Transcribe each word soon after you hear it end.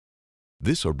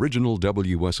This original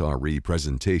WSRE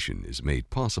presentation is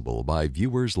made possible by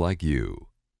viewers like you.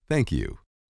 Thank you.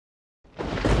 One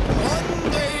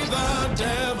day the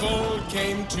devil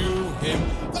came to him,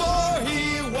 for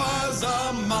he was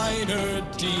a minor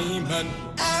demon,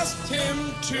 asked him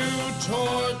to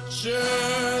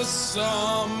torture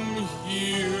some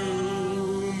humans.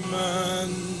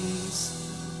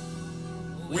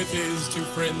 With his two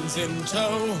friends in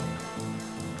tow,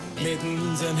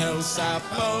 Mittens and El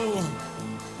Sapo,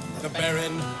 the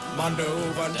Baron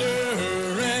Mondo Van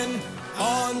Duren,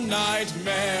 on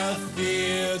Nightmare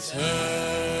Theater.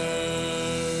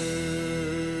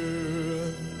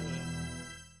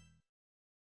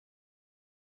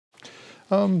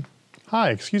 Hi,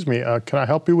 excuse me. Can I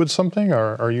help you with something?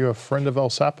 Or are you a friend of El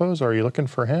Sapo's? Are you looking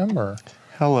for him? Or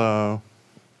Hello.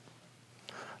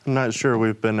 I'm not sure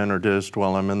we've been introduced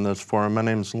while I'm in this forum. My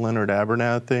name's Leonard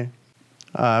Abernathy.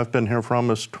 I've been here for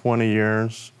almost 20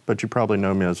 years, but you probably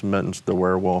know me as Mittens the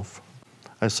werewolf.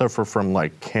 I suffer from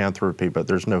lycanthropy, but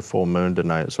there's no full moon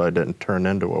tonight, so I didn't turn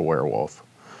into a werewolf.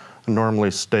 I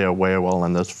normally stay away while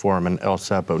in this forum, and El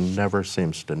Sapo never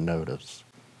seems to notice.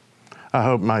 I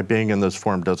hope my being in this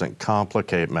forum doesn't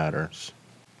complicate matters.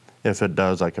 If it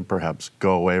does, I could perhaps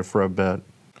go away for a bit.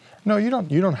 no, you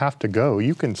don't have to go.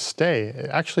 You can stay.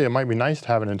 Actually, it might be nice to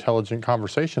have an intelligent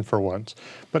conversation for once.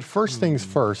 But first things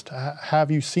first,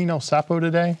 have you seen El Sapo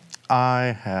today?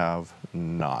 I have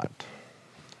not.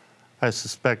 I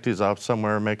suspect he's off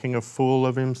somewhere making a fool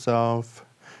of himself,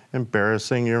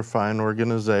 embarrassing your fine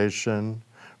organization,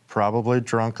 probably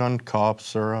drunk on cough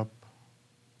syrup.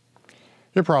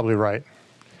 You're probably right.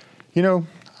 You know,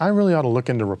 I really ought to look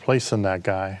into replacing that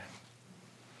guy.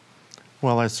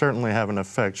 Well, I certainly have an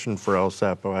affection for El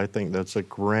Sapo. I think that's a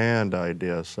grand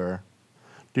idea, sir.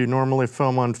 Do you normally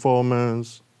film on full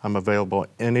moons? I'm available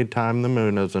anytime the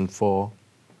moon is in full.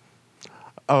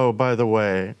 Oh, by the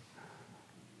way,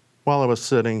 while I was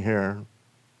sitting here,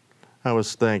 I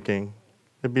was thinking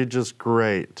it'd be just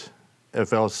great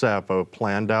if El Sapo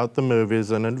planned out the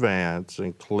movies in advance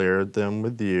and cleared them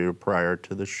with you prior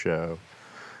to the show.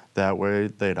 That way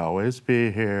they'd always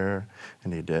be here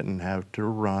and he didn't have to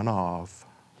run off.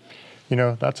 You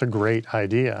know, that's a great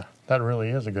idea. That really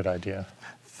is a good idea.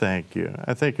 Thank you.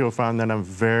 I think you'll find that I'm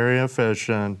very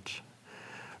efficient,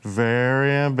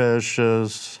 very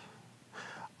ambitious,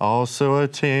 also a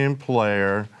team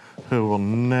player who will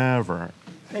never...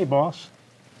 Hey, boss.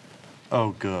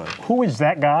 Oh, good. Who is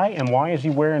that guy, and why is he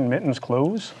wearing Mittens'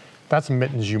 clothes? That's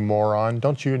Mittens, you moron.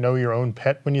 Don't you know your own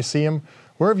pet when you see him?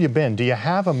 Where have you been? Do you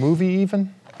have a movie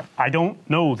even? I don't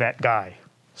know that guy.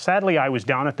 Sadly, I was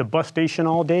down at the bus station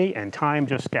all day, and time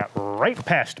just got right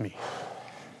past me.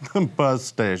 The bus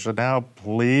station, how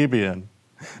plebeian.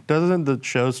 Doesn't the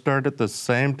show start at the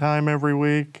same time every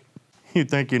week? You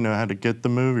think you know how to get the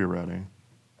movie ready.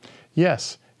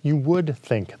 Yes, you would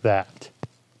think that.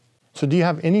 So do you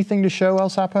have anything to show, El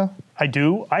Sapo? I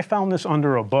do. I found this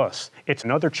under a bus. It's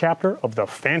another chapter of the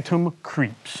Phantom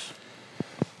Creeps.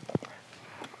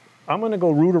 I'm gonna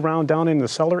go root around down in the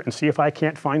cellar and see if I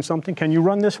can't find something. Can you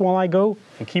run this while I go?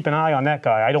 And keep an eye on that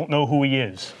guy. I don't know who he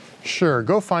is. Sure,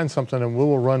 go find something and we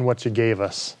will run what you gave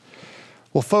us.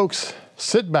 Well, folks,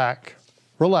 sit back,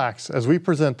 relax, as we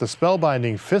present the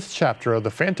spellbinding 5th chapter of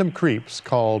the Phantom Creeps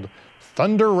called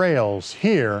Thunder Rails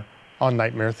here on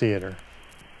Nightmare Theater.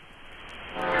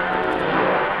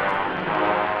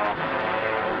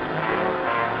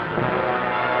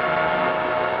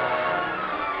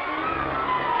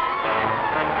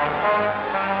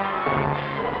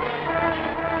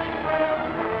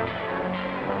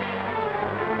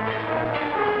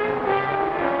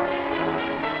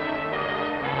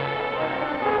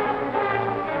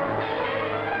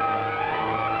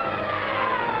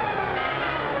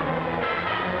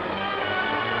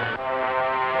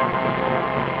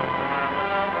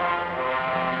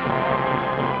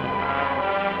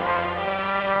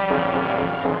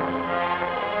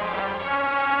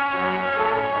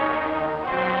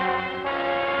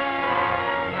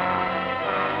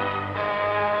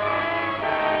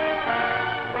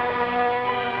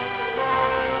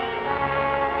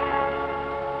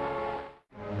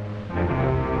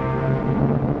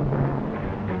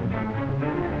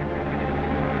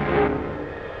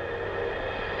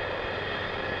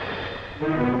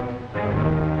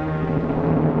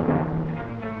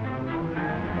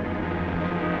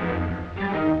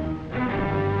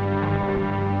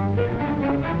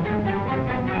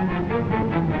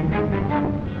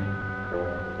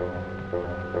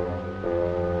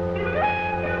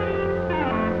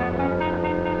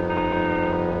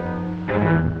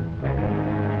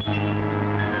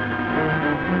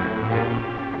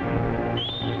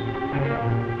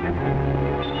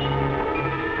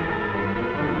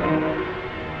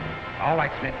 All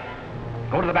right, Smith.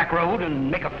 Go to the back road and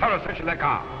make a thorough search of that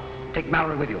car. Take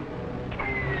Mallory with you.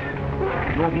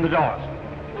 You open the doors.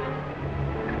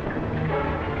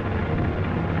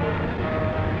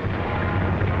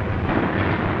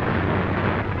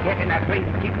 Get in that place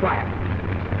and keep quiet.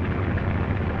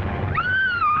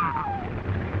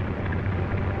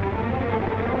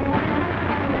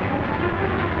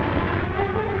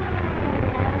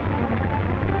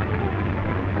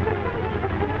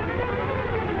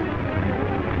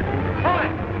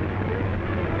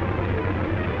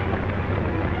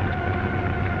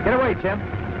 Get away, Tim.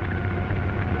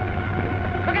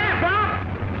 Look out, Bob!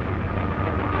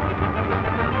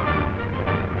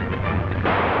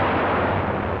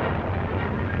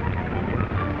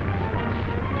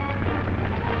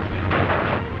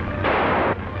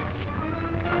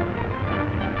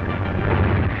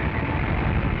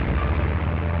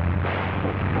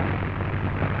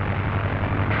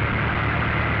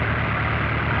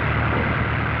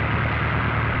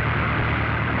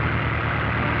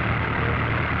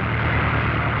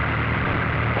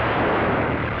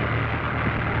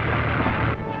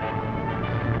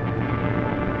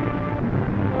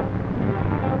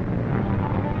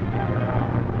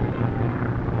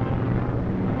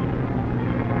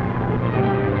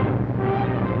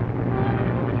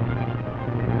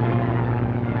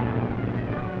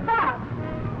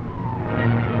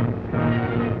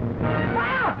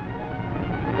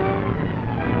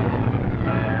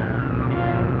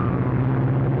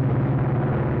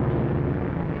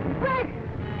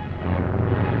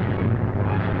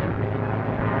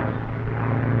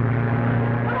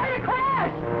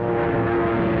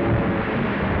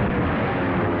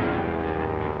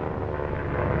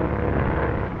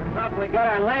 We got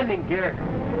our landing gear.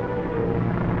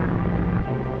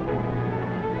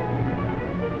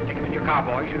 Take him in your car,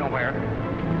 boys. You know where.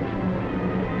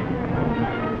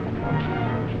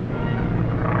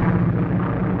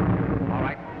 All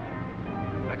right.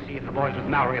 Let's see if the boys with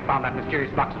Mallory have found that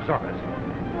mysterious box of Zorkas.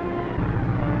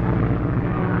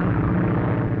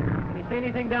 Can you see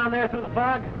anything down there through the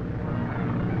fog?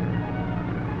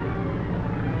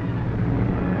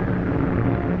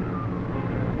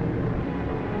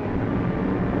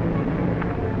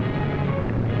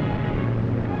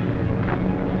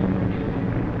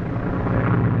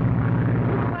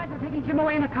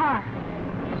 Away in the car.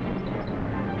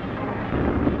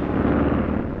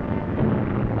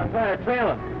 I'll try to trail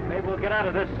him. Maybe we'll get out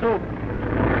of this soup.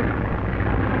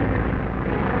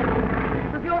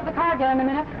 Review of the car again in a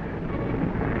minute.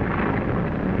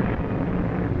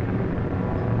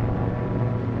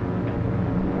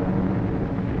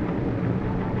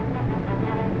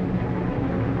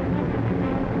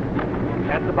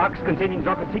 That's the box containing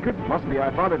Zorka's secret? Must be. I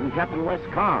found it in Captain West's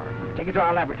car. Take it to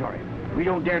our laboratory. We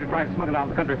don't dare to try to smuggle it out of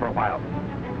the country for a while.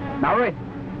 Mallory,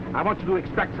 I want you to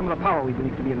extract some of the power we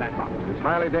believe to be in that box. It's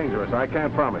highly dangerous. I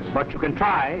can't promise. But you can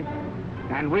try,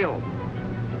 and will.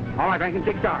 All right, Rankin,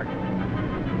 take charge.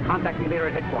 Contact me later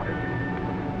at headquarters.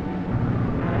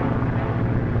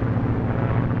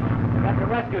 Got to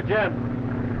rescue Jim.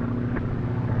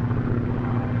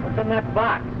 What's in that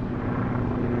box?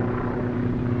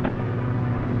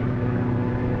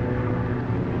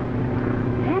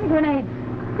 Hand grenades.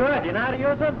 Good. You know how to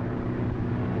use them?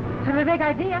 Have a big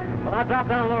idea. Well, I'll drop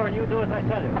down lower and you do as I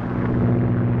tell you.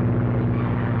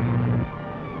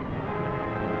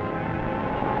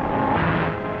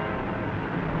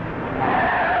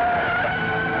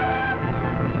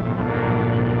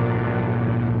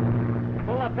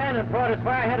 Pull up in and throw it as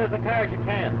far ahead of the car as you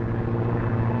can.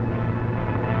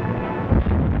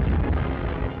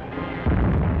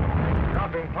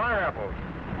 Dropping fire apples.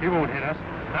 He won't hit us.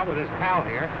 Not with his pal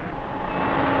here.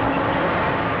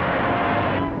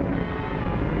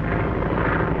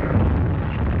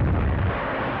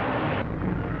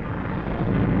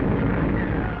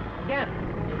 Again.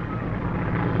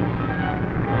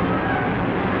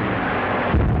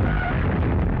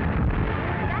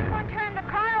 That one turned the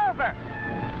car over.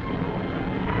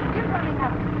 You're running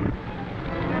up.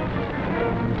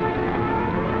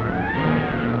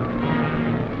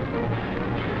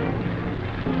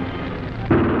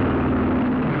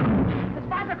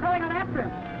 They're crawling on after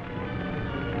him.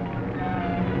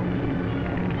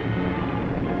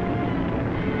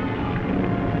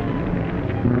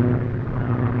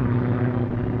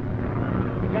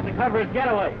 Get the cover his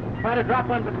getaway. Try to drop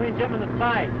one between Jim and the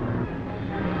side.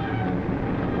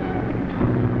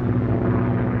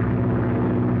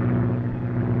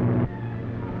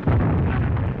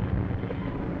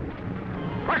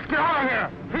 Let's get out of here.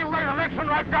 He'll lay the next one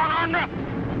right down on the...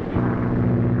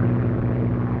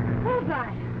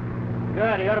 Bullseye.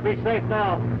 Good, he ought to be safe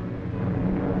now.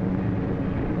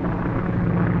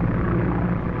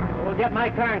 get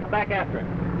my car and come back after it.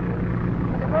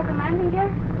 Was a broken landing gear?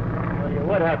 Well, you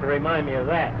would have to remind me of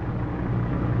that.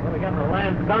 Well, we got to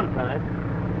land sometime.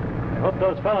 I hope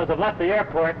those fellows have left the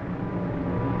airport.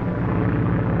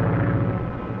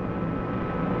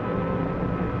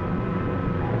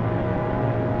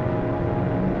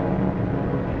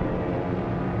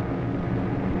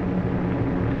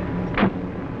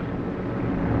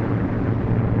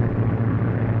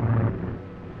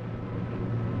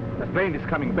 The plane is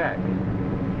coming back.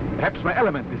 Perhaps my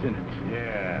element is in it.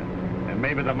 Yeah, and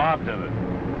maybe the mob did it.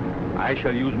 I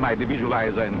shall use my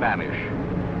devisualizer and vanish.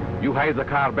 You hide the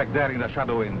car back there in the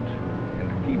shadow and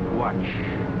keep watch.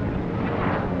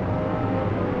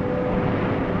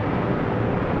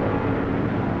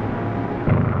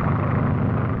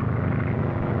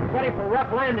 Ready for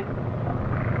rough landing.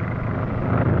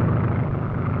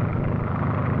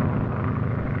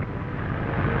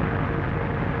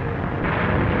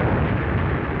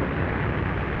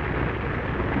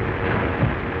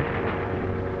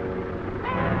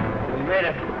 We made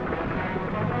it.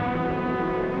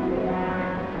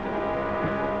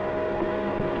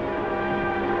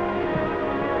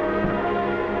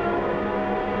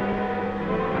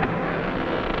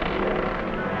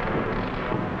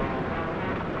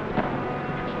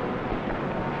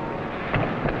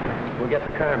 We'll get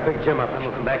the car and pick Jim up, and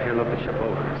we'll come back here and look the ship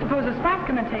over. Suppose the SPAC's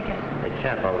gonna take it. They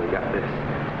can't while we got this.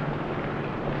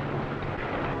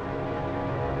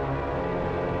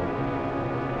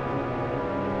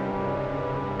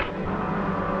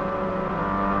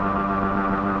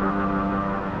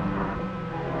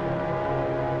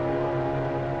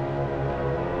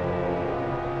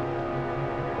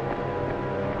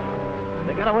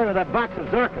 They got away with that box of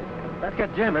Zircon. Let's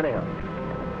get Jim anyhow.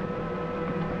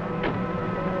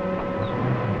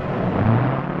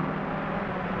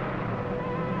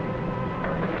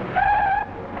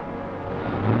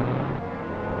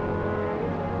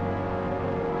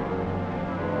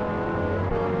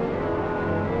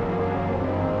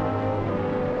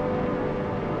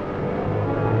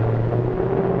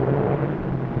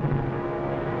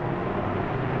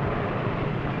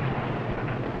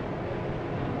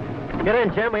 Get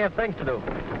in, Jim. We have things to do.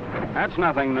 That's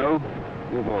nothing new.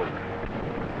 Move over.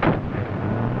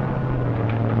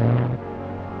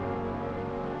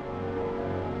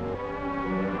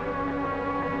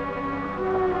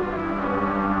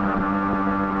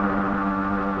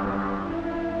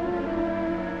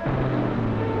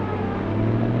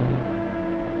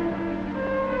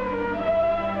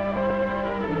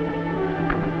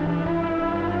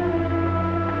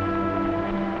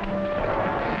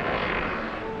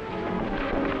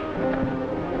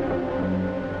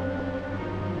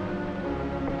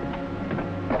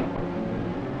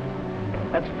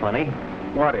 That's funny.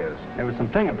 What is? There were some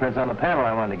fingerprints on the panel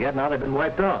I wanted to get. Now they've been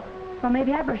wiped off. Well,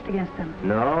 maybe I brushed against them.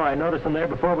 No, I noticed them there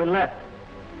before we left.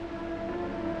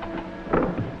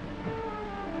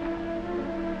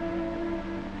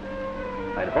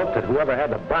 I'd hoped that whoever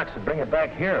had the box would bring it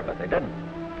back here, but they didn't.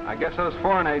 I guess those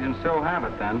foreign agents still have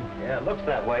it then. Yeah, it looks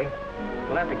that way.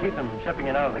 We'll have to keep them from shipping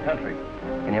it out of the country.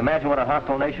 Can you imagine what a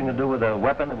hostile nation could do with a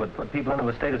weapon that would put people into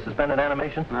a state of suspended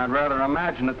animation? I'd rather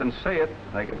imagine it than see it.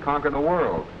 They could conquer the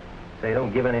world. Say,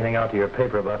 don't give anything out to your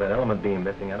paper about that element beam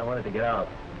missing. I don't want it to get out.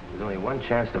 There's only one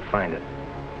chance to find it.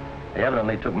 They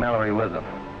evidently took Mallory with them.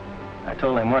 I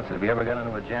told him once that if he ever got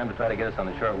into a jam to try to get us on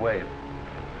the short wave.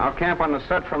 I'll camp on the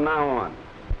set from now on.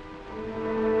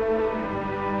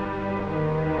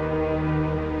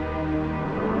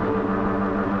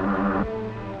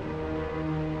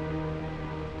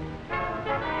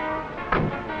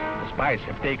 Spies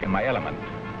have taken my element.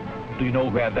 Do you know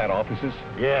where that office is?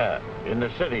 Yeah, in the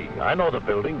city. I know the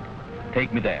building.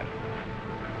 Take me there.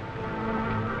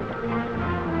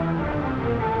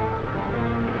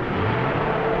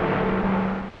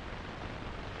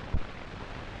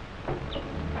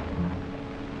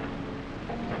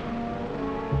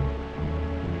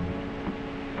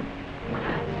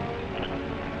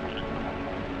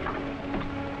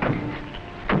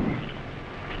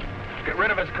 Get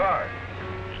rid of his car.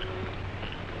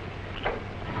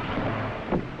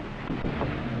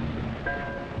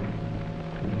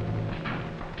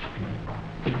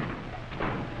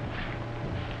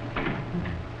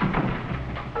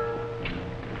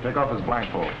 Take off his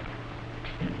blindfold.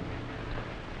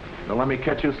 Don't let me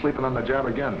catch you sleeping on the job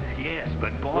again. Yes,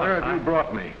 but boss, Where have you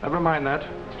brought me? Never mind that.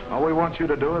 All we want you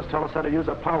to do is tell us how to use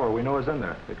a power we know is in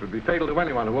there. It would be fatal to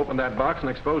anyone who opened that box and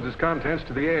exposed its contents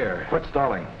to the air. Quit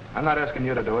stalling. I'm not asking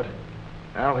you to do it.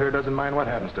 Al here doesn't mind what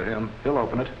happens to him. He'll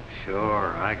open it.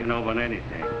 Sure, I can open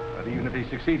anything. But even if he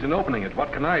succeeds in opening it,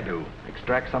 what can I do?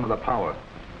 Extract some of the power.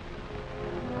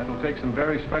 That'll take some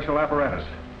very special apparatus.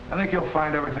 I think you'll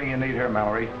find everything you need here,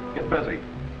 Mallory. Get busy.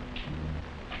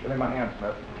 Give me my hand,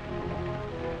 Smith.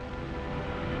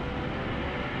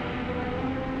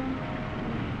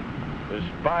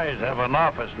 The spies have an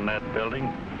office in that building,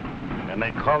 and they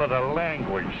call it a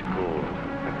language school.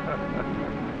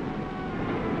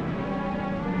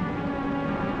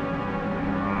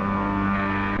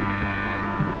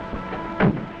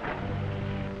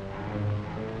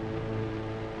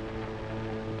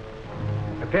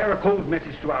 Prepare a code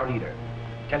message to our leader,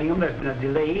 telling him there's been a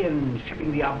delay in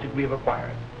shipping the object we have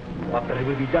acquired, but that it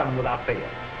will be done without fail.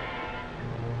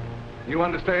 You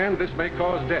understand, this may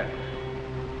cause death.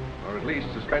 Or at least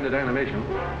suspended animation.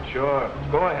 Sure.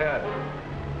 Go ahead.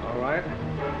 All right.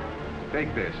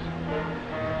 Take this.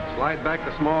 Slide back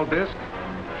the small disc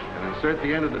and insert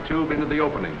the end of the tube into the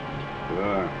opening.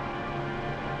 Sure.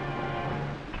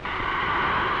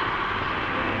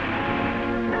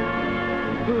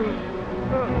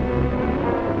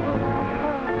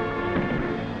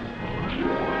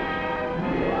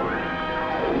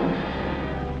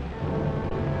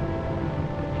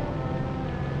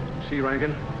 See,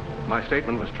 Rankin? My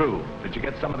statement was true. Did you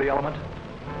get some of the element?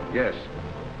 Yes.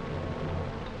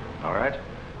 All right.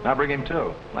 Now bring him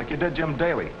to, like you did Jim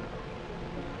Daly.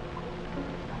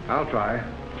 I'll try.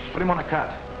 Put him on a cut.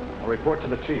 I'll report to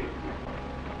the chief.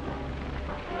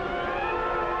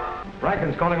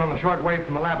 Rankin's calling on the short wave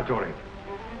from the laboratory.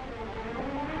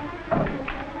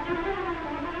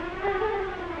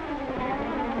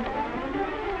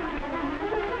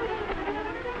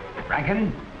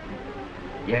 Rankin?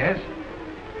 Yes?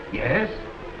 Yes?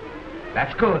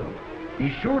 That's good.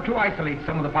 Be sure to isolate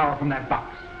some of the power from that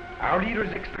box. Our leader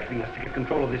is expecting us to get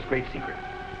control of this great secret.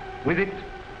 With it,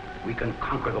 we can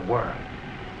conquer the world.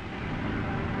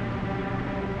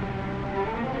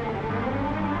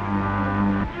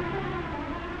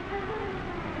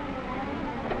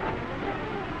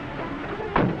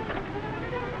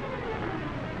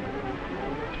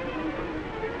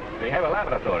 They have a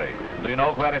laboratory. Do you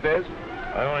know where it is?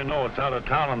 I only know it's out of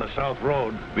town on the South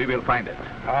Road. We will find it.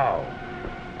 How?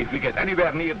 If we get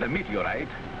anywhere near the meteorite,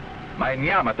 my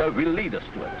Nyamata will lead us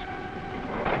to it.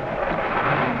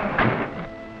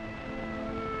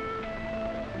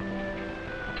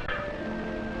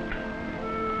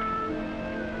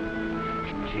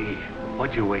 Gee,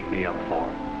 what'd you wake me up for?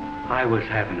 I was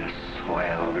having a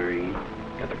swell dream.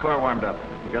 Get the car warmed up.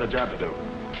 We've got a job to do.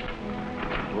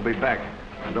 We'll be back.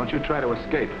 And don't you try to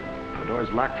escape. The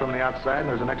door's locked from the outside, and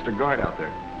there's an extra guard out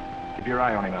there. Keep your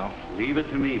eye on him, Al. Leave it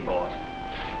to me, boss.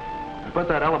 Put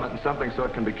that element in something so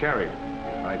it can be carried.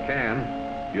 If I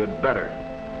can, you'd better.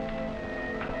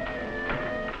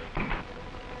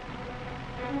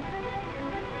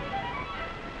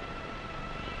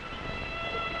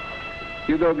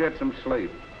 You go get some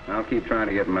sleep. I'll keep trying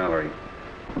to get Mallory.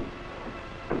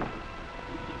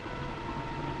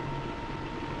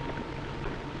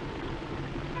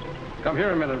 Come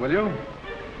here a minute, will you?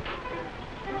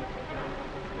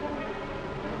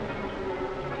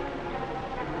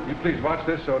 You please watch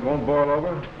this so it won't boil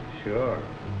over? Sure.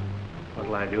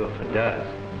 What'll I do if it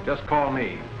does? Just call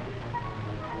me.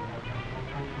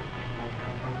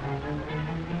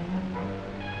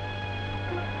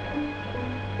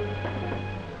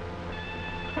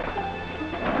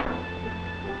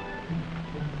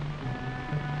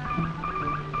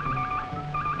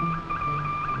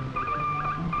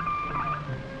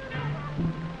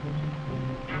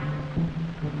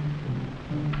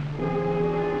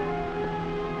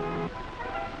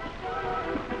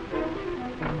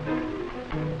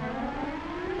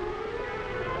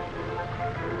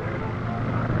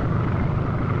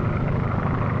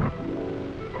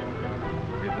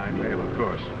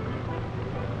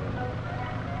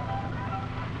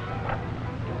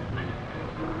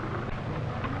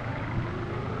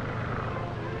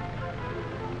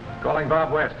 Calling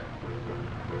Bob West.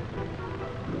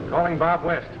 Calling Bob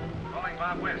West. Calling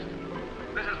Bob West.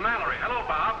 This is Mallory. Hello,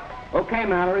 Bob. Okay,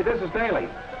 Mallory, this is Daly.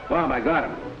 Bob, I got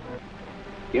him.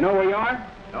 You know where you are?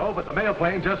 No, but the mail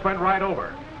plane just went right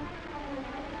over.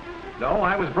 No,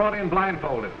 I was brought in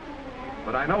blindfolded.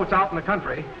 But I know it's out in the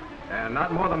country, and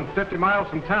not more than 50 miles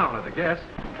from town, as a guess.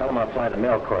 Tell him I'll fly the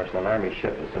mail course on an Army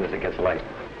ship as soon as it gets light.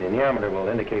 The anemometer will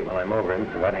indicate when I'm over him,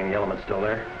 providing the element's still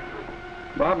there.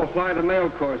 Bob will fly the mail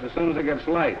course as soon as it gets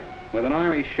light, with an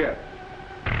Army ship.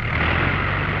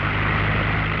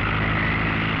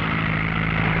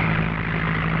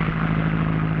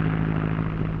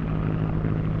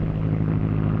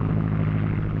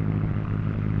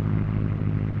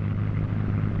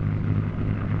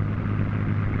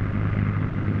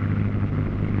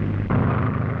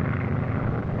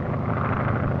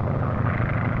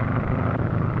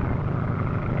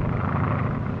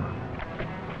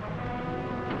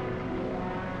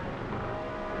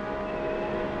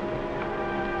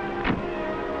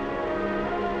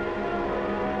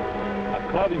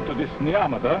 According to this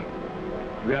neometer,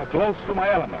 we are close to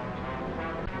my element.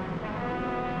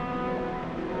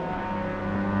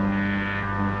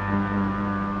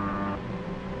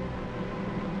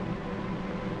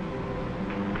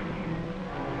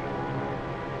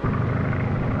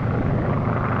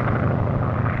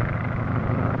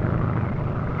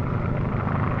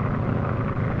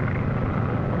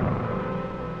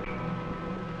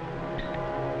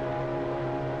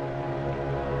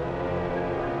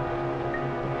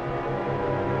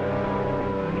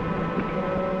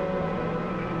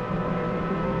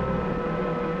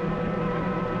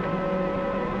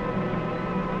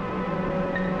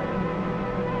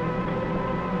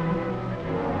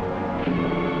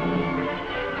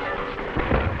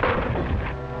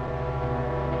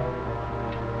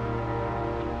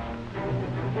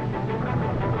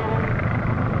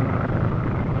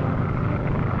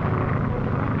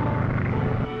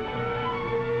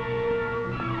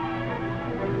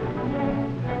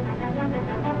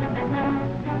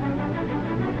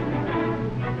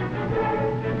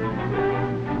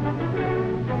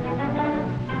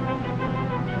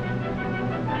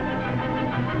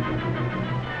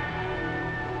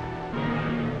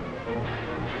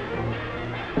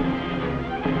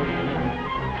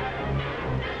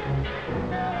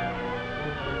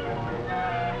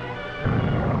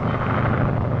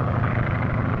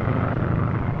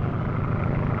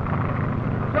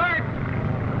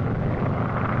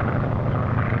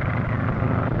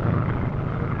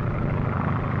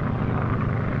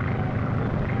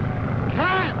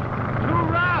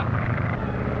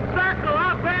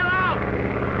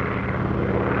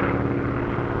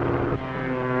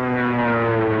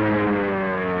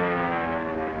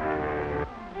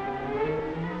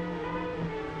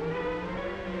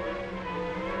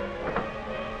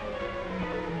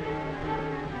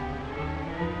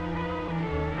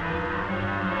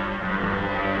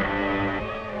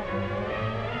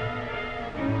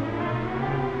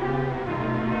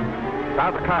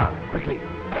 Start the car, quickly.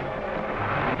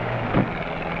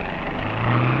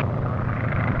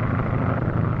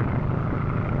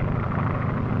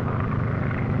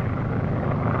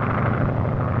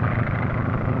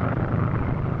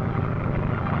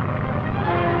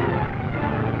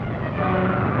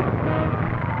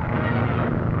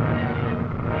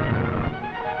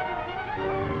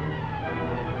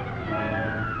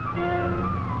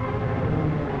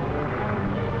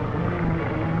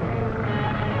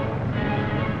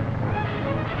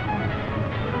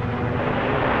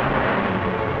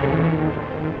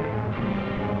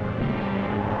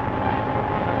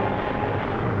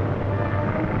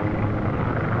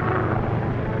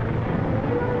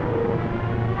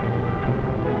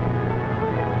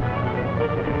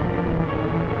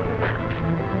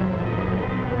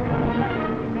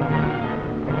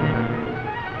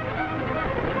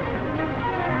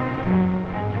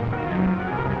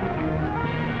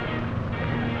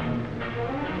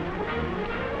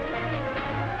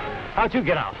 How'd you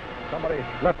get out? Somebody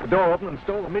left the door open and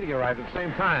stole the meteorite at the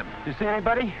same time. Did you see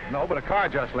anybody? No, but a car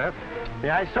just left.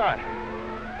 Yeah, I saw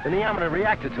it. The neometer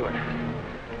reacted to it.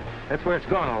 That's where it's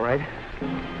gone, all right.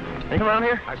 Anything around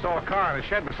here? I saw a car in a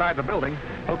shed beside the building.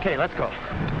 Okay, let's go.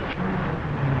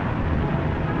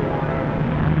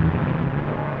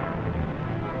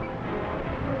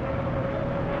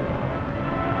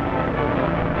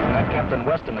 Captain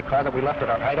West in the car that we left at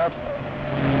our hideout?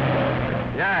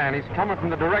 Yeah, and he's coming from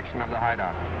the direction of the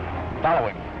hideout. Follow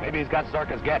him. Maybe he's got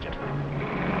Zarka's gadget.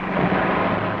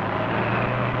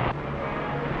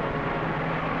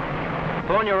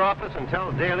 Phone your office and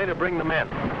tell Daly to bring the men.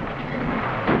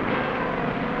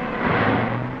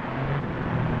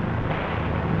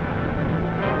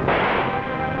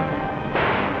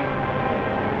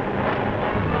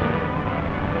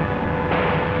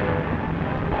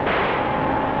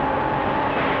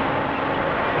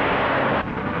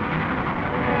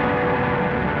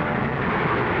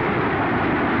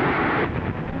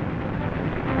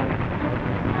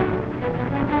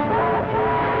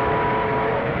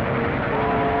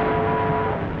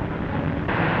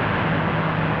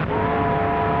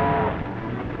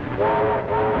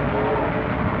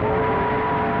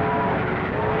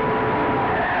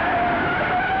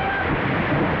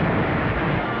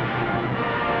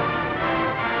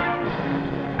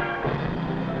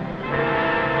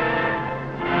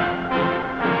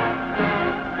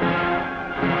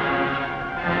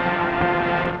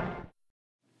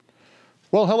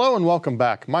 Well, hello and welcome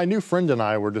back. My new friend and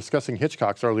I were discussing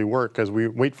Hitchcock's early work as we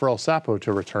wait for El Sapo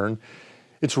to return.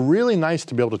 It's really nice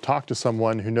to be able to talk to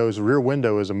someone who knows Rear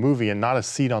Window is a movie and not a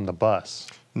seat on the bus.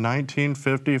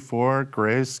 1954,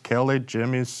 Grace Kelly,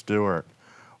 Jimmy Stewart.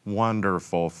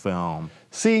 wonderful film.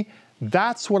 See,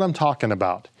 that's what I'm talking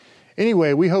about.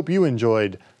 Anyway, we hope you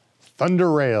enjoyed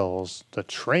Thunder Rails. The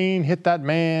train hit that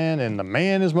man, and the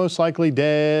man is most likely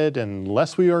dead,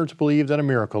 unless we are to believe that a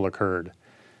miracle occurred.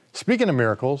 Speaking of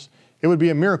miracles, it would be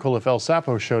a miracle if El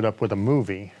Sapo showed up with a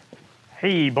movie.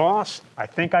 Hey, boss, I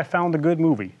think I found a good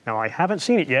movie. Now, I haven't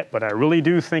seen it yet, but I really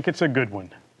do think it's a good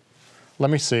one. Let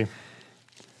me see.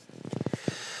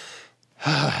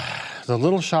 The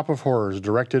Little Shop of Horrors,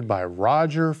 directed by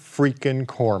Roger freaking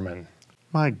Corman.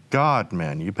 My God,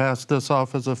 man, you passed this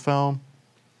off as a film?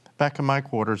 Back in my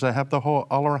quarters, I have the whole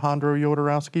Alejandro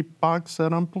Jodorowsky box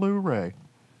set on Blu-ray.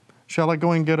 Shall I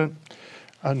go and get it?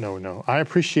 No. I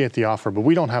appreciate the offer, but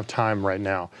we don't have time right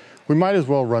now. We might as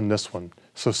well run this one.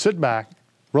 So sit back,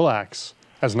 relax,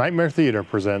 as Nightmare Theater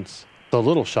presents The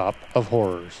Little Shop of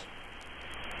Horrors.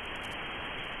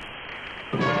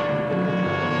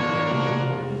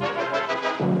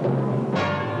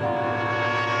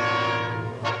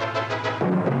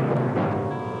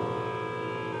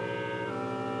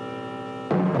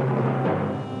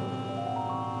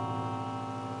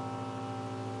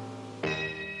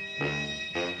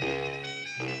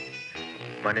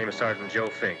 My name is Sergeant Joe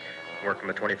Fink, working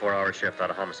the 24-hour shift out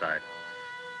of homicide.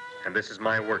 And this is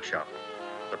my workshop,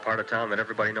 the part of town that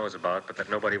everybody knows about, but that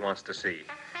nobody wants to see.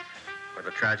 Where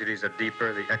the tragedies are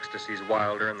deeper, the ecstasy's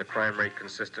wilder, and the crime rate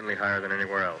consistently higher than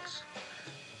anywhere else.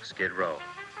 Skid Row,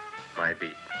 my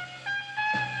beat.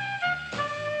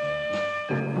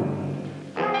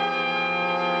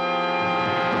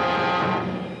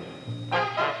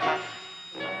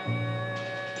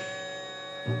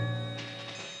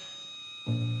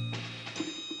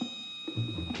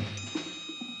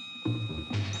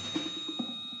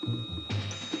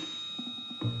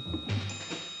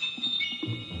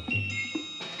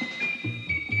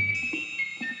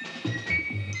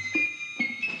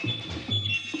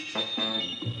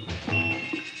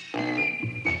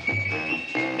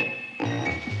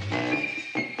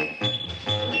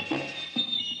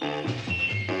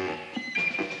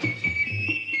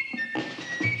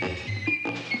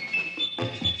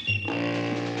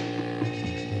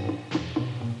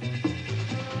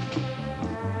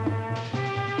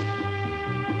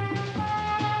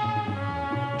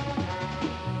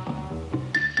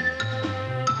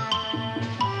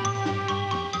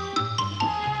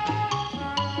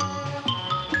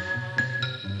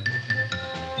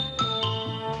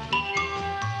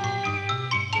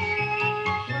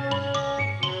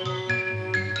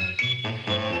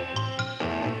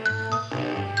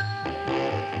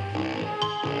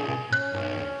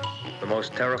 The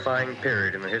most terrifying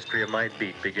period in the history of my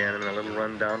beat began in a little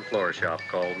run-down floor shop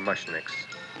called Mushnick's.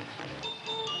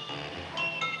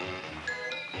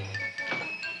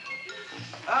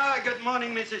 Good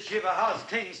morning, Mrs. Shiva. How's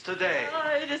things today?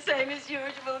 Oh, the same as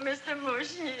usual, Mr.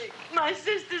 Mushnick. My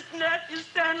sister's nephew,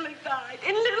 Stanley, died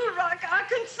in Little Rock,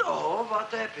 Arkansas. Oh, what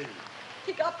happened?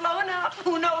 He got blown up.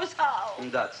 Who knows how?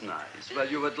 That's nice. Well,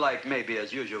 you would like, maybe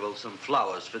as usual, some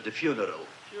flowers for the funeral.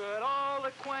 Should all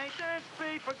acquaintance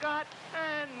be forgot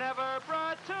and never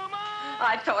brought to mind?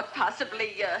 I thought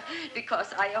possibly,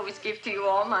 because I always give to you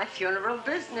all my funeral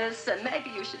business, maybe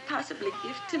you should possibly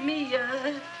give to me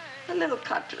a little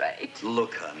cut rate.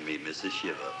 Look on me, Mrs.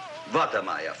 Shiva. What am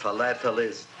I, a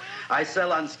philatelist? I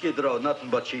sell on Skid Row nothing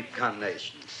but cheap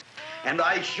carnations. And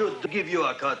I should give you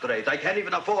a cut rate. I can't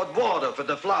even afford water for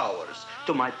the flowers.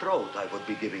 To my throat, I would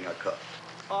be giving a cut.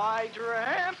 I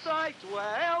dreamt I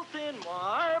dwelt in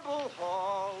marble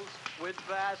halls with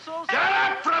vassals. Get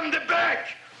up from the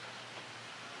back!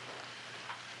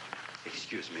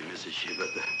 Excuse me, Mrs. Shiva,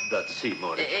 that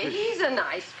Seymour. He's a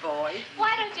nice boy.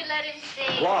 Why don't you let him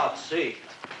see? What, see?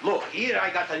 Look, here I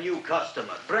got a new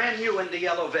customer, brand new in the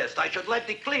yellow vest. I should let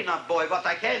the cleanup boy, but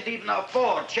I can't even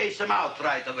afford, chase him out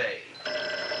right away.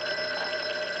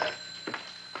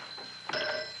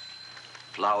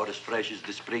 Flower as fresh as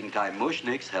the springtime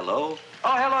Mushnicks. Hello?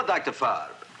 Oh, hello, Dr.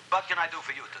 Farb. What can I do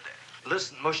for you today?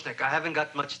 Listen, Mushnick, I haven't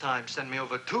got much time. Send me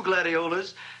over 2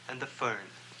 gladiolas and a fern.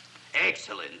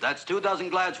 Excellent. That's 2 dozen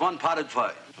glads, 1 potted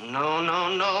fern. No,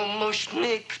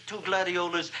 Mushnick. 2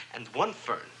 gladiolas and 1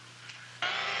 fern.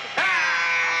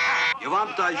 You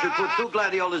want I should put 2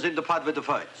 gladiolas in the pot with the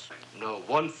ferns? No,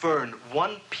 1 fern,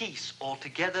 1 piece.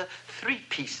 Altogether, 3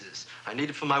 pieces. I need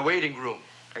it for my waiting room.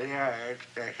 Yeah, it's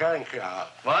a filling canal.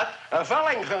 What? A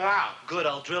filling canal. Good,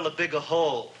 I'll drill a bigger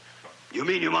hole. You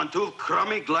mean you want 2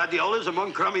 crummy gladiolas and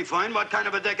 1 crummy fern? What kind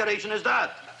of a decoration is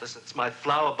that? Listen, it's my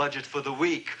flower budget for the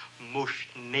week.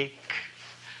 Mushnick.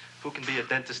 Who can be a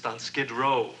dentist on Skid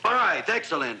Row? All right,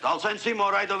 excellent. I'll send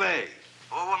Seymour right away.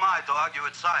 Who am I to argue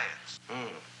with science?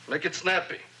 Make it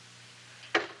snappy.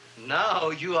 Now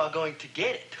you are going to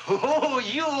get it. Oh,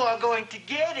 you are going to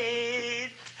get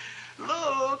it.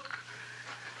 Look.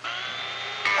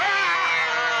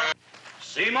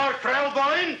 Seymour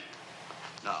Krellboyne?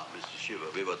 Now, Mr. Shiver,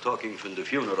 we were talking from the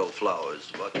funeral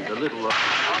flowers, but the little...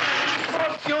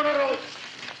 Funeral.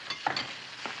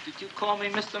 Did you call me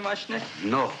Mr. Mushnick?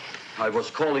 No, I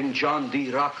was calling John D.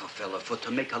 Rockefeller for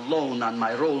to make a loan on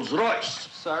my Rolls Royce.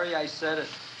 Sorry I said it.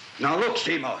 Now, look,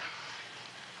 Seymour.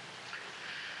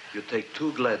 You take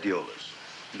 2 gladiolas.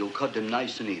 You'll cut them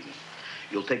nice and even.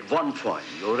 You'll take 1 coin.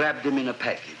 You'll wrap them in a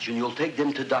package, and you'll take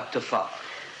them to Dr. Farr.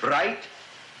 Right?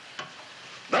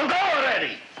 Well, go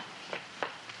already!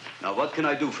 Now, what can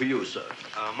I do for you, sir?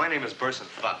 My name is Burson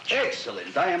Fudge.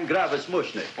 Excellent. I am Gravis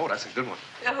Mushnick. Oh, that's a good one.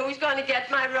 Now, who's going to get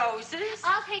my roses?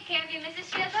 I'll take care of you,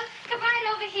 Mrs. Shiver. Come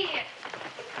right over here.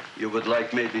 You would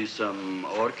like maybe some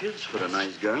orchids for a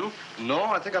nice girl? No,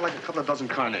 I think I'd like a couple of dozen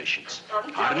carnations.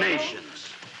 Carnations.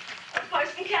 A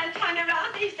person can't turn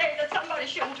around these days that somebody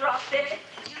shouldn't drop dead.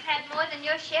 You've had more than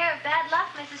your share of bad luck,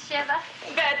 Mrs.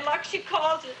 Shiver. Bad luck, she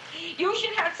calls it. You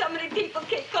should have so many people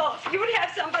kick off. You would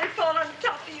have somebody fall on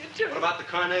top of you, too. What about the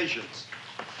carnations?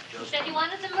 You said you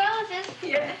wanted some roses.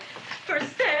 Yeah, for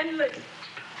Stanley.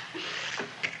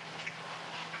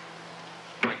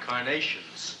 My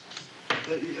carnations.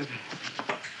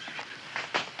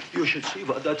 You should see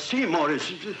what that Seymour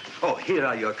is. Oh, here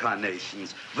are your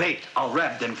carnations. Wait, I'll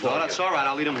wrap them for you. No, that's all right.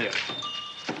 I'll leave them here.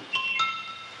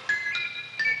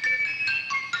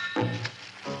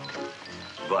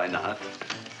 Why not?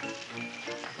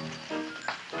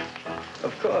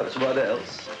 Of course, what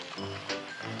else?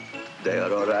 They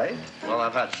are all right? Well,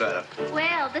 I've had better.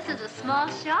 Well, this is a small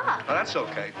shop. Oh, that's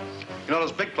okay. You know,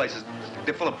 those big places,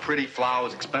 they're full of pretty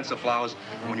flowers, expensive flowers.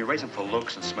 And when you raise them for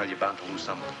looks and smell, you're bound to lose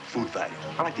some food value.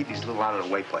 I like to eat these little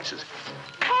out-of-the-way places.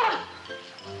 Oh,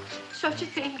 such a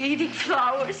thing, eating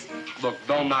flowers. Look,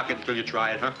 don't knock it until you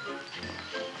try it, huh?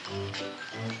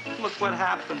 Look what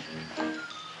happened.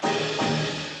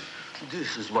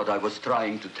 This is what I was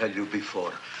trying to tell you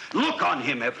before. Look on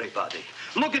him, everybody.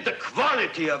 Look at the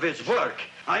quality of his work.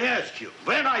 I ask you,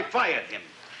 when I fired him,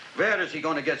 where is he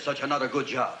going to get such another good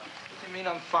job? You mean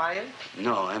I'm fired?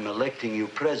 No, I'm electing you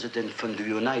president from the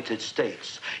United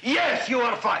States. Yes, you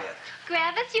are fired.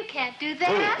 Gravis, you can't do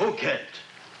that. Who can't?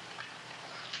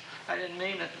 I didn't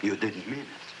mean it. You didn't mean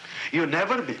it. You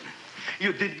never mean it.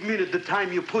 You didn't mean it the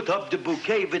time you put up the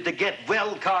bouquet with the get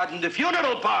well card in the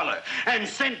funeral parlor and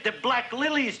sent the black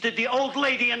lilies to the old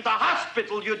lady in the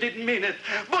hospital. You didn't mean it.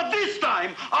 But this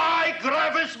time, I,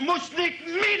 Gravis Mushnick,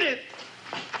 mean it.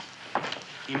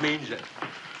 He means it.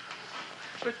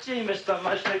 But gee, Mr.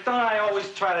 Mushnick, don't I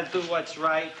always try to do what's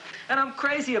right? And I'm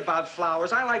crazy about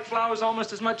flowers. I like flowers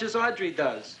almost as much as Audrey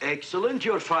does. Excellent,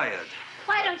 you're fired.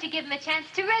 Why don't you give him a chance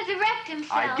to resurrect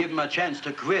himself? I give him a chance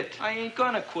to quit. I ain't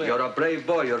gonna quit. You're a brave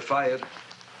boy, you're fired.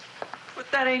 But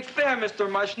that ain't fair, Mr.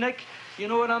 Mushnick. You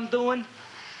know what I'm doing?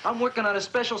 I'm working on a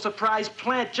special surprise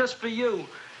plant just for you.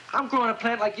 I'm growing a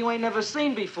plant like you ain't never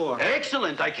seen before.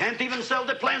 Excellent. I can't even sell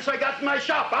the plants I got in my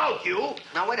shop. Out, you.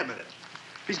 Now, wait a minute.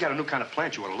 If he's got a new kind of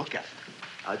plant you want to look at.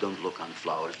 I don't look on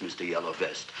flowers, Mr. Yellow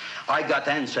Vest. I got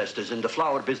ancestors in the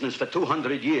flower business for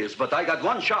 200 years, but I got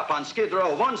one shop on Skid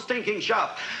Row, one stinking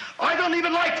shop. I don't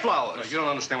even like flowers. No, you don't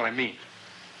understand what I mean.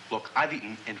 Look, I've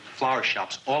eaten in flower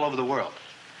shops all over the world.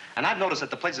 And I've noticed that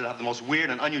the places that have the most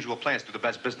weird and unusual plants do the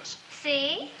best business.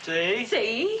 See? See?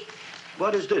 See?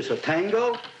 What is this, a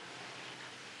tango?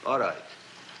 All right.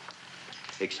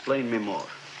 Explain me more.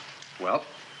 Well,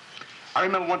 I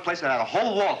remember one place that had a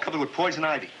whole wall covered with poison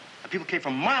ivy. And people came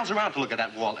from miles around to look at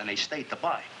that wall, and they stayed to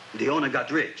buy. The owner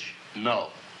got rich? No.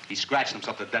 He scratched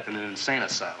himself to death in an insane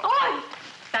asylum. Oh,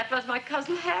 that was my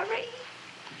cousin Harry.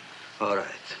 All right.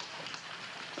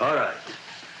 All right.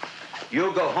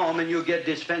 You go home and you get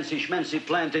this fancy schmancy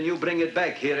plant and you bring it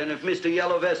back here. And if Mr.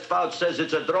 Yellow Vest Fouch says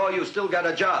it's a draw, you still got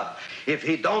a job. If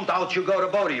he don't, out you go to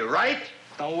Bodie, right?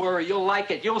 Don't worry, you'll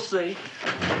like it. You'll see.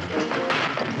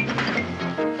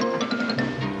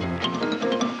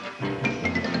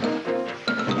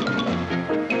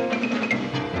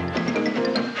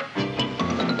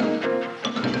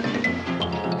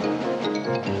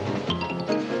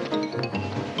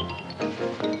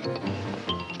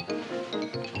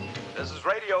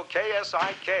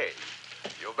 KSIK.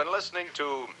 You've been listening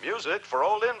to Music for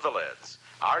Old Invalids.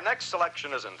 Our next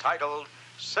selection is entitled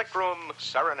Sick Room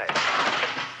Serenade.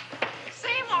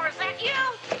 Seymour, is that you?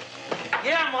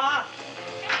 Yeah, Ma.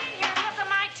 Hey, here, look at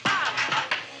my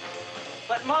tongue.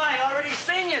 But, Ma, I already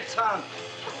seen your tongue.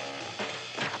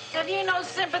 Have you no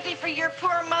sympathy for your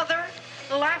poor mother?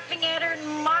 laughing at her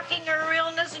and mocking her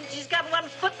illness, and she's got one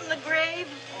foot in the grave?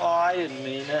 Oh, I didn't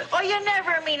mean it. Oh, you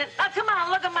never mean it. Oh, come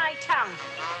on, look at my tongue.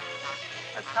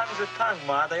 A tongue's a tongue,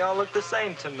 Ma. They all look the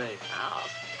same to me. Oh,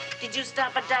 did you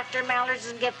stop at Dr. Mallard's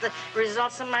and get the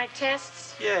results of my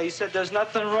tests? Yeah, he said there's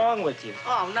nothing wrong with you.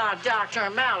 Oh, not Dr.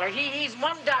 Mallard. He's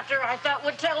one doctor I thought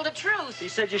would tell the truth. He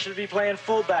said you should be playing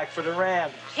fullback for the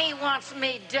Rams. He wants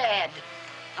me dead.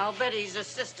 I'll bet he's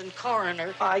assistant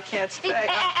coroner. I can't stay.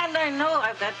 And I know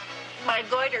that my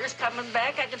goiter's coming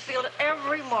back. I can feel it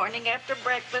every morning after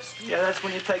breakfast. Yeah, that's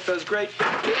when you take those great...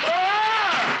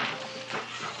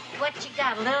 What you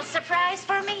got, a little surprise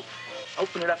for me?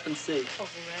 Open it up and see. All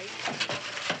right.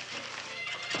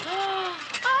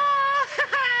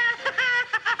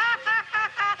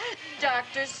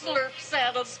 Dr. Slurp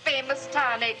Saddle's famous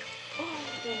tonic.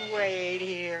 Wait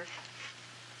here.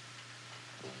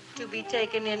 To be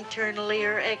taken internally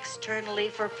or externally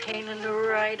for pain and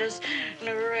neuritis,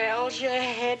 neuralgia,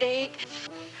 headache.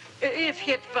 If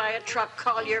hit by a truck,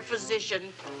 call your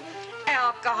physician.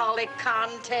 Alcoholic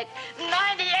content,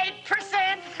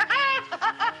 98%.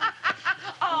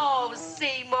 Oh,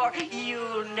 Seymour,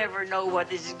 you'll never know what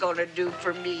this is going to do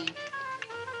for me.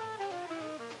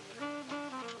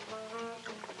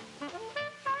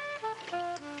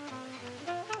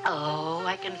 Oh,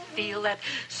 I can feel that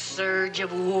surge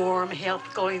of warm health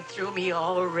going through me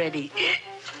already.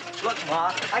 Look,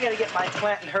 Ma, I gotta get my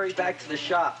plant and hurry back to the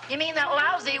shop. You mean that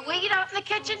lousy weed out in the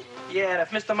kitchen? Yeah, and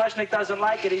if Mr. Mushnick doesn't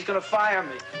like it, he's gonna fire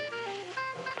me.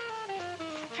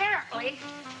 Apparently,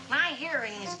 my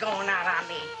hearing is going out on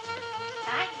me.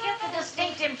 I get the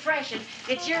distinct impression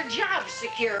that your job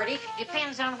security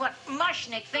depends on what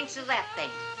Mushnick thinks of that thing.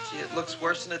 Gee, it looks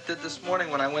worse than it did this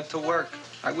morning when I went to work.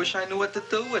 I wish I knew what to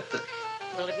do with it.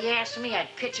 Well, if you asked me, I'd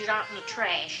pitch it out in the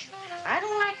trash. I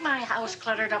don't like my house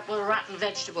cluttered up with rotten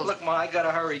vegetables. Look, Ma, I gotta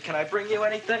hurry. Can I bring you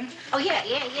anything? Oh,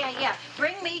 yeah.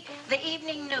 Bring me the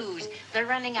evening news. They're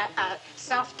running a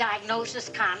self-diagnosis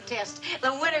contest.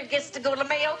 The winner gets to go to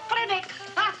Mayo Clinic.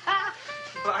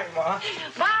 Bye, Ma.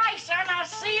 Bye, son. I'll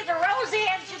see you the rosy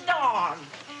edge of dawn.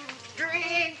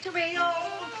 Drink to me,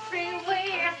 old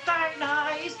freeway with thine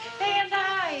eyes, and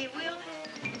I will...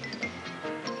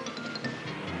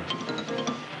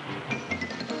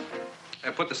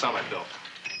 And put this on my bill.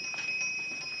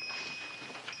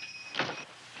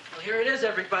 Well, here it is,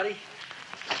 everybody.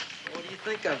 What do you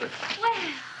think of it? Well,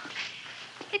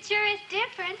 it sure is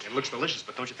different. It looks delicious,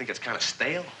 but don't you think it's kind of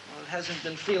stale? Well, it hasn't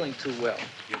been feeling too well.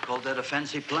 You call that a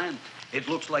fancy plant? It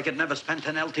looks like it never spent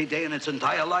an LT day in its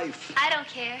entire life. I don't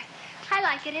care. I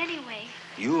like it anyway.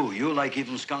 You like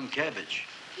even skunk cabbage.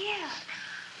 Yeah.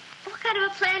 What kind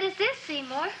of a plant is this,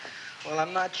 Seymour? Well,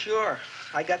 I'm not sure.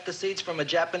 I got the seeds from a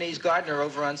Japanese gardener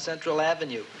over on Central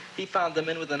Avenue. He found them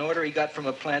in with an order he got from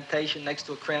a plantation next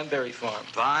to a cranberry farm.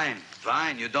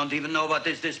 Fine. You don't even know what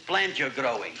is this plant you're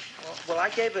growing. Well, I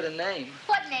gave it a name.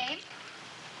 What name?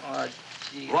 Oh,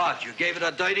 gee. What, you gave it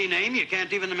a dirty name? You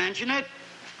can't even mention it?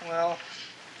 Well,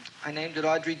 I named it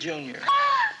Audrey Jr.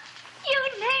 You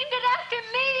named it after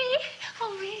me?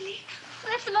 Oh, really?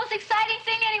 Well, that's the most exciting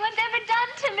thing anyone's ever done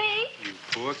to me. You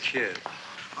poor kid.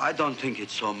 I don't think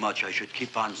it's so much I should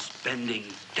keep on spending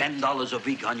 $10 a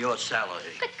week on your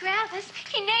salary. But, Gravis,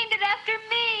 he named it after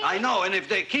me. I know, and if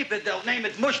they keep it, they'll name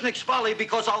it Mushnick's Folly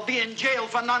because I'll be in jail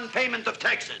for non-payment of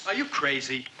taxes. Are you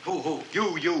crazy? Who?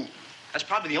 You. That's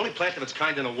probably the only plant of its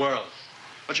kind in the world.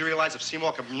 Don't you realize if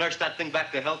Seymour can nurse that thing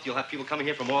back to health, you'll have people coming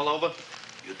here from all over?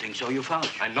 You think so, you found?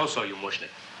 I know so, you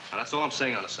Mushnick. Now, that's all I'm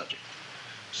saying on the subject.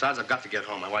 Besides, I've got to get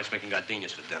home. My wife's making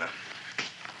gardenias for dinner.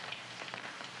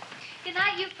 Good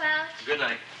night, you pal. Good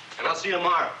night. And I'll see you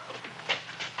tomorrow.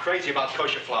 Crazy about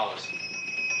kosher flowers.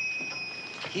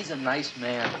 He's a nice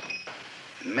man.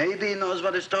 Maybe he knows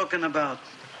what he's talking about.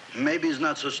 Maybe he's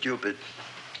not so stupid.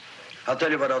 I'll tell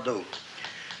you what I'll do.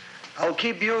 I'll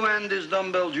keep you and this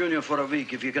dumbbell junior for a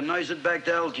week. If you can nurse it back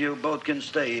to health, you both can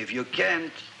stay. If you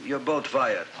can't, you're both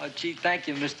fired. Oh, gee, thank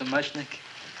you, Mr. Mushnick.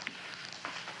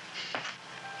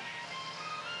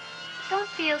 Don't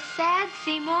feel sad,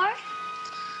 Seymour.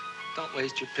 Don't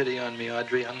waste your pity on me,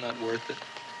 Audrey. I'm not worth it.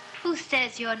 Who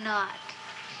says you're not?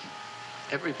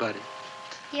 Everybody.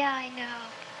 Yeah, I know.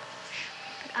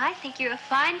 But I think you're a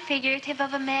fine figurative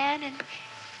of a man, and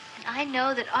I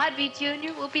know that Audrey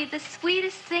Jr. will be the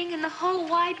sweetest thing in the whole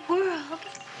wide world.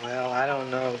 Well, I don't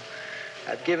know.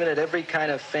 I've given it every kind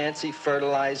of fancy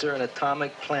fertilizer and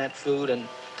atomic plant food and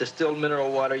distilled mineral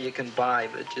water you can buy,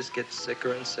 but it just gets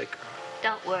sicker and sicker.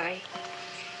 Don't worry.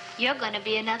 You're going to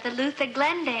be another Luther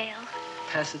Glendale.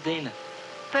 Pasadena.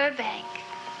 Burbank.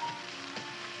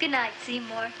 Good night,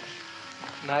 Seymour.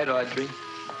 Night, Audrey.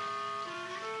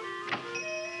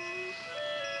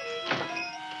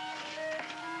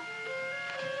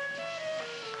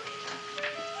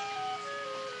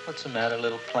 What's the matter,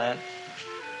 little plant?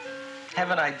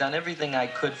 Haven't I done everything I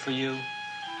could for you?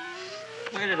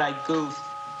 Where did I goof?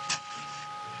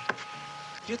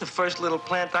 You're the first little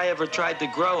plant I ever tried to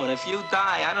grow, and if you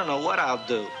die, I don't know what I'll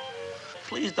do.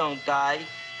 Please don't die.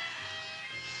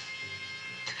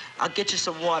 I'll get you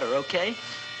some water, okay?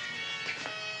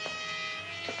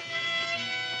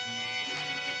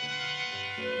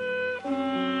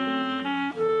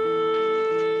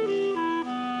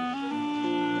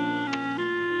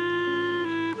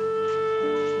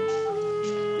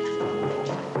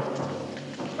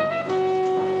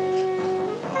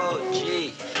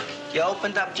 You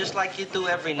opened up just like you do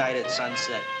every night at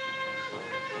sunset.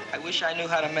 I wish I knew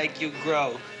how to make you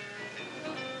grow.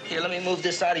 Here, let me move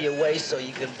this out of your way so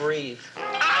you can breathe. Ow!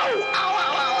 Ow,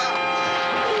 ow, ow,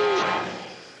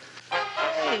 ow!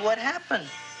 Hey, what happened?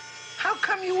 How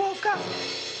come you woke up?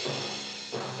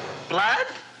 Blood?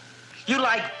 You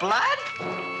like blood?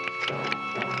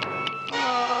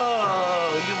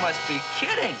 Oh, you must be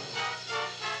kidding.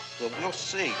 Well, we'll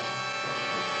see.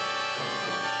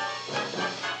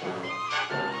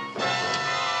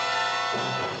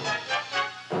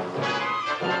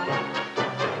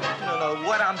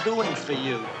 What I'm doing for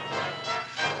you.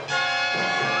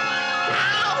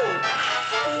 Ow!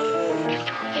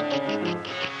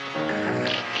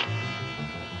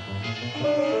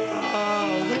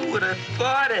 Oh, who would have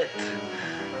thought it?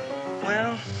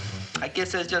 Well, I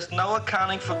guess there's just no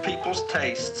accounting for people's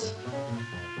tastes.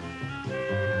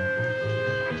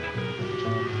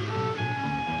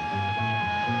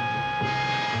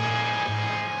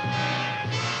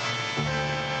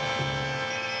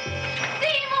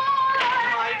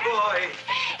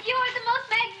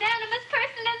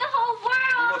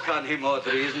 Look on him,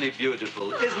 Audrey. Isn't he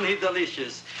beautiful? Isn't he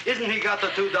delicious? Isn't he got the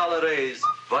 $2 raise?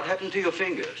 What happened to your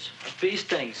fingers? Bee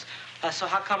stings. So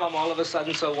how come I'm all of a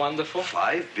sudden so wonderful?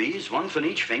 5 bees, one for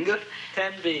each finger?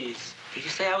 10 bees. Did you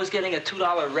say I was getting a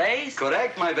 $2 raise?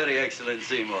 Correct, my very excellent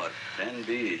Seymour. 10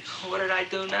 bees. What did I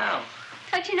do now?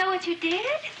 Don't you know what you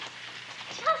did?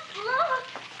 Just look.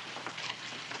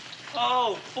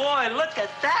 Oh, boy, look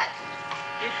at that.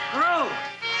 It grew.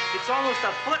 It's almost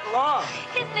a foot long.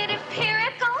 Isn't it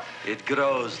empirical? It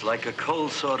grows like a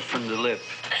cold sore from the lip.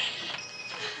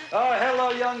 Oh, hello,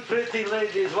 young pretty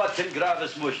ladies. What can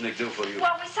Gravis Mushnick do for you?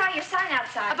 Well, we saw your sign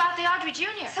outside. About the Audrey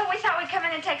Jr. So we thought we'd come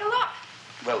in and take a look.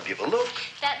 Well, give a look.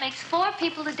 That makes 4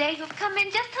 people a day who've come in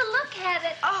just to look at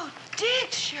it. Oh,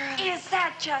 Dick, Shirley. Is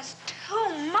that just too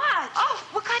much? Oh,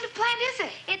 what kind of plant is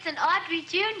it? It's an Audrey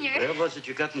Jr. Where was it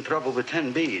you got in trouble with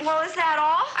 10 bees? Well, is that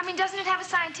all? I mean, doesn't it have a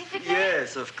scientific name?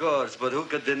 Yes, of course, but who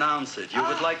could denounce it? You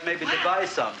would like maybe to buy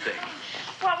something.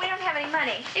 Well, we don't have any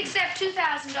money. Except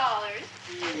 $2,000.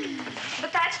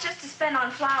 But that's just to spend on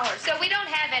flowers. So we don't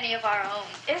have any of our own.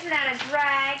 Isn't that a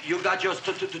drag? You got just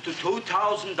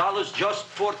 $2,000 just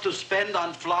for to spend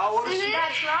on flowers? Mm-hmm.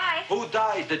 That's right. Who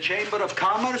died? The Chamber of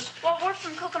Commerce? Well, we're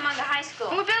from Cucamonga High School.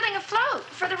 We're building a float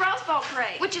for the Rose Bowl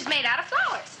parade. Which is made out of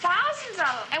flowers. Thousands of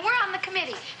them. And we're on the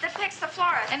committee that picks the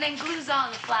florists. And then glues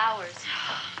on the flowers.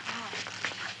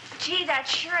 Gee, that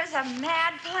sure is a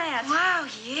mad plant. Wow,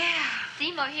 yeah.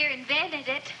 Seymour here invented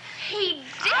it. He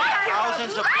did.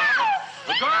 Thousands of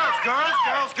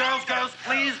girls,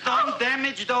 please don't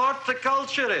damage the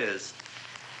horticulturist.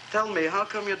 Tell me, how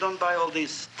come you don't buy all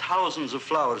these thousands of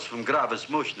flowers from Gravis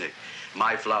Mushnick?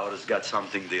 My flowers got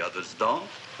something the others don't.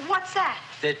 What's that?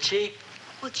 They're cheap.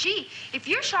 Well, gee, if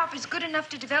your shop is good enough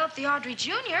to develop the Audrey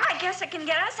Jr., I guess it can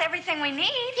get us everything we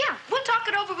need. Yeah, we'll talk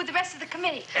it over with the rest of the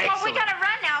committee. Excellent. Well, we gotta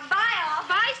run now. Bye, all.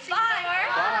 Bye, Seymour.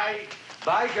 Bye.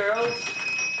 Bye, girls.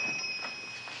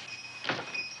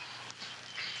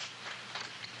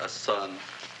 A son.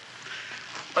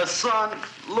 A son.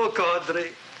 Look,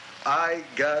 Audrey. I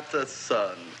got a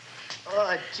son.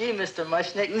 Oh, gee, Mr.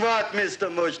 Mushnick. What, Mr.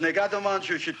 Mushnick? I don't want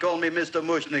you should call me Mr.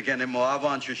 Mushnick anymore. I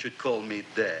want you should call me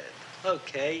Dad.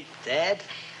 Okay, Dad.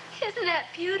 Isn't that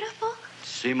beautiful?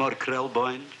 Seymour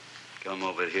Krelboyne, come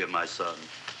over here, my son.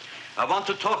 I want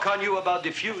to talk on you about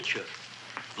the future.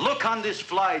 Look on this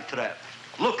fly trap.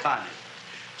 Look on it.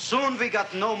 Soon we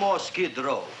got no more Skid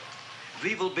Row.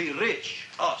 We will be rich,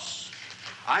 us.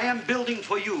 I am building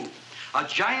for you a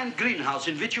giant greenhouse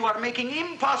in which you are making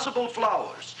impossible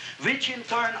flowers, which in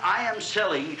turn I am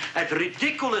selling at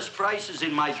ridiculous prices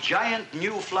in my giant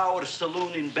new flower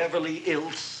saloon in Beverly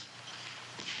Hills.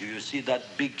 Do you see that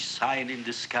big sign in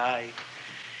the sky?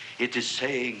 It is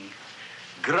saying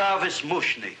Gravis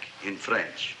Mushnick in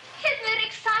French. Isn't it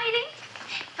exciting?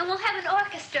 And we'll have an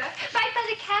orchestra right by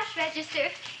the cash register.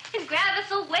 And Gravis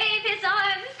will wave his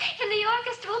arms, and the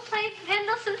orchestra will play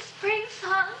Mendelssohn's Spring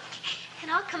Song. And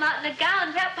I'll come out in a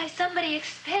gown wrapped by somebody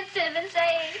expensive and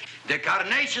say, The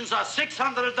carnations are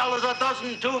 $600 a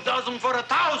dozen, 2 dozen for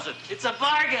 1,000. It's a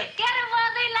bargain. get 'em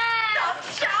while they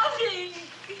last. Stop shouting!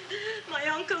 My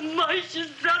Uncle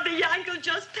Moshe's brother Yankel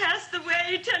just passed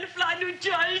away, Tenafly, New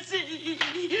Jersey.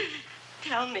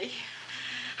 Tell me,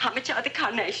 how much are the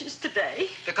carnations today?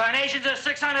 The carnations are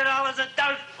 $600 a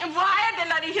dozen. And why are they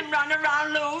letting him run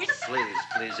around loose?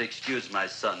 Please excuse my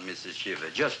son, Mrs. Shiver.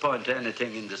 Just point to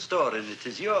anything in the store and it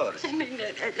is yours. I mean,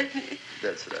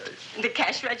 That's right. the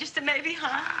cash register maybe,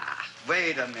 huh?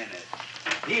 Wait a minute.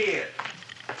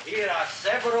 Here are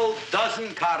several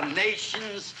dozen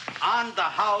carnations on the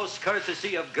house,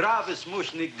 courtesy of Gravis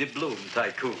Mushnik, the Bloom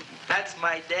Tycoon. That's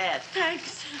my dad.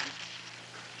 Thanks.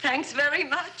 Thanks very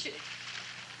much.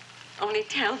 Only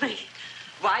tell me,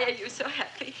 why are you so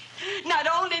happy? Not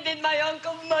only did my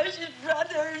Uncle Moshe's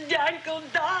brother Yankel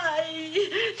die,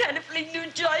 Tenafly, New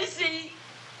Jersey,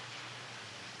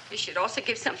 you should also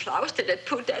give some flowers to that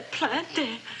poor dead plant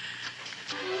there.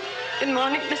 Good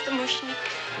morning, Mr. Mushnik.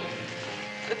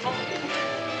 Good morning.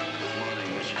 Good morning,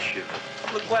 Mrs. Shiver.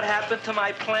 Look what happened to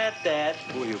my plant, Dad.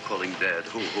 Who are you calling Dad?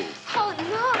 Who? Oh,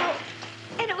 no.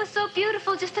 And it was so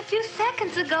beautiful just a few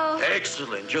seconds ago.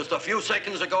 Excellent. Just a few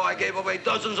seconds ago, I gave away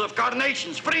dozens of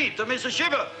carnations free to Mrs.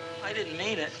 Shiver. I didn't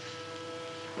mean it.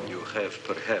 You have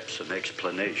perhaps an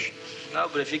explanation. No,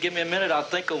 but if you give me a minute, I'll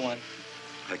think of one.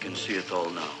 I can see it all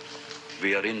now.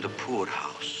 We are in the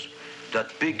poorhouse.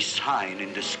 That big sign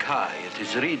in the sky, it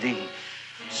is reading,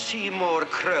 Seymour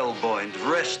Krelboind,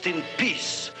 rest in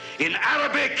peace, in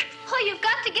Arabic. Oh, you've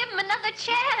got to give him another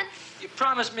chance. You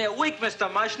promised me a week, Mr.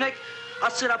 Mushnik. I'll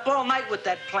sit up all night with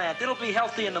that plant. It'll be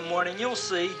healthy in the morning. You'll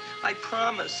see. I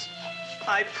promise.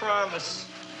 I promise.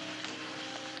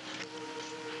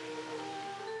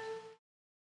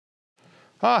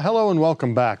 Hello and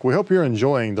welcome back. We hope you're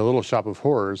enjoying The Little Shop of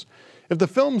Horrors. If the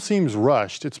film seems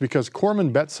rushed, it's because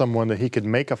Corman bet someone that he could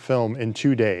make a film in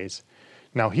 2 days.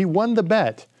 Now, he won the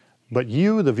bet, but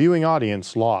you, the viewing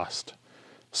audience, lost.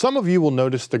 Some of you will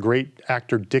notice the great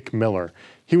actor Dick Miller.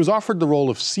 He was offered the role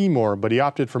of Seymour, but he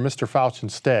opted for Mr. Fouch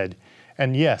instead.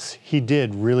 And yes, he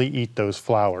did really eat those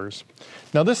flowers.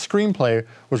 Now, this screenplay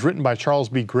was written by Charles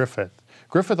B. Griffith.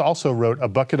 Griffith also wrote A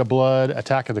Bucket of Blood,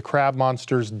 Attack of the Crab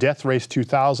Monsters, Death Race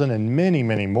 2000, and many,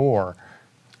 many more.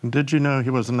 Did you know he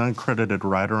was an uncredited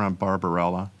writer on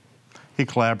Barbarella? He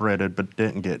collaborated but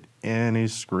didn't get any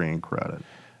screen credit.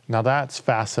 Now that's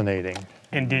fascinating.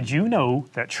 And did you know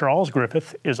that Charles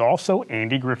Griffith is also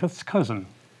Andy Griffith's cousin?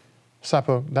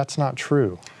 Sapo, that's not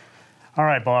true. All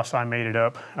right, boss, I made it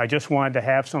up. I just wanted to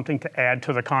have something to add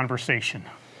to the conversation.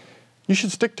 You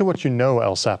should stick to what you know,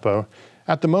 El Sapo.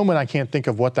 At the moment, I can't think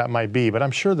of what that might be, but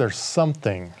I'm sure there's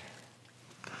something.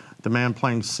 The man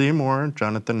playing Seymour,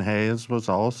 Jonathan Hayes, was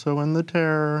also in The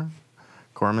Terror.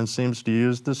 Corman seems to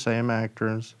use the same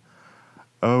actors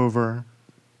over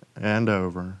and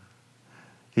over.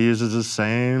 He uses the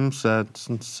same sets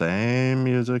and same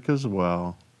music as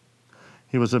well.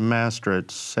 He was a master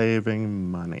at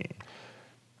saving money.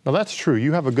 Now that's true.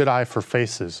 You have a good eye for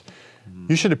faces.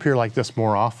 You should appear like this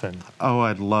more often. Oh,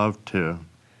 I'd love to.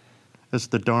 It's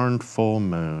the darned full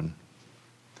moon.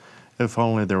 If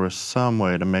only there was some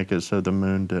way to make it so the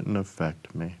moon didn't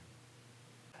affect me.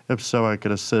 If so, I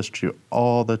could assist you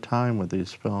all the time with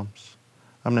these films.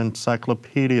 I'm an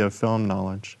encyclopedia of film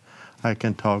knowledge. I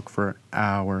can talk for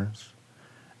hours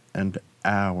and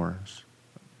hours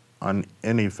on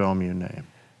any film you name.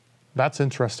 That's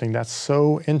interesting. That's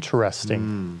so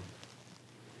interesting.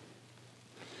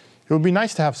 It would be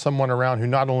nice to have someone around who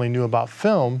not only knew about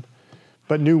film,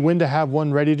 but knew when to have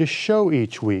one ready to show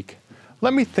each week.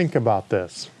 Let me think about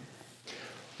this.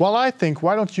 While I think,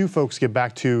 why don't you folks get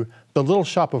back to The Little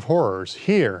Shop of Horrors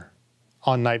here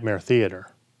on Nightmare Theater.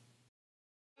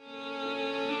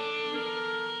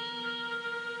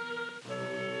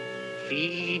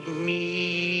 Feed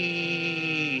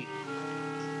me.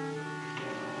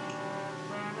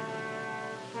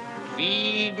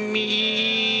 Feed me.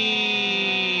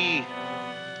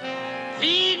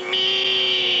 Feed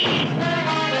me.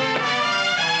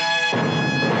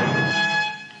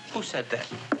 Who said that?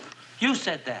 You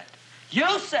said that.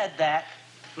 You said that.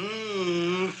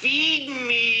 Feed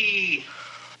me.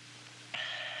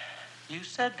 You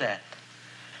said that.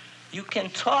 You can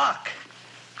talk.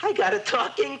 I got a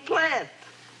talking plant.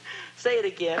 Say it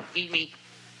again. Feed me.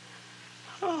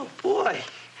 Oh, boy.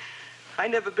 I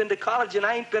never been to college and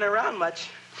I ain't been around much.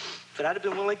 But I'd have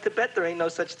been willing to bet there ain't no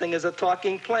such thing as a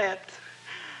talking plant.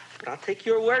 But I'll take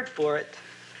your word for it.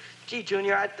 Gee,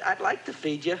 Junior, I'd like to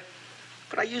feed you.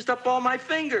 But I used up all my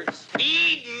fingers.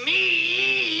 Feed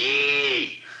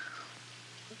me.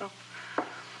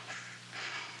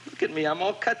 Look at me, I'm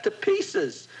all cut to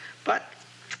pieces. But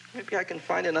maybe I can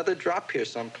find another drop here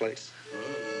someplace.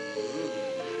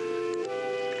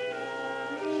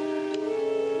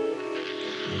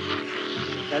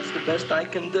 That's the best I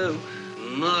can do.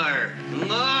 More.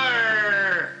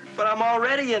 But I'm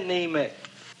already anemic.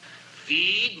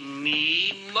 Feed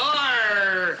me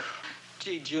more.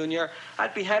 Gee, Junior,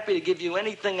 I'd be happy to give you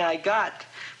anything I got,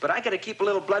 but I gotta keep a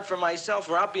little blood for myself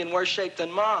or I'll be in worse shape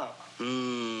than Mom.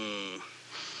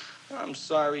 I'm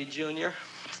sorry, Junior.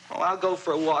 Well, I'll go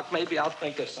for a walk. Maybe I'll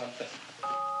think of something.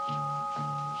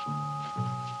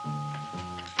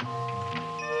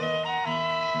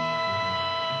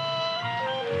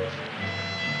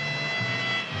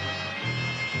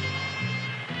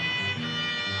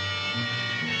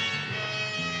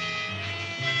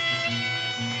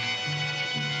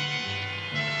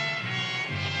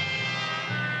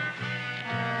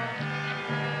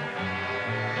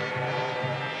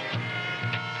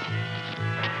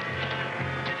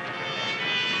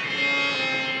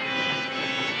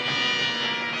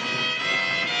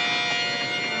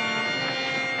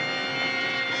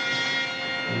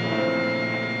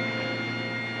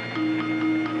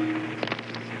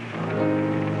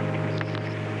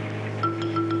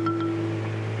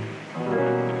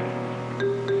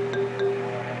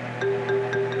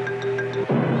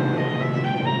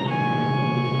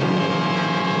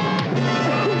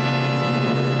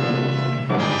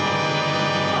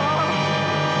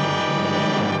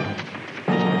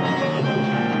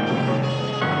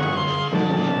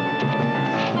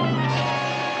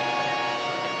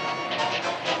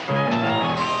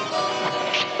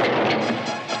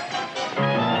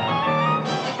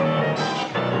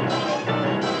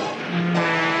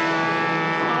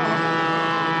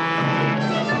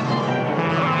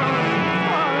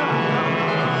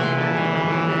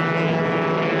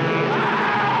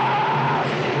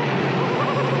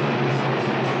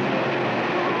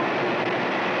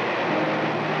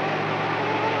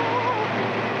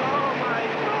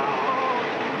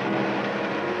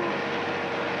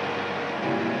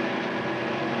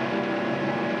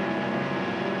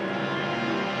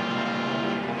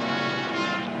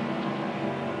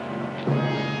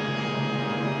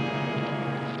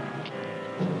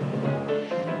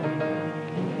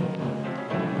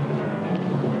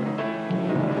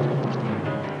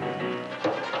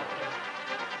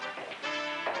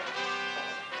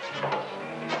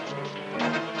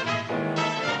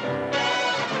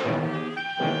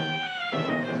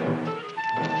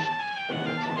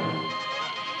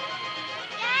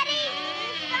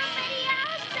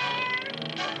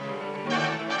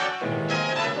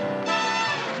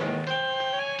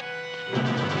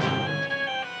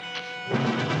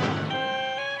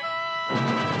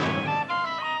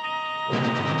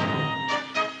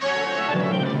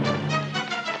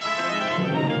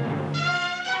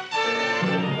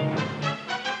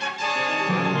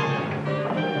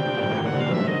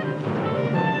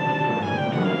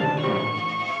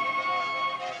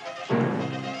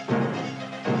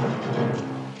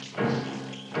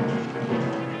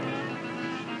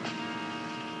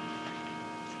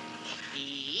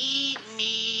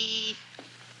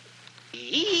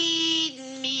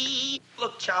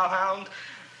 Look, Chowhound,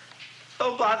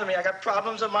 don't bother me. I got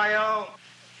problems of my own.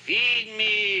 Feed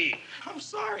me. I'm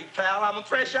sorry, pal. I'm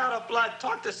fresh out of blood.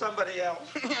 Talk to somebody else.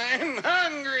 I'm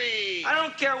hungry. I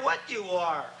don't care what you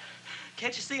are.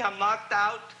 Can't you see I'm knocked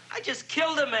out? I just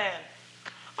killed a man.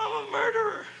 I'm a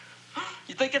murderer.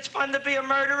 You think it's fun to be a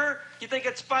murderer? You think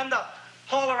it's fun to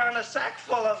haul around a sack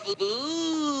full of food?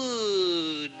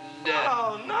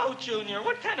 Oh, no, Junior.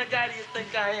 What kind of guy do you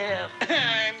think I am?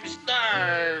 I'm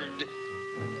starved.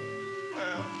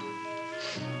 Well,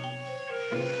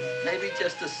 maybe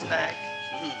just a snack.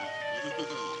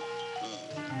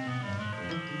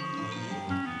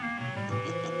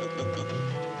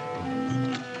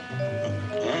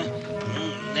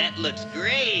 That looks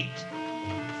great.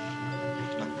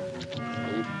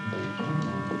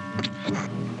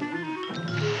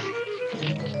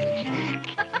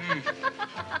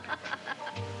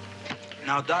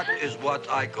 Now, that is what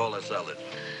I call a salad.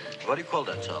 What do you call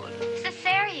that salad?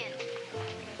 Caesarean.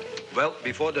 Well,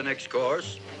 before the next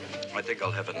course, I think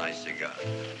I'll have a nice cigar.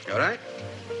 All right?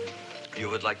 You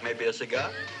would like maybe a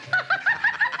cigar?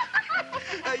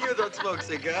 You don't smoke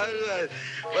cigars.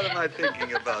 What am I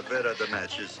thinking about? Where are the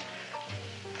matches?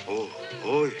 Oh,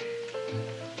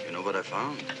 you know what I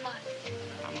found? What?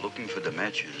 I'm looking for the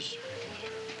matches,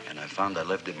 and I found I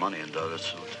left the money in the other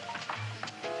suit.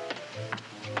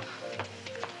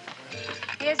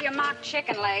 Here's your mock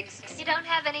chicken legs. You don't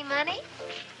have any money?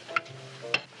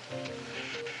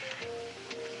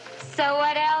 So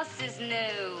what else is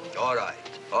new? All right.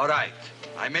 All right.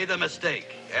 I made a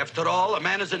mistake. After all, a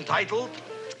man is entitled.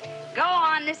 Go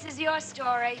on, this is your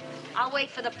story. I'll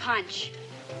wait for the punch.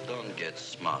 Don't get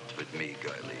smart with me,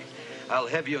 girlie. I'll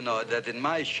have you know that in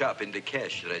my shop in the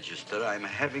cash register, I'm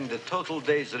having the total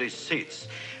day's receipts,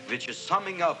 which is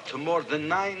summing up to more than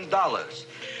 $9.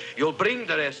 You'll bring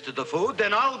the rest of the food,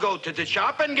 then I'll go to the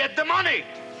shop and get the money.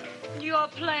 You're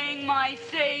playing my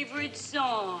favorite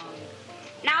song.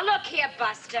 Now look here,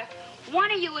 Buster.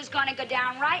 One of you is going to go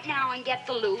down right now and get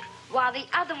the loot, while the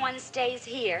other one stays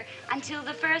here until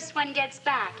the first one gets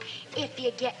back, if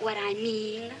you get what I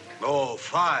mean. Oh,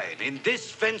 fine. In this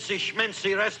fancy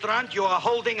schmancy restaurant, you are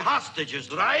holding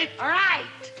hostages, right?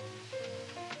 Right.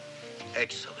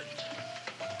 Excellent.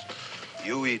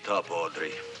 You eat up,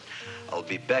 Audrey. I'll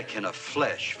be back in a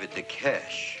flash with the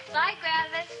cash. Bye,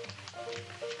 Gravis.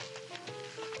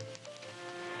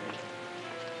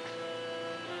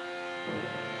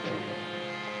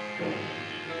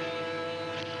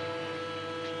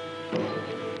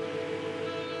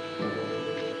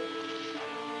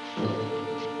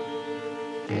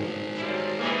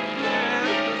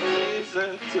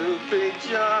 To be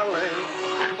jolly,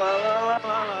 la la la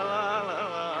la la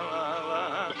la la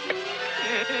la.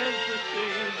 It's the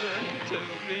season to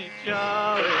be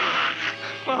jolly,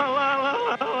 la la la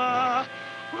la la la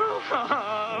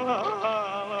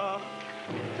la la.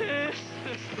 It's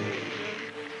the season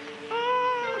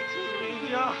to be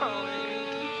jolly,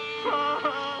 la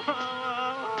la la la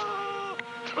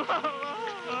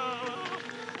la la.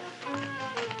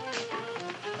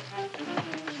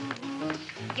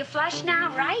 You flush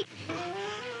now, right?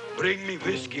 Bring me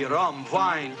whiskey, rum,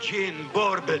 wine, gin,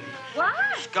 bourbon. What?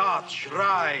 Scotch,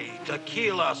 rye,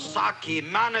 tequila, sake,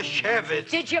 Manischewitz.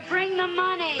 Did you bring the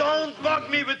money? Don't bug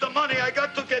me with the money. I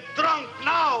got to get drunk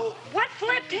now. What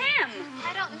flipped him?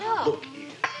 I don't know. Look here.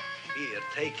 Here,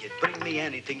 take it. Bring me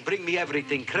anything. Bring me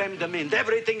everything. Creme de menthe.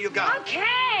 Everything you got.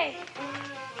 Okay.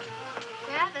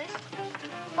 Gravis,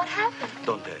 what happened?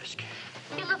 Don't ask.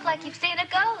 You look like you've seen a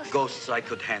ghost. Ghosts I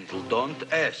could handle. Don't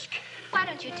ask. Why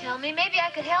don't you tell me? Maybe I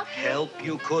could help you. Help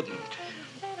you couldn't.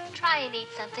 Try and eat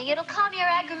something. It'll calm your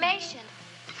aggravation.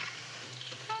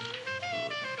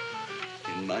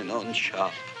 In mine own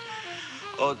shop.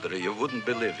 Audrey, you wouldn't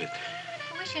believe it.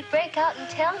 I wish you'd break out and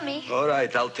tell me. All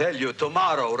right, I'll tell you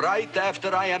tomorrow, right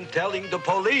after I am telling the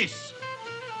police.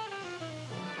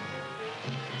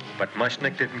 But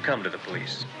Mushnick didn't come to the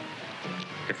police.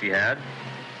 If he had,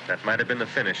 that might have been the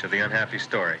finish of the unhappy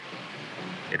story.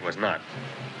 It was not.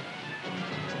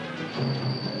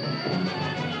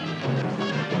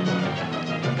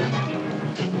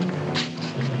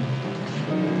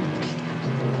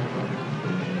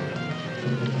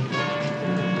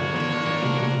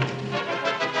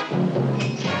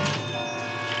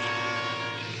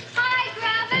 Hi,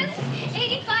 Gravis.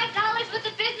 $85 with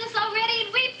the business already,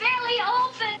 and we barely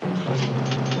open.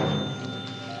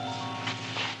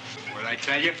 What did I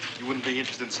tell you? You wouldn't be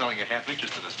interested in selling a half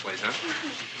interest in this place, huh?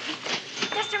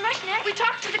 Mr. Mushnick, we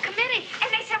talked to the committee,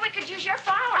 and they said we could use your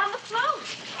flower on the float.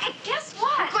 And guess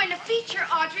what? We're going to feature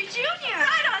Audrey Jr.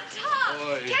 Right on top.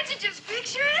 Boy. Can't you just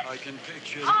picture it? I can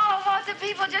picture it. Oh, won't the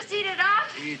people just eat it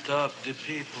up? Eat up the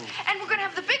people. And we're going to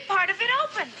have the big part of it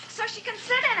open, so she can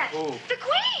sit in it. Oh. The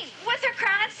queen, with her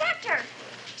crown and scepter.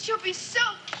 She'll be so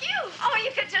cute. Oh,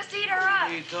 you could just eat her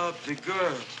up. Eat up the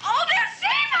girl. Oh, there's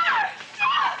Seymour!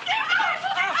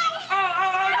 Oh,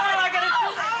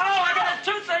 I got a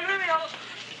toothache. Leave me alone.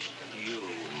 You.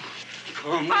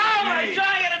 Come Oh, my jaw,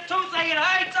 I got a toothache. It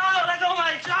hurts. Oh, let go of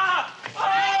my jaw. Oh,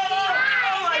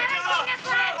 my jaw.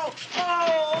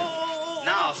 Oh.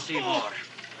 Now, Seymour,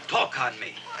 talk on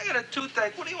me. I got a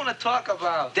toothache. What do you want to talk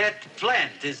about? That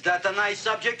plant, is that a nice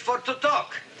subject for to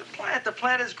talk? The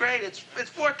plant is great. It's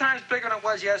 4 times bigger than it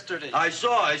was yesterday. I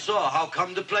saw. How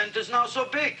come the plant is now so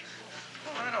big?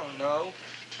 Oh, I don't know.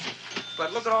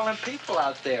 But look at all them people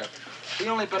out there. We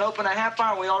only been open a half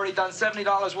hour, and we already done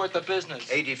 $70 worth of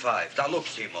business. 85. Now, look,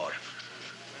 Seymour.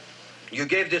 You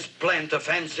gave this plant a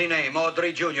fancy name,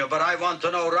 Audrey Jr., but I want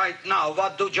to know right now,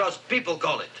 what do just people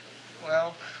call it?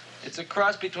 Well, it's a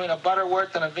cross between a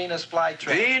Butterworth and a Venus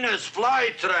flytrap. Venus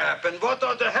flytrap? And what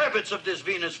are the habits of this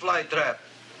Venus flytrap?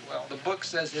 Well, the book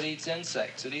says it eats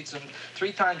insects. It eats them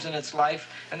 3 times in its life,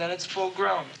 and then it's full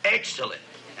grown. Excellent.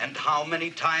 And how many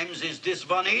times is this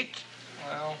one eat?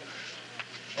 Well,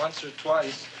 once or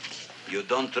twice. You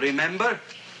don't remember?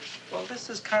 Well, this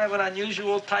is kind of an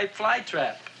unusual type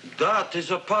flytrap. That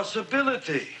is a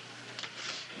possibility.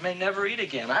 It may never eat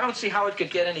again. I don't see how it could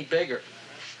get any bigger.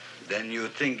 Then you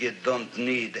think it don't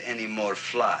need any more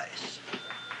flies?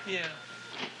 Yeah.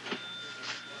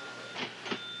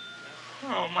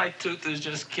 Oh, my tooth is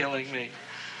just killing me.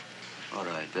 All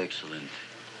right, excellent.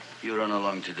 You run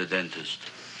along to the dentist.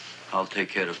 I'll take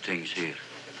care of things here.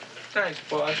 Thanks,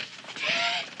 boss.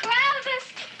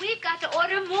 Groundus, we've got to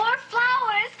order more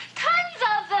flowers. Tons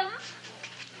of them.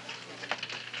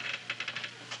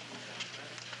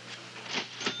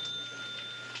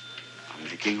 I'm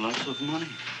making lots of money.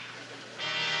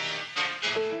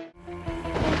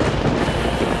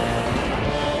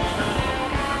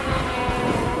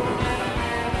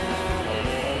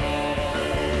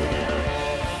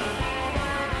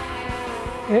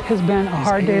 It has been a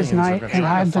hard day's night, and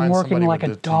I've been working like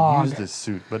a dog. Use this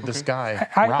suit, but this guy,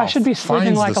 I should be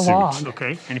sleeping like a log.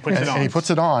 Okay, and he puts it on. And he puts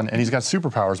it on, and he's got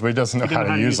superpowers, but he doesn't know how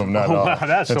to use them. Oh, wow,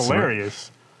 that's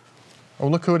hilarious. Oh,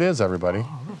 look who it is, everybody.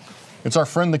 It's our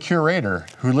friend, the curator,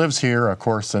 who lives here, of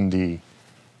course, in the,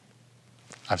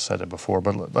 I've said it before,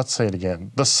 but let's say it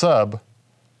again. The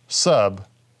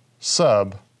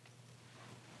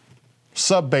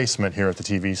sub-basement here at the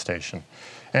TV station.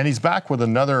 And he's back with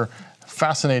another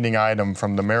fascinating item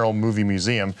from the Merrill Movie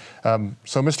Museum.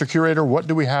 So, Mr. Curator, what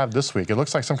do we have this week? It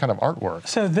looks like some kind of artwork.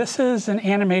 So this is an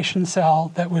animation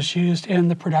cell that was used in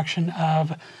the production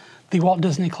of the Walt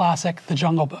Disney classic, The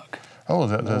Jungle Book. Oh,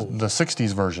 the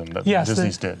 60s version that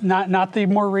Disney's did. Not the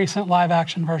more recent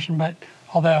live-action version, but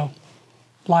although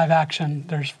live-action,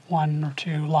 there's 1 or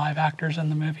 2 live actors in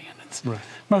the movie, and it's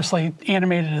mostly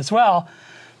animated as well.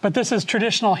 But this is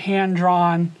traditional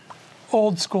hand-drawn,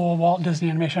 old-school Walt Disney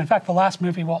animation. In fact, the last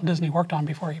movie Walt Disney worked on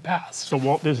before he passed. So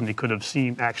Walt Disney could have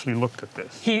actually looked at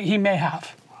this. He may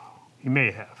have. He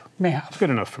may have. May have. It's good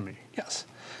enough for me. Yes.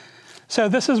 So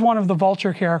this is one of the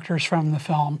vulture characters from the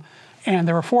film, and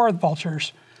there were 4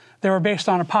 vultures. They were based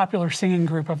on a popular singing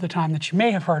group of the time that you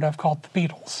may have heard of called the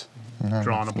Beatles.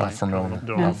 Drawing a blank. Not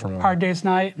familiar. Hard Day's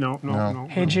Night? No.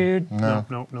 Hey Jude? No.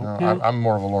 I'm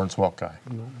more of a Lawrence Welk guy.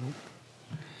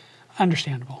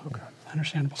 Understandable. Okay.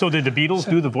 Understandable. So did the Beatles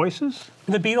do the voices?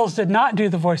 The Beatles did not do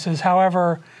the voices.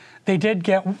 However, they did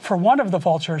get, for one of the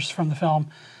vultures from the film,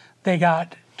 they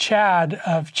got Chad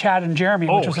of Chad and Jeremy,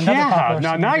 which was another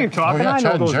popular Now you're talking. I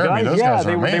know those guys.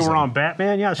 They were on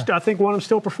Batman. Yeah, I think one of them's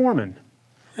still performing.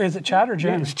 Is it Chad or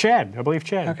Jeremy? Yeah, it's Chad. I believe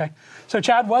Chad. Okay. So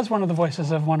Chad was one of the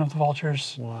voices of one of the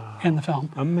vultures in the film.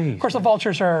 Amazing. Of course, the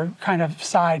vultures are kind of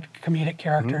side comedic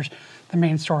characters. The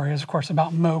main story is, of course,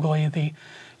 about Mowgli, the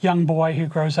young boy who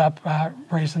grows up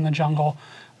raised in the jungle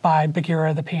by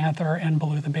Bagheera the panther and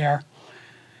Baloo the bear,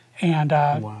 and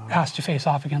has to face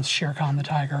off against Shere Khan the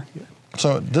tiger.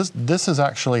 So this is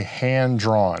actually hand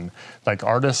drawn. Like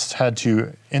artists had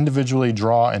to individually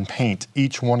draw and paint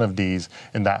each one of these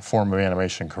in that form of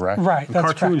animation, correct? Right. The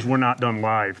cartoons were not done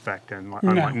live back then.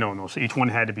 No. So each one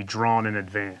had to be drawn in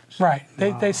advance. Right.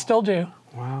 They still do.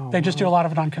 Wow. They just do a lot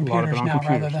of it on computers now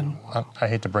rather than. I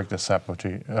hate to break this up to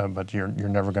you, but you're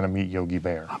never going to meet Yogi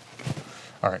Bear.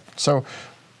 All right. So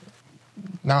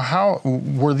now, how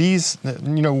were these?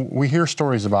 We hear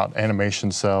stories about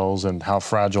animation cells and how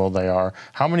fragile they are.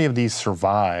 How many of these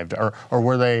survived, or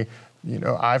were they?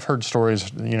 I've heard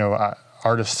stories.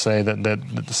 Artists say that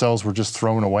the cells were just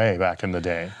thrown away back in the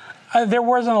day. There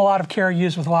wasn't a lot of care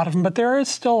used with a lot of them, but there is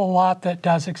still a lot that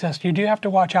does exist. You do have to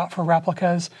watch out for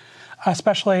replicas.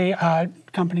 Especially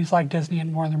companies like Disney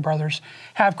and Warner Brothers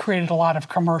have created a lot of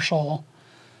commercial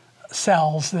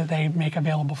cells that they make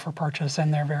available for purchase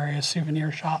in their various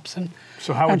souvenir shops and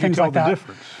So how would you tell the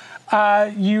difference?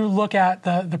 You look at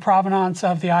the provenance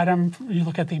of the item. You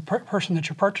look at the person that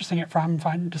you're purchasing it from,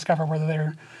 discover whether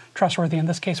they're trustworthy. In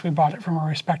this case, we bought it from a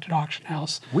respected auction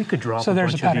house. We could drop a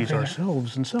bunch of these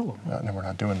ourselves and sell them. No, we're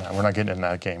not doing that. We're not getting in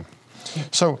that game.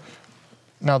 So.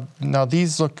 Now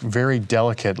these look very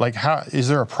delicate. Like, how is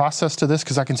there a process to this?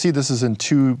 Because I can see this is in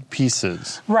 2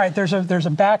 pieces. Right. There's a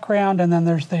background, and then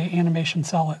there's the animation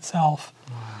cell itself.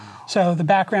 Wow. So the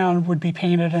background would be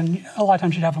painted, and a lot of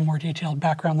times you'd have a more detailed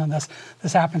background than this.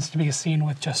 This happens to be a scene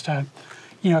with just a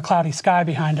cloudy sky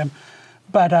behind him.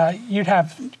 But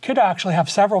could actually have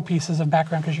several pieces of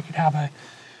background, because you could have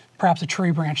perhaps a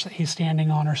tree branch that he's standing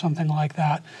on or something like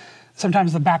that.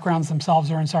 Sometimes the backgrounds themselves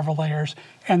are in several layers,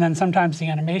 and then sometimes the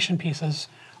animation pieces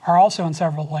are also in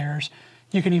several layers.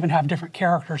 You can even have different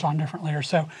characters on different layers.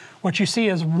 So what you see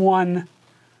as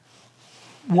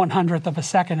 1/100th of a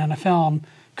second in a film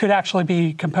could actually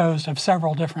be composed of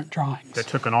several different drawings. That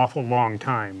took an awful long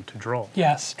time to draw.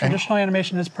 Yes, traditional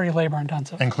animation is pretty labor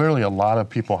intensive. And clearly a lot of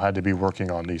people had to be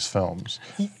working on these films.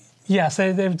 Yes,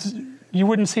 you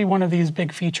wouldn't see one of these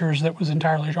big features that was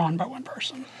entirely drawn by one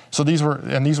person. So these were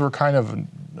kind of,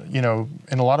 in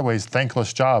a lot of ways,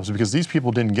 thankless jobs, because these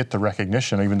people didn't get the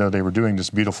recognition, even though they were doing this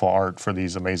beautiful art for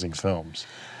these amazing films.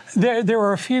 There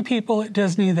were a few people at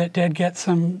Disney that did get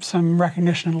some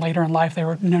recognition later in life. They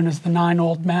were known as the 9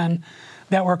 Old Men,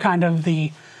 that were kind of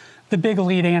the big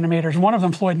lead animators. One of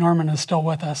them, Floyd Norman, is still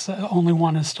with us. Only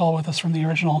one is still with us from the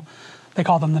original. They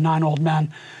call them the 9 Old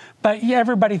Men. But yeah,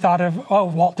 everybody thought of, oh,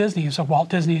 Walt Disney, so Walt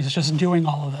Disney is just doing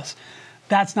all of this.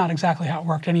 That's not exactly how it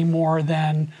worked any more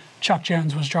than Chuck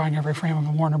Jones was drawing every frame of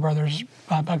a Warner Brothers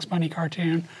Bugs Bunny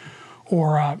cartoon,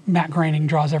 or Matt Groening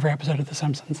draws every episode of The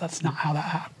Simpsons. That's not how that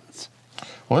happens.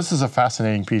 Well, this is a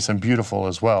fascinating piece and beautiful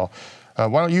as well. Why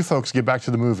don't you folks get back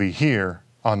to the movie here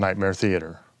on Nightmare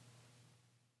Theater?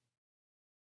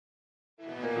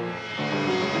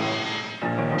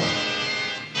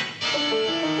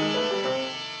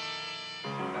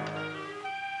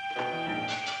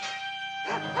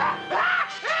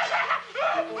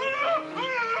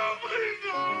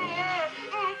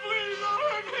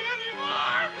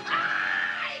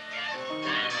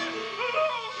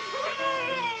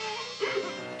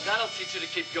 That'll teach you to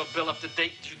keep your bill up to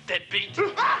date, you deadbeat. Go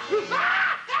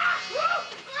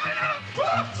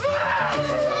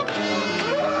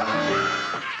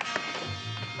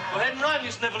ahead and run,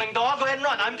 you sniveling dog. Go ahead and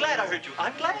run. I'm glad I heard you.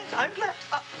 I'm glad.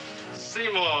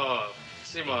 Seymour.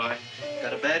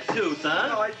 Got a bad tooth,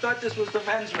 huh? Oh, I thought this was the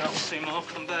men's room. Seymour,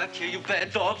 come back here, you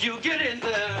bad dog. You get in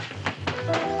there.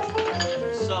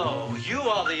 So, you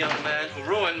are the young man who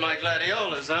ruined my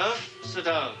gladiolas, huh? Sit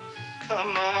down.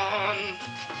 Come on.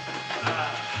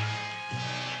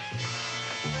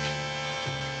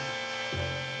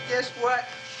 Guess what?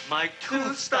 My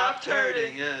tooth stopped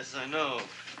hurting. Yes, I know.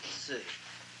 Let's see.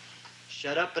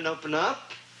 Shut up and open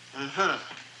up. Uh-huh.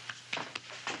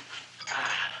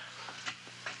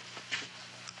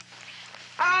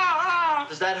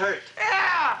 Does that hurt?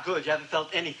 Yeah! Good, you haven't felt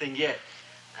anything yet.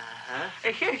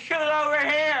 Uh-huh. Shoot over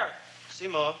here.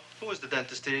 Seymour, who was the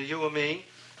dentist here, you or me?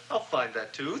 I'll find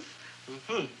that tooth.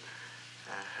 Mm-hmm.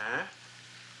 Uh-huh.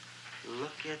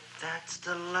 Look at that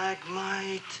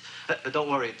stalagmite. But don't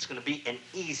worry, it's going to be an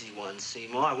easy one,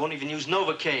 Seymour. I won't even use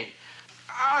Novocaine.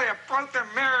 Oh, you broke the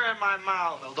mirror in my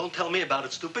mouth. Well, don't tell me about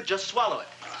it, stupid. Just swallow it.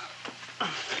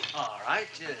 All right,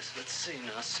 yes. Let's see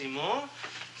now, Seymour.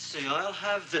 Let's see, I'll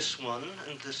have this one,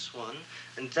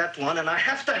 and that one, and I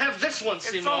have to have this one,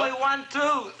 Seymour. It's only one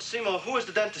tooth. Seymour, who is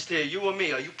the dentist here, you or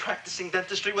me? Are you practicing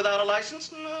dentistry without a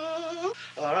license? No.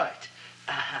 All right.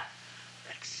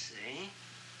 Let's see.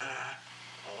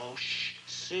 Oh, shh.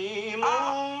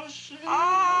 Seymour,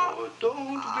 Seymour,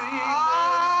 don't be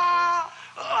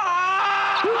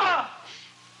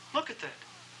Look at that.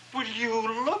 Will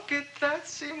you look at that,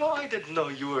 Seymour? I didn't know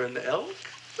you were an elk.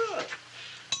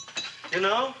 You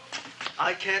know,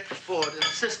 I can't afford an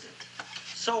assistant.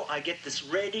 So I get this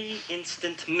ready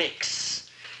instant mix.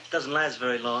 Doesn't last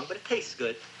very long, but it tastes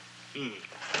good.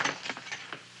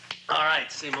 All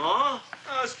right, Seymour.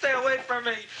 Oh, stay away from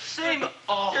me. Seymour.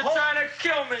 You're trying to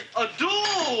kill me. A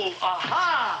duel.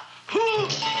 Aha.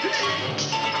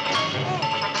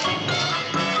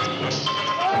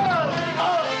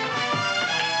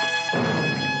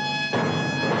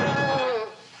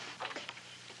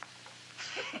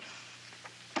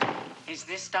 Is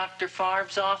this Dr.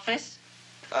 Farb's office?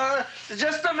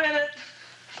 Just a minute.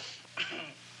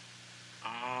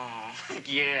 Oh,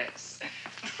 yes.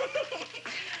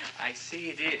 I see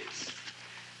it is.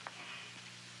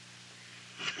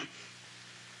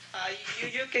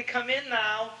 You can come in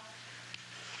now.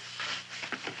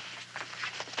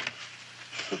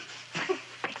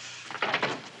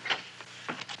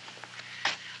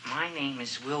 My name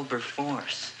is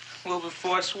Wilberforce.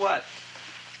 Wilberforce what?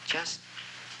 Just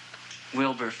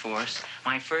Wilberforce.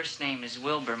 My first name is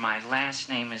Wilbur. My last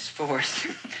name is Force.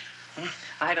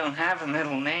 I don't have a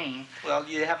middle name. Well,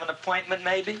 you have an appointment,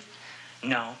 maybe?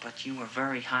 No, but you were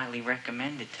very highly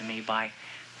recommended to me by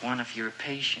one of your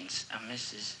patients, a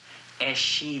Mrs. S.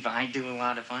 Shiva. I do a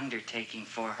lot of undertaking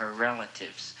for her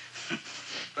relatives.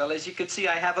 Well, as you can see,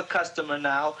 I have a customer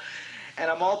now, and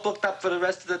I'm all booked up for the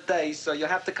rest of the day, so you'll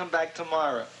have to come back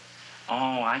tomorrow.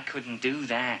 Oh, I couldn't do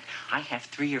that. I have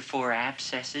 3 or 4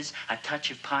 abscesses, a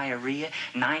touch of pyorrhea,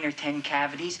 9 or 10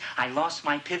 cavities. I lost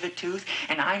my pivot tooth,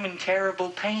 and I'm in terrible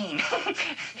pain.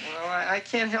 Well, I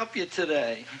can't help you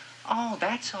today. Oh,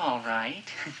 that's all right.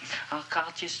 I'll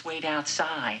just wait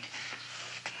outside.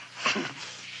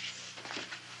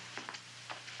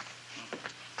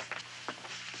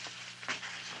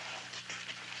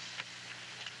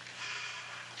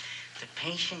 The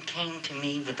patient came to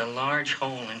me with a large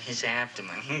hole in his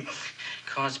abdomen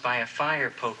caused by a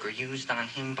fire poker used on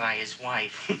him by his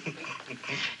wife.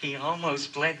 He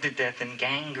almost bled to death and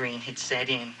gangrene had set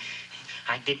in.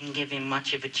 I didn't give him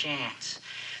much of a chance.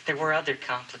 there were other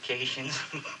complications.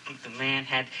 The man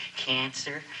had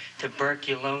cancer,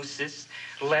 tuberculosis,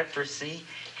 leprosy,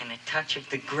 and a touch of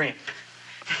the grip.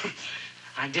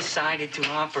 I decided to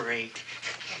operate.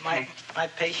 My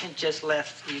patient just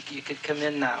left. You could come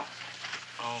in now.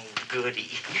 Oh,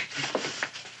 goody.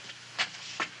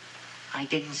 I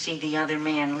didn't see the other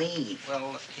man leave.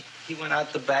 Well, he went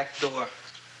out the back door.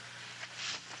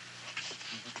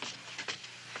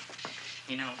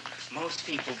 You know, most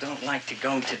people don't like to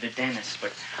go to the dentist,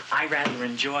 but I rather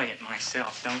enjoy it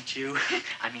myself, don't you?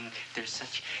 I mean,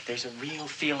 there's a real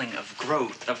feeling of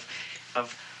growth, of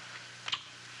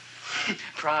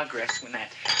progress when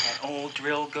that old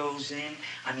drill goes in.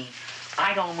 I mean,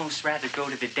 I'd almost rather go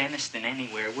to the dentist than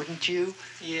anywhere, wouldn't you?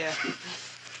 Yeah.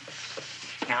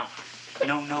 Now,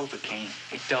 no Novocaine.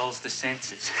 It dulls the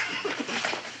senses.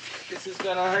 This is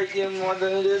gonna hurt you more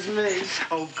than it is me.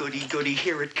 Oh, goody, goody,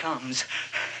 here it comes.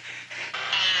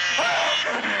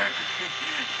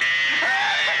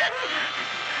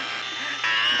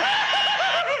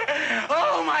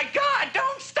 Oh, my God,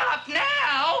 don't stop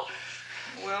now!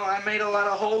 Well, I made a lot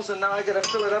of holes, and now I gotta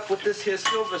fill it up with this here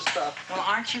silver stuff. Well,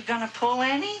 aren't you gonna pull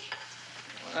any?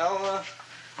 Well,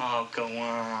 Oh, go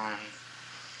on.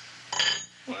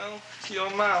 Well, it's your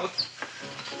mouth.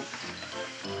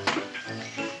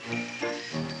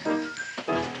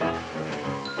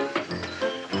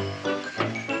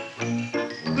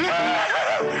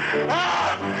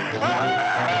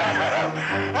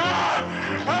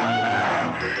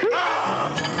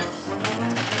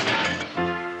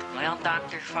 Well,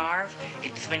 Dr. Favre,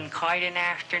 it's been quite an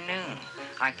afternoon.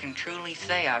 I can truly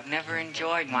say I've never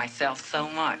enjoyed myself so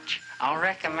much. I'll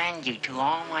recommend you to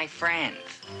all my friends.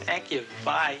 Thank you.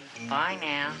 Bye. Bye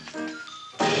now.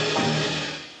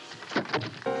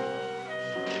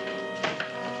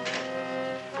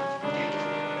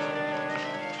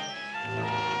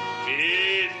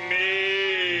 Feed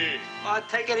me. Oh,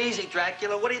 take it easy,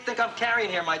 Dracula. What do you think I'm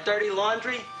carrying here, my dirty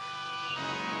laundry?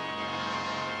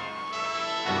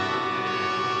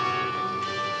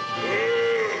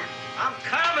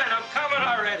 I'm coming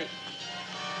already.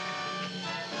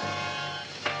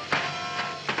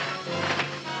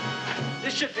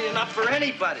 This should be enough for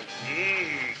anybody.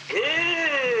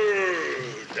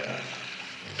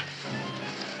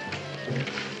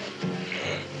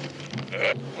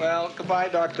 Well, goodbye,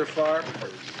 Dr. Favre.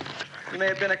 You may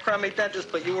have been a crummy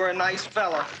dentist, but you were a nice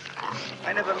fella.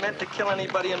 I never meant to kill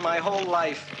anybody in my whole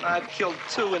life. I've killed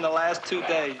 2 in the last 2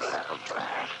 days.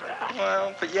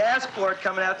 Well, but you asked for it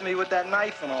coming after me with that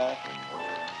knife and all.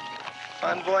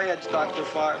 Fun voyage, Dr.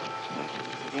 Favre.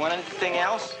 You want anything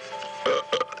else?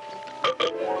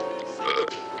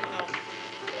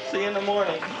 See you in the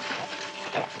morning.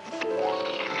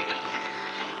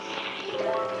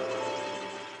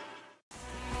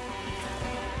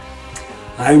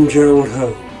 I'm Gerald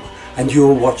Home, and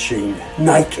you're watching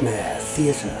Nightmare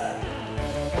Theatre.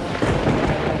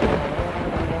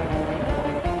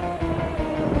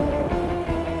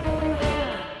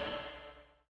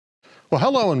 Well,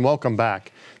 hello and welcome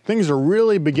back. Things are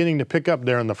really beginning to pick up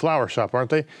there in the flower shop, aren't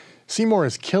they? Seymour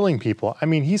is killing people. I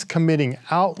mean, he's committing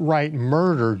outright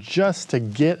murder just to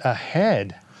get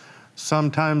ahead.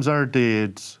 Sometimes our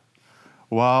deeds,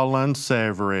 while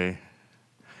unsavory,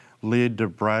 lead to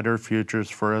brighter futures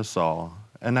for us all.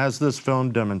 And as this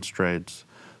film demonstrates,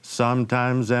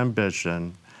 sometimes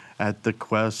ambition at the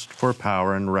quest for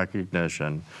power and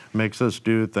recognition makes us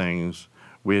do things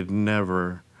we'd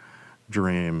never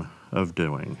dream of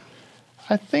doing.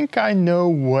 I think I know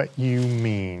what you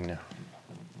mean.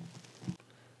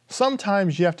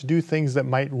 Sometimes you have to do things that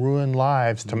might ruin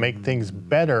lives to make things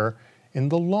better in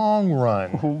the long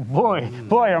run. Oh,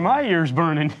 boy, are my ears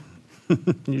burning.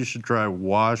 You should try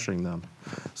washing them.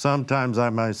 Sometimes I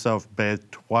myself bathe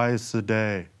twice a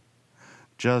day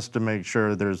just to make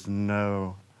sure there's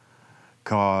no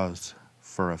cause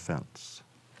for offense.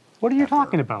 What are you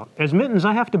talking about? As Mittens,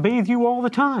 I have to bathe you all the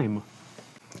time.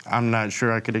 I'm not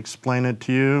sure I could explain it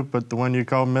to you, but the one you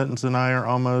call Mittens and I are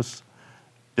almost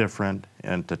different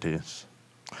entities.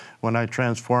 When I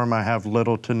transform, I have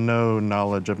little to no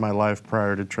knowledge of my life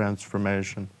prior to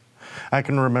transformation. I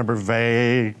can remember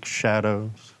vague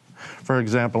shadows. For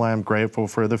example, I am grateful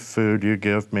for the food you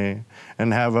give me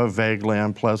and have a vaguely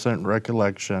unpleasant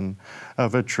recollection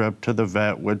of a trip to the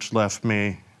vet which left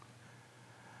me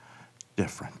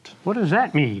different. What does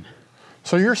that mean?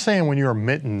 So you're saying when you're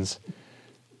Mittens,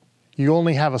 you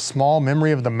only have a small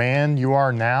memory of the man you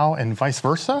are now and vice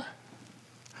versa?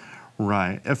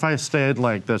 Right. If I stayed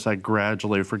like this, I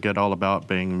gradually forget all about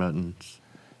being Mittens.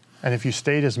 And if you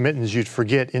stayed as Mittens, you'd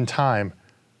forget in time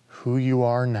who you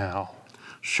are now.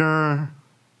 Sure.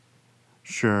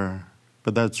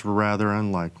 but that's rather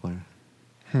unlikely.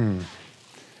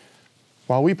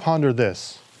 While we ponder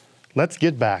this, let's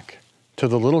get back to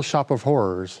the Little Shop of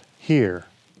Horrors here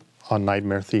on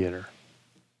Nightmare Theater.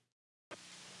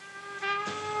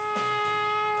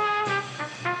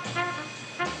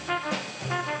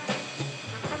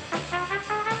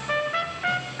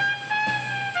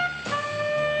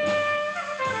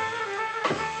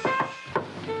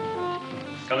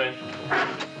 Come in.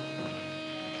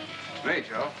 Me,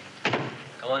 Joe.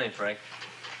 Come on in, Frank.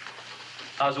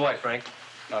 How's the wife, Frank?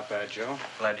 Not bad, Joe.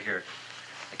 Glad to hear it.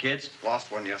 The kids? Lost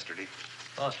one yesterday.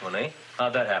 Lost one, eh?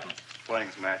 How'd that happen? Playing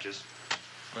some matches.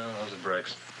 Well, those are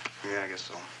breaks. Yeah, I guess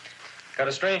so. Got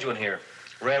a strange one here.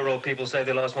 Railroad people say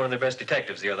they lost one of their best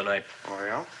detectives the other night. Oh,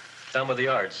 yeah? Down by the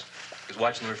yards. He was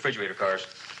watching the refrigerator cars.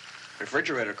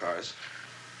 Refrigerator cars?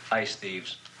 Ice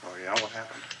thieves. Oh, yeah? What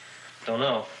happened? Don't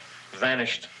know.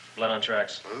 Vanished. Blood on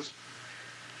tracks. Clues?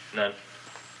 None.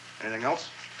 Anything else?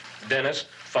 Dennis.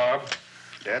 Farb.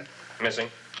 Dead? Missing.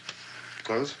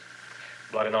 Clues?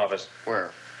 Blood in office.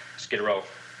 Where? Skid Row.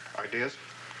 Ideas?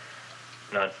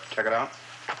 None. Check it out.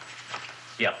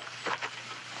 Yeah.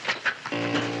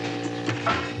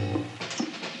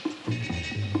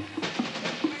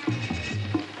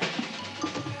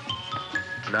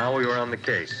 Now we were on the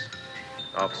case.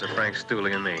 Officer Frank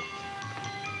Stooley and me.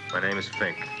 My name is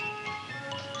Fink.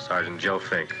 Sergeant Joe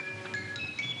Fink.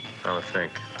 Fella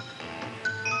Fink.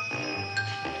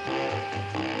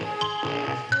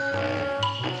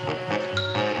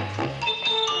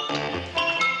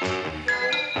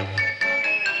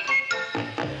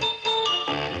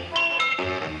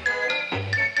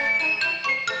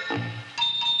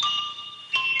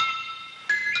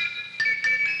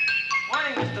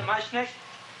 Morning, Mr. Mushnick.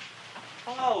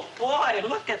 Oh, boy,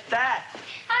 look at that.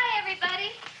 Hi,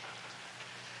 everybody.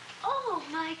 Oh,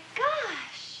 my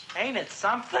gosh. Ain't it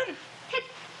something?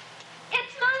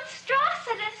 It's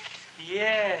monstrositous.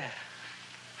 Yeah.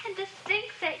 And to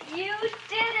think that you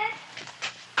did it.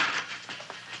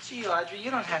 Gee, Audrey, you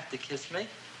don't have to kiss me.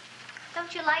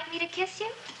 Don't you like me to kiss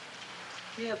you?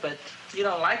 Yeah, but you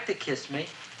don't like to kiss me.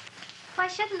 Why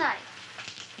shouldn't I?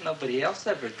 Nobody else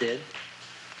ever did.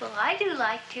 Well, I do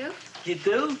like to. You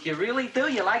do? You really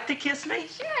do? You like to kiss me?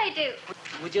 Sure I do.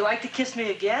 Would you like to kiss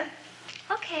me again?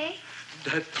 Okay.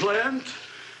 That plant?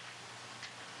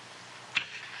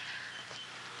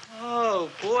 Oh,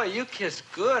 boy, you kiss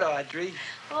good, Audrey.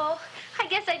 Oh, I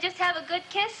guess I just have a good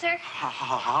kisser.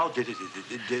 How did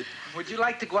it? Would you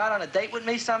like to go out on a date with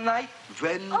me some night?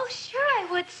 When? Oh, sure I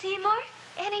would, Seymour.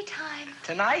 Anytime.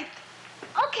 Tonight?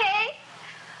 Okay.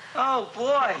 Oh,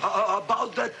 boy.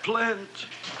 About that plant.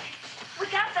 We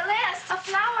got the list of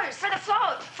flowers for the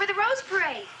float, for the rose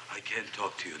parade. I can't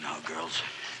talk to you now, girls.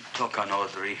 Talk on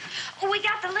Audrey. We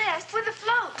got the list for the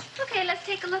float. Okay, let's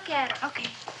take a look at her. Okay.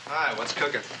 Hi, what's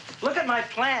cooking? Look at my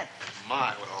plant.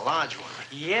 My, what a large one.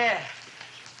 Yeah.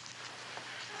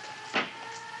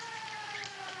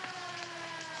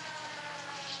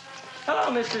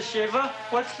 Hello, Mrs. Shiva.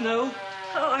 What's new?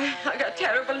 Oh, I got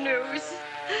terrible news.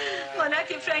 My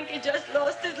nephew Frankie just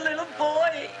lost his little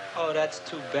boy. Oh, that's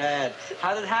too bad.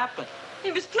 How did it happen?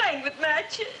 He was playing with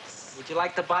matches. Would you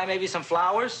like to buy maybe some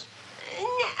flowers?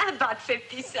 About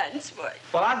 50 cents worth.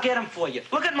 Well, I'll get them for you.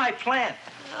 Look at my plant.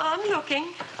 I'm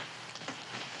looking.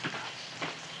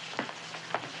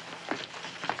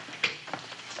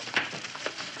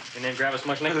 Your name Gravis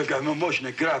Mushnick?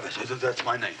 Mushnick, Gravis. That's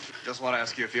my name. Just want to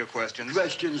ask you a few questions.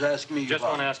 Questions, ask me. Just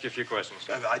want to ask you a few questions.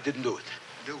 I didn't do it.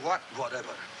 Do what? Whatever.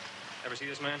 Ever see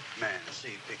this man? Man,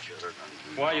 see picture.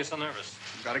 Why are you so nervous?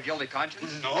 Got a guilty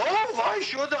conscience? No, why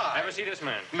should I? Ever see this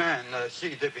man? Man,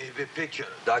 see the picture.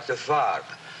 Dr. Farb.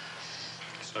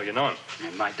 So you know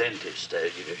him? My dentist.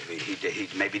 He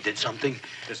maybe did something.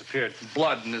 Disappeared.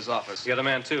 Blood in his office. The other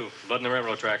man, too. Blood in the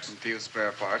railroad tracks. A few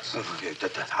spare parts.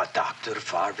 Dr.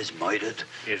 Farb is murdered.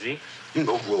 Is he?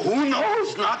 No, who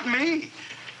knows? Not me.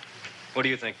 What do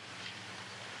you think?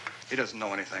 He doesn't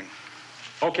know anything.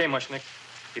 Okay, Mushnick.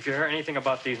 If you hear anything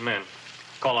about these men,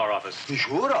 call our office.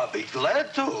 Sure, I'll be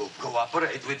glad to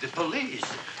cooperate with the police.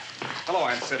 Hello,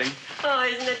 Aunt Sitting. Oh,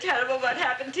 isn't it terrible what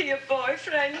happened to your boy,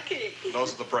 Frankie?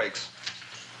 Those are the brakes.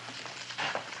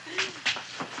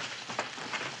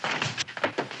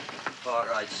 All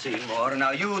right, Seymour.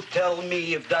 Now you tell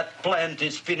me if that plant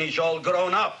is finished all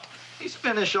grown up. He's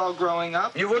finished all growing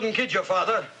up. You wouldn't kid your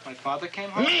father. My father came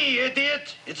home? Me,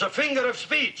 idiot! It's a figure of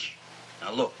speech.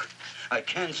 Now look, I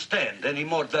can't stand any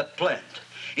more of that plant.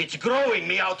 It's growing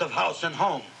me out of house and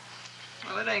home.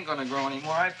 Well, it ain't gonna grow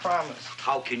anymore, I promise.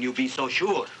 How can you be so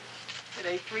sure? It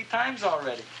ate 3 times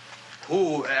already.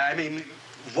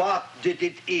 What did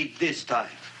it eat this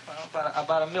time? Well,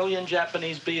 about 1 million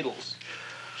Japanese beetles.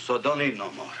 So don't eat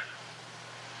no more.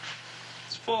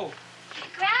 It's full.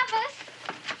 Grab us.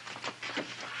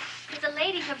 There's a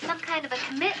lady from some kind of a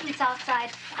commitment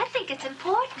outside. I think it's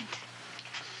important.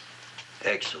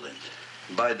 Excellent.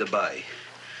 By the by,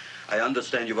 I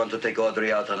understand you want to take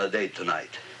Audrey out on a date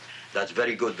tonight. That's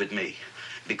very good with me,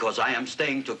 because I am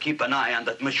staying to keep an eye on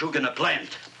that Meshuggah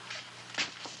plant.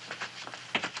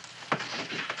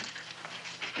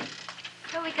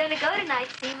 Where are we going to go tonight,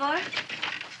 Seymour?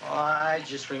 Oh, I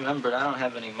just remembered I don't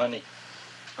have any money.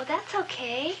 Well, that's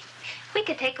okay. We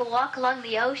could take a walk along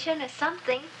the ocean or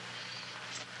something.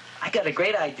 I got a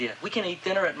great idea. We can eat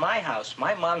dinner at my house.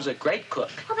 My mom's a great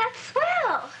cook. Well, that's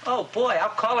swell. Oh, boy, I'll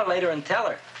call her later and tell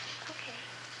her. Okay.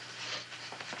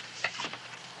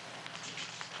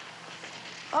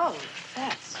 Oh,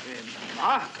 that's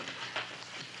remarkable.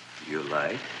 You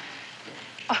like?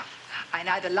 Oh, I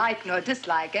neither like nor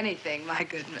dislike anything, my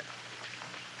goodness.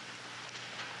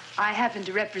 I happen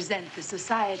to represent the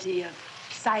Society of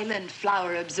Silent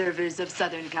Flower Observers of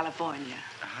Southern California.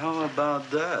 How about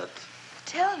that?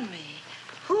 Tell me,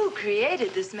 who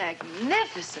created this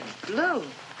magnificent bloom?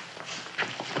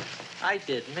 I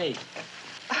did, me.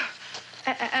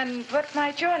 And what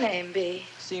might your name be?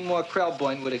 Seymour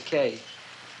Krelboyne with a K.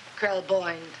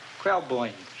 Krelboyne.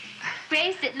 Krelboyne.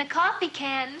 Raised it in a coffee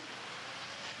can.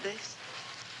 This?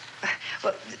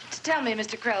 Well, tell me,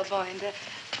 Mr. Krelboyne,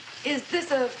 is this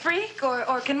a freak,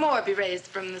 or can more be raised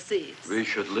from the seeds? We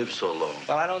should live so long.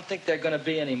 Well, I don't think there are going to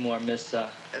be any more, Miss,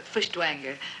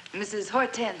 Fuschtwanger. Mrs.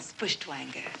 Hortense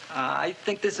Fuschtwanger. I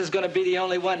think this is going to be the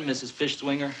only one, Mrs.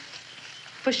 Fischtwinger.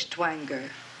 Fuschtwanger.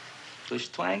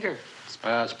 Fuschtwanger?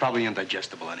 It's probably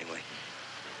indigestible anyway.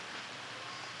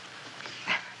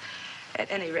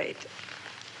 At any rate,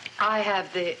 I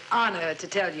have the honor to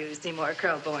tell you, Seymour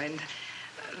Krelboyne,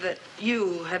 that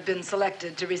you have been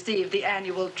selected to receive the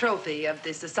annual trophy of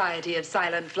the Society of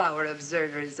Silent Flower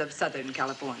Observers of Southern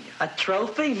California. A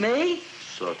trophy? Me?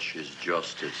 Such is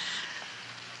justice.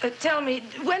 Tell me,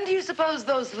 when do you suppose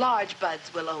those large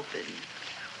buds will open?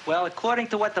 Well, according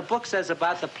to what the book says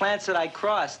about the plants that I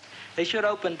crossed, they should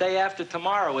open day after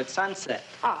tomorrow at sunset.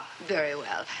 Ah, very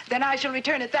well. Then I shall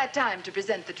return at that time to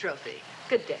present the trophy.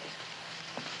 Good day.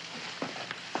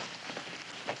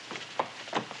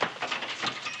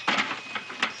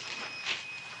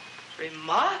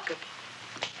 Remarkable.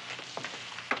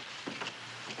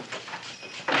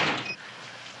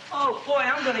 Oh, boy,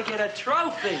 I'm going to get a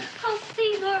trophy. Oh,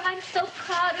 Seymour, I'm so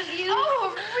proud of you.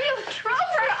 Oh, a real trophy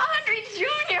for Audrey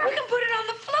Jr. We can put it on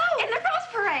the float. In the Rose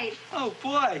Parade. Oh,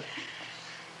 boy.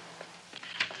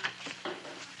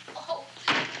 Oh,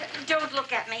 don't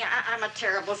look at me. I'm a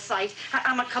terrible sight.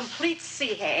 I'm a complete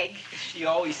sea hag. She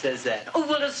always says that. Oh,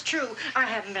 well, it's true. I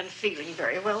haven't been feeling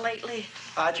very well lately.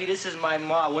 Audrey, this is my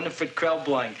ma, Winifred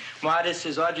Krelboyne. Ma, this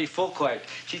is Audrey Fulcourt.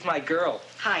 She's my girl.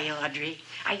 Hi, Audrey.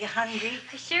 Are you hungry?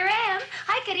 I sure am.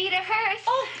 I could eat a hearse.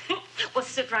 Oh, well,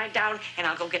 sit right down, and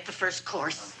I'll go get the first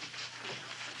course.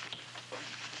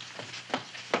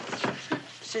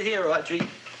 Sit here, Audrey.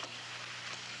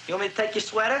 You want me to take your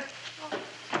sweater?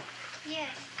 Yes.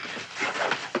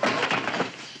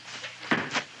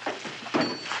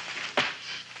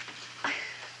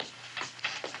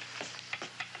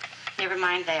 Never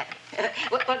mind that.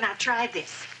 Well, now try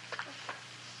this.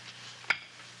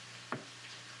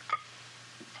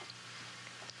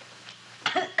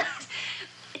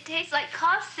 It tastes like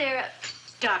cough syrup.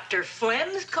 Dr.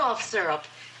 Flynn's cough syrup.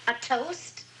 A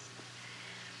toast?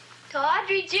 To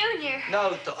Audrey Jr.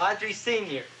 No, to Audrey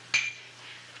Sr.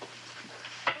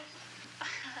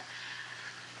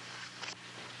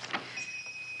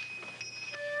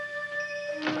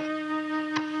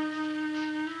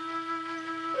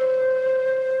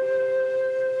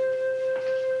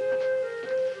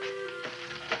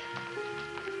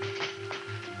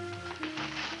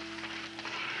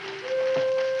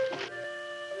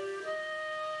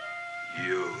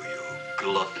 You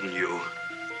glutton, you.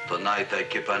 Tonight I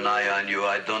keep an eye on you.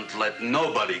 I don't let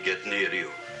nobody get near you.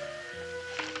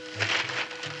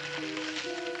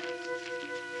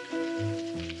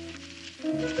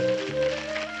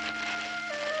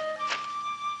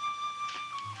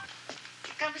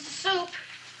 Here comes the soup.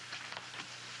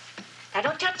 Now,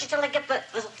 don't touch it till I get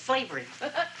the flavoring.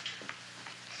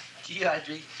 Gee,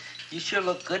 Audrey, you sure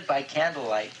look good by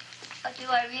candlelight. Oh, do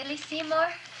I really,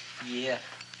 Seymour? Yeah.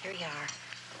 Here you are.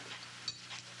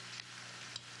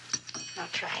 Now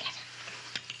try it.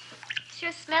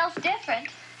 Sure smells different.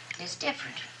 It's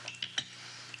different.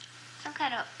 Some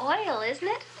kind of oil, isn't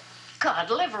it? Cod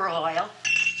liver oil.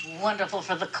 It's wonderful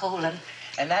for the colon.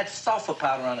 And that's sulfur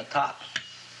powder on the top.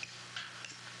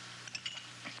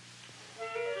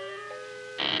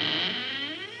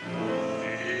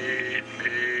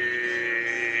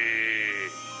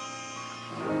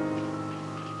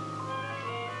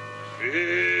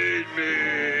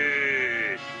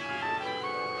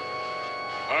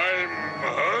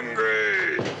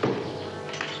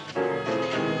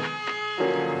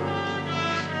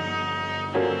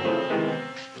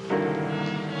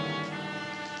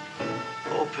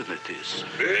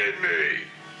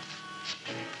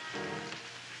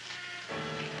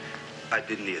 I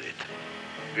didn't hear it.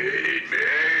 Feed me.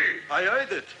 I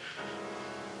heard it.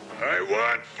 I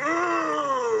want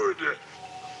food.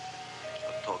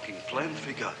 A talking plant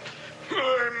we got.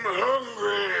 I'm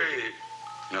hungry.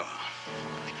 No.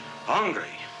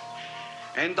 Hungry.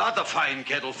 And other fine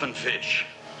kettle and fish.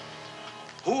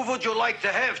 Who would you like to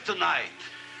have tonight?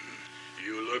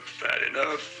 You look fat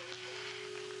enough.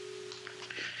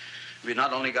 We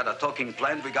not only got a talking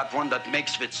plant, we got one that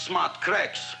makes with smart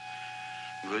cracks.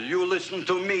 Will you listen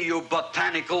to me, you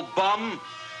botanical bum?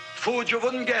 Food you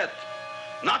wouldn't get.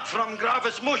 Not from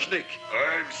Gravis Mushnik.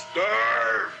 I'm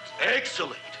starved.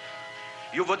 Excellent.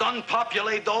 You would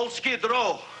unpopulate the old Skid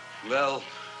Row. Well,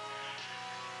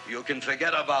 you can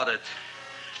forget about it.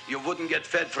 You wouldn't get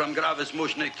fed from Gravis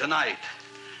Mushnik tonight.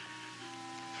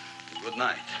 Good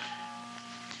night.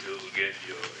 You'll get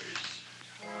yours.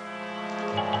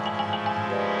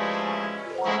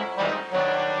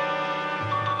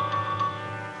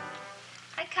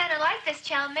 I kind of like this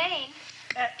chow mein.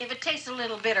 If it tastes a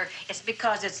little bitter, it's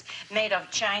because it's made of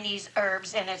Chinese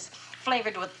herbs and it's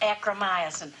flavored with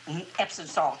acromyces and Epsom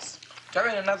salts. There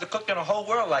ain't another cook in the whole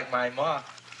world like my ma.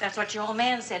 That's what your old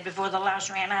man said before the louse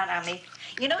ran out on me.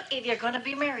 You know, if you're going to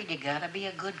be married, you got to be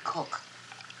a good cook.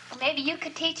 Well, maybe you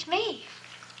could teach me.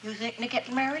 You thinking of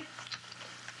getting married?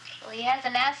 Well, he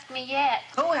hasn't asked me yet.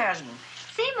 Who hasn't?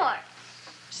 Seymour.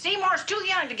 Seymour's too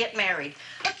young to get married.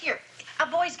 Look here, a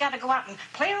boy's got to go out and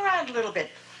play around a little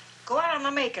bit. Go out on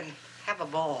the make and have a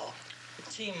ball.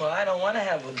 Seymour, I don't want to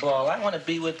have a ball. I want to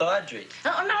be with Audrey.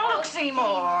 No, look,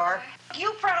 Seymour.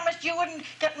 You promised you wouldn't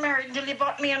get married until you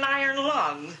bought me an iron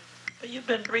lung. But you've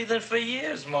been breathing for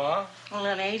years, Ma. Well,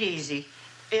 it ain't easy.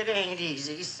 It ain't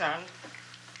easy, son.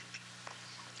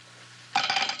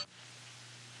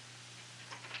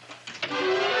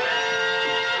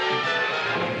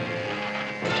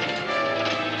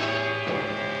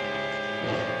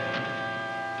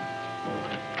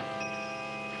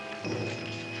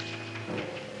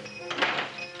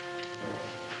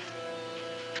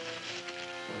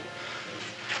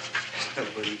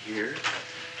 Nobody here.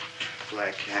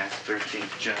 Black Cat,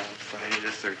 13th John, Friday the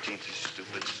 13th is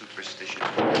stupid superstition. All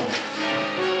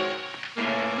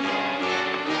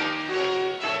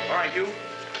right, you.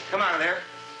 Come on there.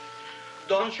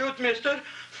 Don't shoot, mister.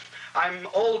 I'm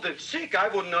old and sick. I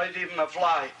wouldn't hurt even a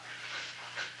fly.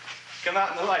 Come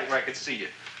out in the light where I can see you.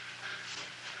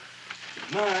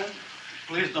 Come on.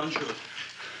 Please don't shoot.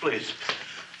 Please.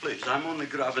 Please, I'm only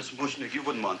Gravis Mushnik. You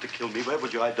wouldn't want to kill me. Where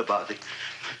would you hide the body?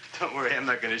 Don't worry, I'm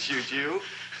not going to shoot you.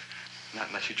 Not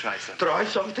unless you try something. Try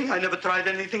something? I never tried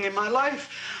anything in my life.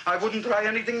 I wouldn't try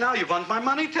anything now. You want my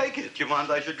money? Take it. You want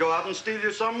I should go out and steal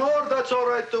you some more? That's all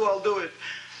right, too. I'll do it.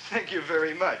 Thank you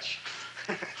very much.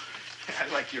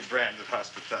 I like your brand of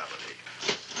hospitality.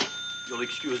 You'll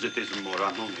excuse it isn't more.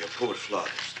 I'm only a poor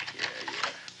florist. Yeah.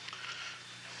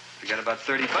 We got about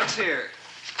 30 bucks here.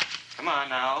 Come on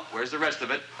now. Where's the rest of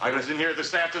it? I was in here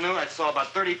this afternoon. I saw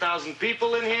about 30,000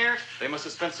 people in here. They must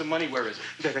have spent some money. Where is it?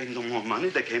 There ain't no more money.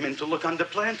 They came in to look on the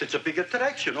plant. It's a big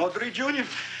attraction. Audrey Jr. The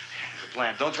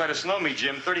plant. Don't try to snow me,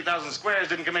 Jim. 30,000 squares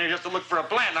didn't come in here just to look for a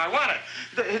plant. I want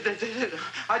it.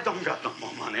 I don't got no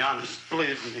more money, honest.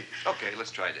 Believe me. Okay, let's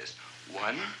try this.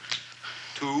 1,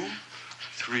 2,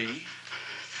 3,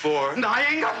 4. No, I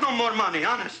ain't got no more money,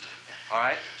 honest. All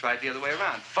right, try it the other way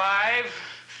around. 5,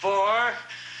 4,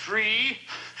 3,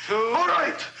 2. All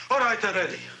right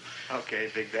already. Okay,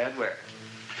 Big Dad, where?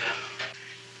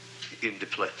 In the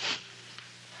plant.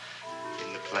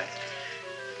 In the plant.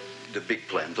 The big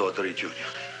plant, Audrey Jr.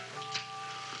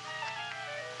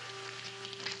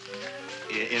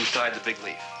 Inside the big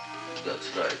leaf. That's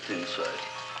right, inside.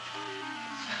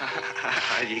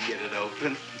 How do you get it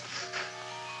open?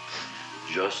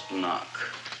 Just knock.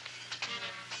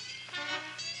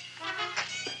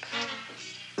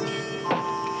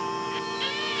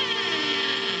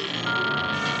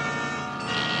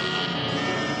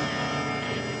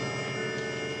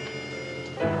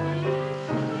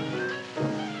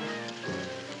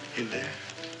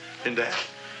 In there?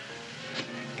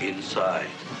 Inside,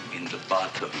 in the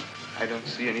bottom. I don't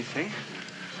see anything.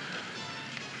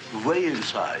 Way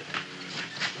inside.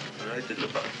 Right in the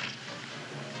bottom.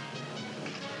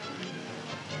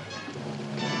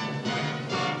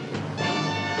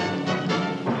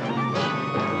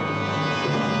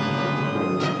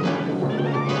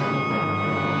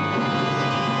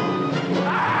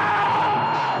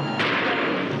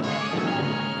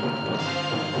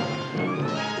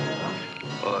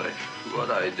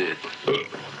 I did.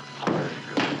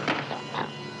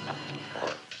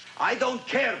 I don't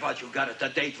care what you got at the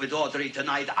date with Audrey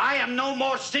tonight. I am no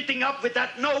more sitting up with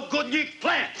that no-good Nick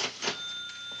plant.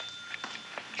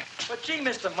 But gee,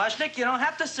 Mr. Mushnick, you don't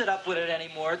have to sit up with it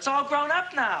anymore. It's all grown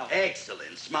up now.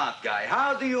 Excellent, smart guy.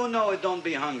 How do you know it don't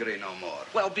be hungry no more?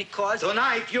 Well, because...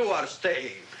 Tonight you are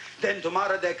staying. Then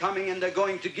tomorrow they're coming and they're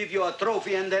going to give you a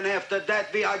trophy, and then after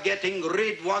that we are getting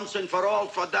rid once and for all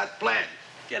for that plant.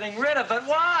 Getting rid of it?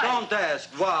 Why? Don't ask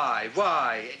why.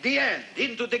 Why? The end.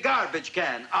 Into the garbage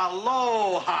can.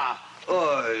 Aloha.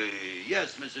 Oy.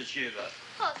 Yes, Mrs. Shiva.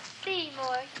 Oh,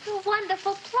 Seymour, you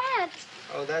wonderful plants.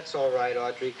 Oh, that's all right,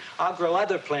 Audrey. I'll grow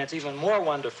other plants, even more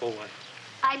wonderful ones.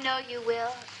 I know you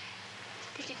will.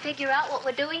 Did you figure out what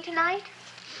we're doing tonight?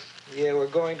 Yeah, we're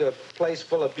going to a place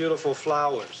full of beautiful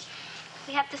flowers.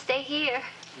 We have to stay here.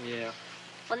 Yeah.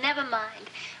 Well, never mind.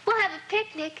 We'll have a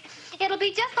picnic. It'll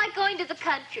be just like going to the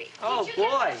country. Oh, Did you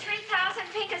boy. get the 3,000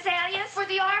 pink azaleas for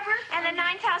the arbor and the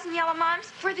 9,000 yellow mums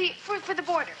for the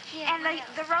border? Yeah, and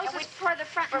the roses for the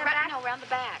front and the back? No, around the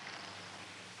back.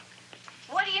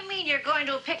 What do you mean you're going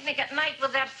to a picnic at night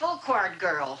with that full-quart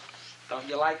girl? Don't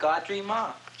you like Audrey,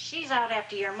 Ma? She's out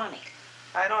after your money.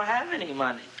 I don't have any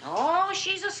money. Oh,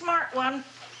 she's a smart one.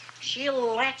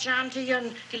 She'll latch on to you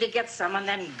until you get some, and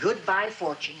then goodbye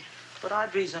fortune. But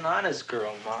Audrey's an honest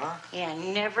girl, Ma. Yeah,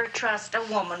 never trust a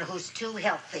woman who's too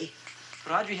healthy.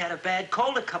 But Audrey had a bad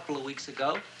cold a couple of weeks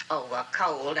ago. Oh, a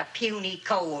cold, a puny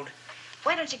cold.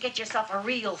 Why don't you get yourself a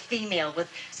real female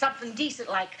with something decent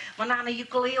like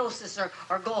mononucleosis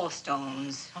or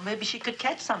gallstones? Well, maybe she could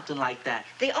catch something like that.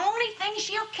 The only thing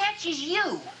she'll catch is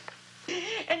you.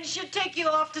 And she'll take you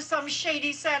off to some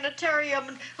shady sanitarium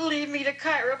and leave me to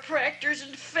chiropractors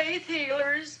and faith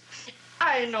healers.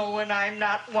 I know when I'm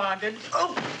not wanted.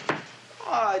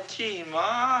 Oh, gee,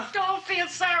 Ma. Don't feel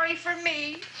sorry for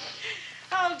me.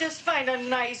 I'll just find a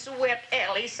nice wet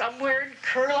alley somewhere and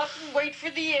curl up and wait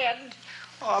for the end.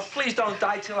 Oh, please don't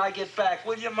die till I get back,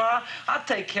 will you, Ma? I'll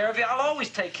take care of you. I'll always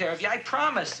take care of you. I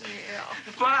promise.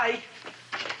 Yeah. Bye.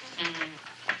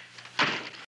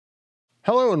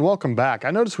 Hello and welcome back.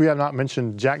 I noticed we have not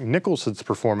mentioned Jack Nicholson's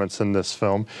performance in this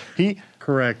film.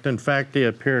 Correct. In fact, he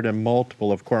appeared in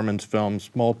multiple of Corman's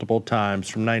films multiple times,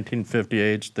 from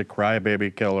 1958's The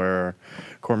Crybaby Killer.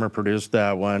 Corman produced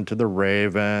that one, to The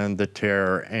Raven, The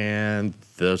Terror, and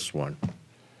this one.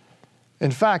 In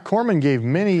fact, Corman gave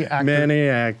many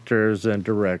actors and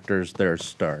directors their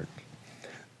start.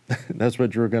 That's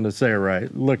what you were going to say,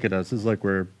 right? Look at us. It's like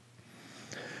we're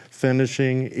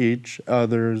finishing each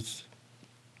other's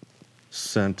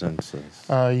sentences.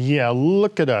 Yeah,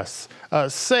 look at us.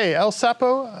 Say, El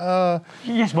Sapo.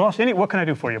 Yes, boss. What can I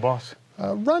do for you, boss?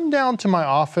 Run down to my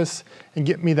office and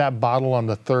get me that bottle on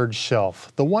the third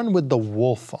shelf, the one with the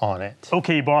wolf on it.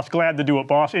 Okay, boss. Glad to do it,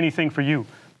 boss. Anything for you.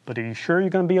 But are you sure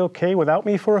you're going to be okay without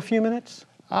me for a few minutes?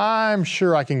 I'm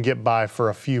sure I can get by for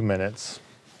a few minutes.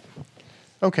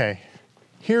 Okay,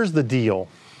 here's the deal.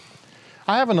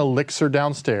 I have an elixir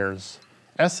downstairs,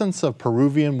 essence of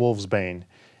Peruvian wolfsbane.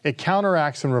 It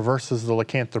counteracts and reverses the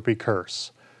lycanthropy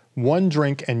curse. One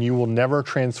drink and you will never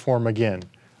transform again.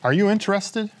 Are you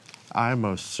interested? I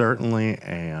most certainly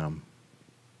am.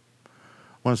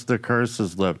 Once the curse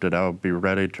is lifted, I will be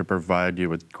ready to provide you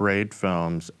with great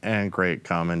films and great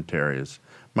commentaries.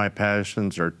 My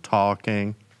passions are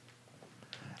talking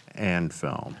and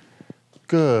film.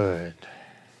 Good.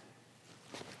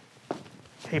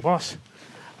 Hey, boss.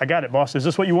 I got it, boss. Is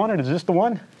this what you wanted? Is this the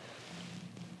one?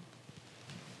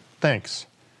 Thanks.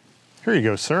 Here you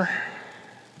go, sir.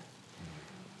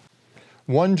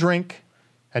 One drink,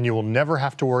 and you will never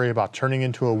have to worry about turning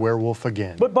into a werewolf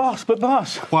again. But boss.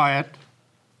 Quiet.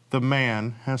 The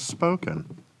man has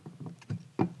spoken.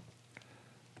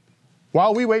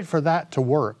 While we wait for that to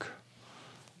work,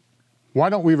 why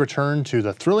don't we return to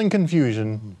the thrilling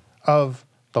confusion of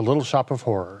The Little Shop of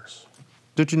Horrors?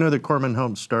 Did you know that Corman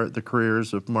helped start the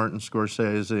careers of Martin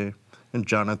Scorsese and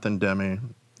Jonathan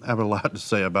Demme? I have a lot to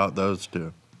say about those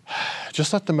two.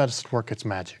 Just let the medicine work its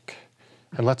magic,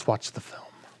 and let's watch the film.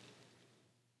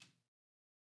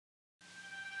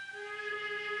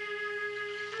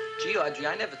 Gee, Audrey,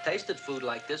 I never tasted food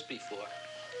like this before.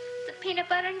 The peanut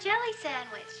butter and jelly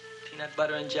sandwich. Peanut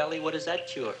butter and jelly, what does that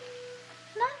cure?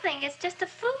 Nothing, it's just a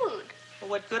food.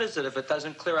 Well, what good is it if it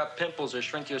doesn't clear up pimples or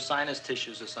shrink your sinus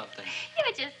tissues or something?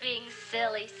 You're just being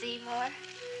silly, Seymour.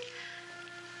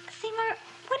 Seymour,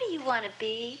 what do you want to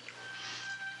be?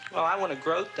 Well, I want to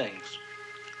grow things.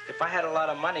 If I had a lot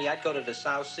of money, I'd go to the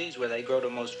South Seas where they grow the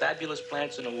most fabulous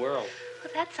plants in the world.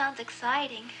 Well, that sounds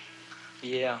exciting.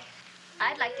 Yeah.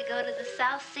 I'd like to go to the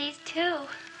South Seas, too.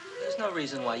 There's no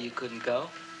reason why you couldn't go.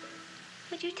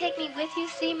 Would you take me with you,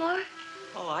 Seymour?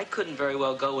 Oh, I couldn't very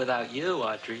well go without you,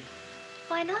 Audrey.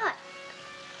 Why not?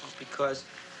 Well, because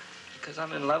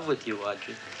I'm in love with you,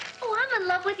 Audrey. Oh, I'm in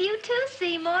love with you, too,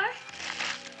 Seymour.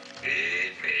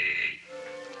 Feed me.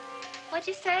 What'd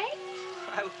you say?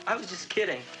 I was just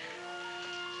kidding.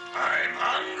 I'm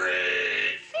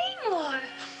hungry. Seymour,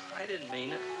 I didn't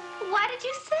mean it. why did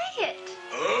you say it?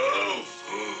 Oh,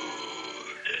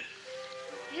 food.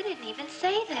 You didn't even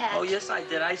say that. Oh, yes, I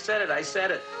did. I said it. I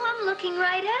said it. Oh, I'm looking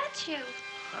right at you.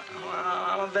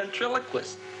 I'm a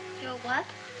ventriloquist. You're what?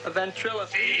 A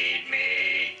ventriloquist. Feed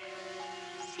me.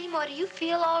 Seymour, do you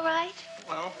feel all right?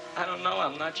 Well, I don't know.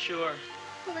 I'm not sure.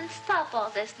 Well, then stop all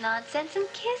this nonsense and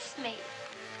kiss me.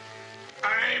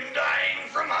 I'm dying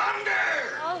from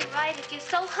hunger. All right, if you're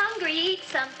so hungry, eat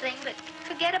something, but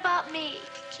forget about me.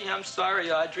 Gee, I'm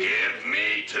sorry, Audrey. Give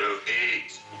me to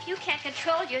eat. If you can't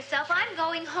control yourself, I'm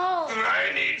going home.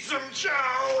 I need some chow.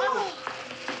 Oh.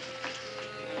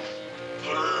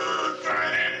 For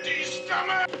an empty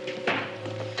stomach.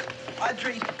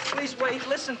 Audrey, please wait.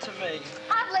 Listen to me.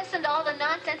 I've listened to all the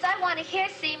nonsense I want to hear,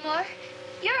 Seymour.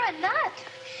 You're a nut.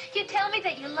 You tell me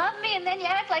that you love me, and then you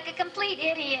act like a complete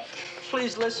idiot.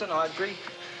 Please listen, Audrey.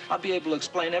 I'll be able to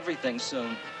explain everything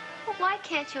soon. Well, why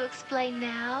can't you explain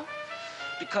now?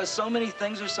 Because so many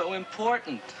things are so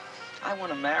important. I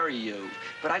want to marry you,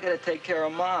 but I got to take care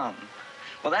of Mom.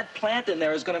 Well, that plant in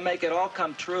there is going to make it all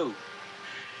come true.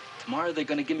 Tomorrow they're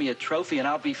going to give me a trophy, and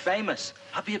I'll be famous.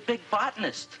 I'll be a big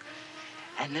botanist.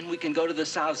 And then we can go to the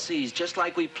South Seas, just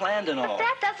like we planned and all. But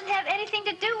that doesn't have anything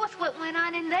to do with what went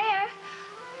on in there.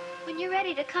 When you're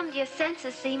ready to come to your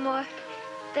senses, Seymour,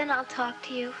 then I'll talk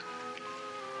to you.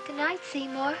 Good night,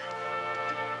 Seymour.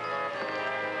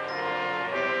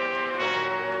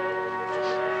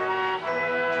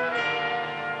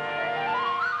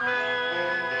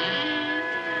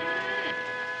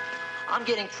 I'm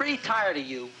getting pretty tired of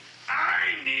you.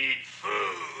 I need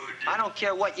food. I don't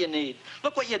care what you need.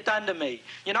 Look what you done to me.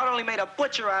 You not only made a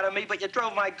butcher out of me, but you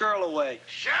drove my girl away.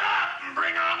 Shut up and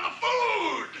bring on the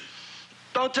food.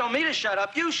 Don't tell me to shut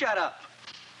up. You shut up.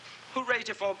 Who raised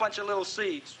you from a bunch of little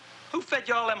seeds? Who fed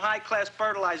you all them high-class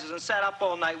fertilizers and sat up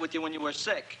all night with you when you were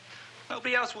sick?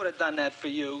 Nobody else would have done that for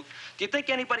you. Do you think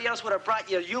anybody else would have brought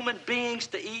you human beings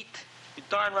to eat? You're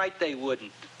darn right they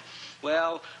wouldn't.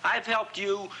 Well, I've helped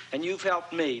you, and you've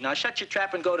helped me. Now shut your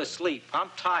trap and go to sleep. I'm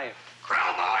tired.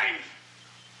 Krellboy!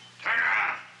 Turn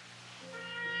around.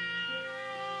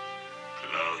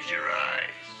 Close your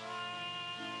eyes.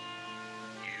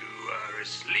 You are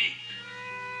asleep.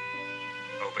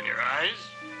 Open your eyes.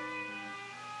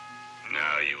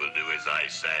 Now you will do as I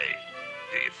say.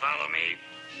 Do you follow me?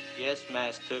 Yes,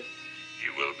 Master.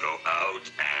 You will go out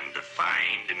and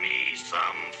find me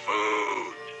some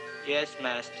food. Yes,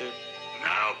 Master.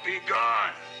 Now be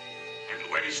gone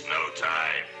and waste no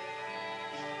time.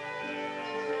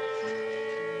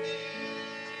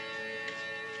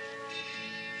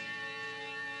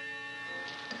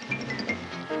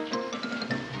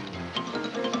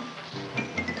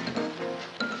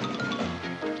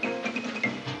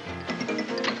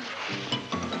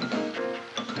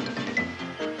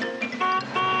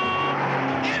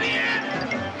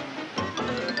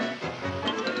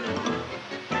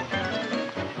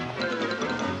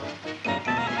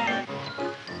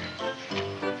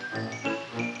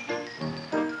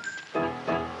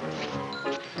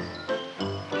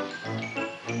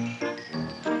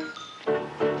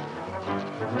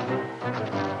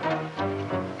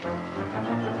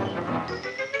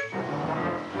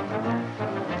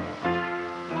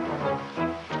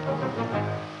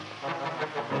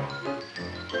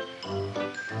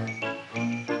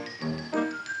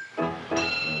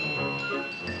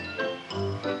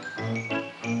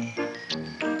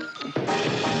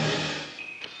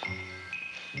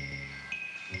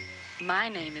 My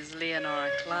name is Leonora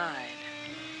Clyde.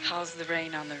 How's the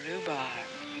rain on the rhubarb?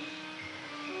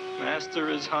 Master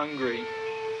is hungry.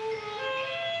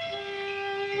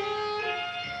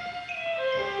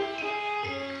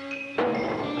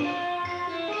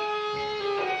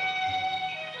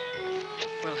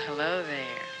 Well, hello there.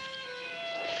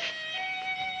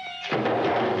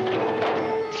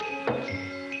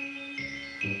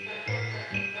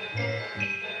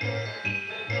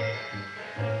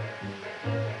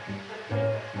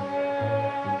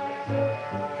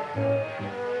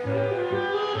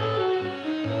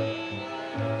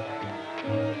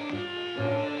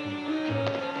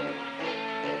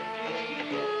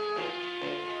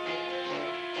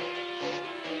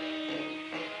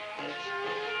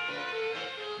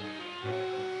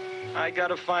 I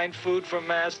gotta find food for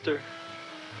Master.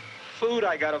 Food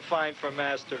I gotta find for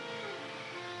Master.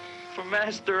 For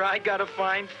Master, I gotta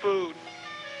find food.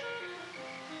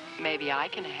 Maybe I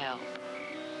can help.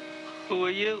 Who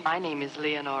are you? My name is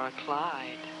Leonora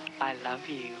Clyde. I love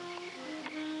you.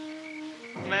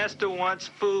 Master wants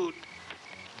food.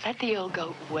 Let the old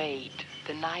goat wait.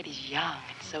 The night is young,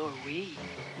 and so are we.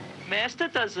 Master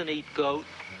doesn't eat goat.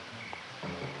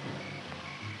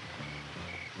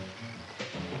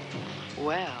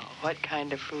 Well, what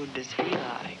kind of food does he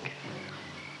like?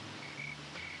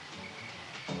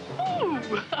 Ooh!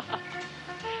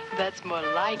 That's more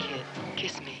like it.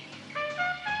 Kiss me.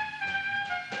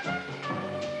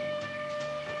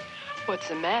 What's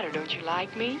the matter? Don't you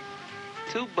like me?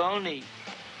 Too bony.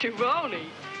 Too bony?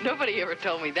 Nobody ever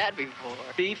told me that before.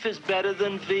 Beef is better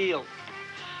than veal.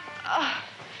 Ah,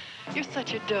 you're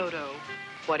such a dodo.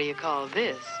 What do you call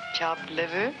this? Chopped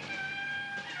liver?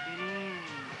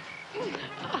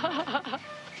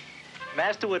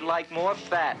 Master would like more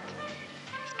fat.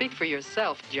 Speak for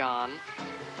yourself, John.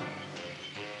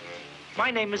 My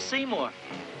name is Seymour.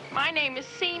 My name is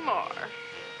Seymour.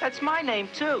 That's my name,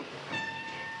 too.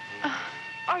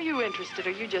 Are you interested, or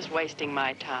are you just wasting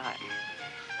my time?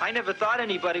 I never thought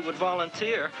anybody would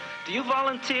volunteer. Do you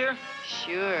volunteer?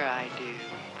 Sure I do.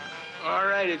 All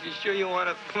right, if you're sure you want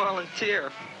to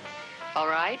volunteer. All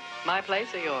right, my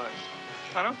place or yours?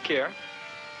 I don't care.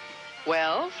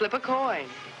 Well, flip a coin.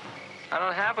 I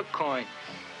don't have a coin.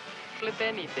 Flip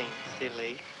anything,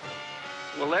 silly.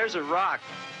 Well, there's a rock.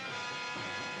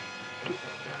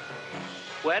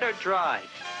 Wet or dry?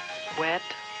 Wet.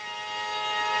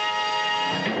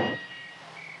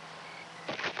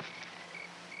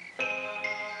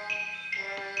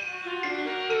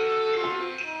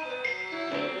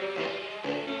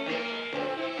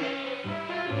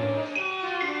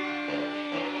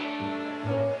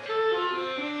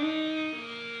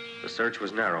 The search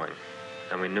was narrowing,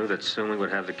 and we knew that soon we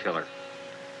would have the killer.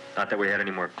 Not that we had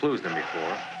any more clues than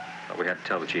before, but we had to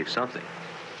tell the chief something.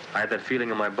 I had that feeling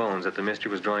in my bones that the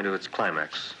mystery was drawing to its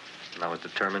climax, and I was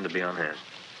determined to be on hand.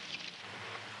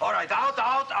 All right,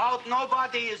 out.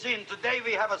 Nobody is in. Today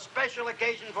we have a special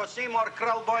occasion for Seymour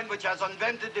Krelboyne, which has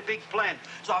invented the big plant.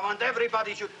 So I want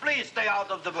everybody should please stay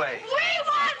out of the way. We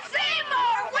want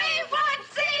Seymour! We want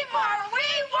Seymour! We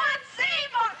want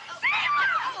Seymour! Seymour!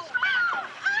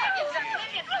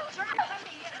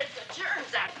 The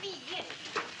germs at me.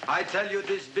 I tell you,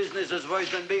 this business is worse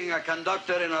than being a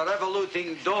conductor in a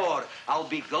revoluting door. I'll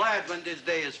be glad when this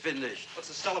day is finished. What's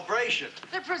the celebration?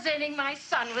 They're presenting my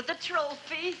son with a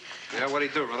trophy. Yeah, what'd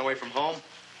he do, run away from home?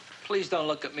 Please don't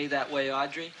look at me that way,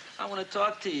 Audrey. I want to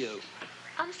talk to you.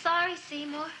 I'm sorry,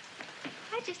 Seymour.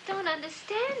 I just don't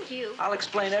understand you. I'll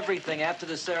explain everything after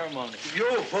the ceremony.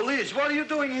 You, police, what are you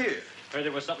doing here? Heard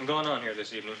there was something going on here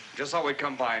this evening. Just thought we'd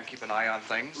come by and keep an eye on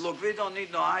things. Look, we don't need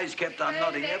no eyes kept on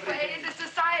nothing. Everything. The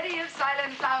Society of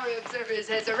Silent Flower Observers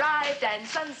has arrived, and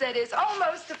sunset is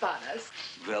almost upon us.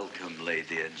 Welcome,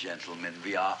 lady and gentlemen.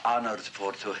 We are honored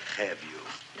for to have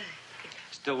you.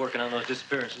 Still working on those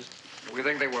disappearances. We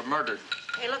think they were murdered.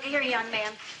 Hey, look here, young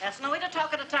man. That's no way to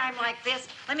talk at a time like this.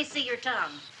 Let me see your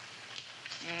tongue.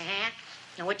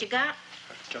 And what you got?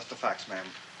 Just the facts, ma'am.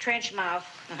 Trench mouth.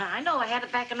 I know. I had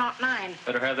it back in '09.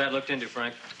 Better have that looked into,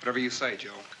 Frank. Whatever you say,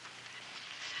 Joe.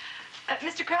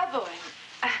 Mr. Krelboyne,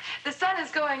 the sun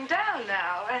is going down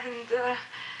now, and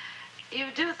you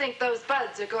do think those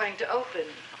buds are going to open?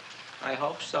 I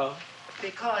hope so.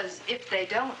 Because if they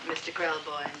don't, Mr.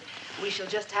 Krelboyne, we shall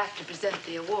just have to present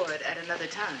the award at another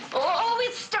time. Oh,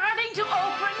 it's starting to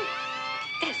open.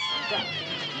 Isn't that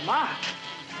smart?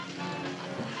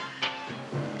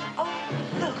 Oh,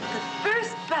 look, the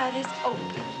first bud is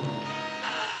open.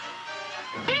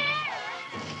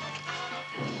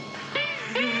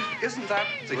 Isn't that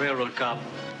the railroad cop?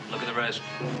 Look at the rest.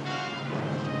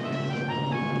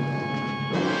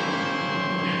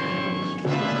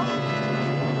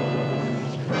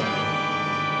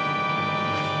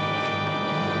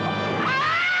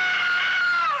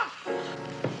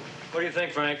 What do you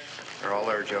think, Frank? They're all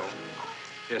there, Joe.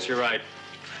 Yes, you're right.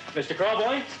 Mr.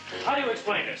 Krelboyne, how do you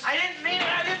explain this? I didn't mean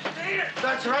it.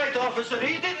 That's right, officer.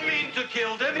 He didn't mean to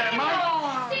kill them. Am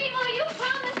Oh, Seymour, you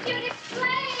promised you'd explain.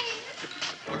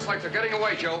 Looks like they're getting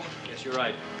away, Joe. Yes, you're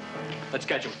right. Let's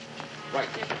catch them. Right.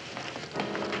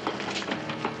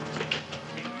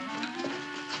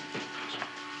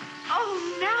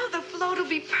 Oh, now the float will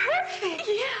be perfect.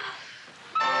 Yeah.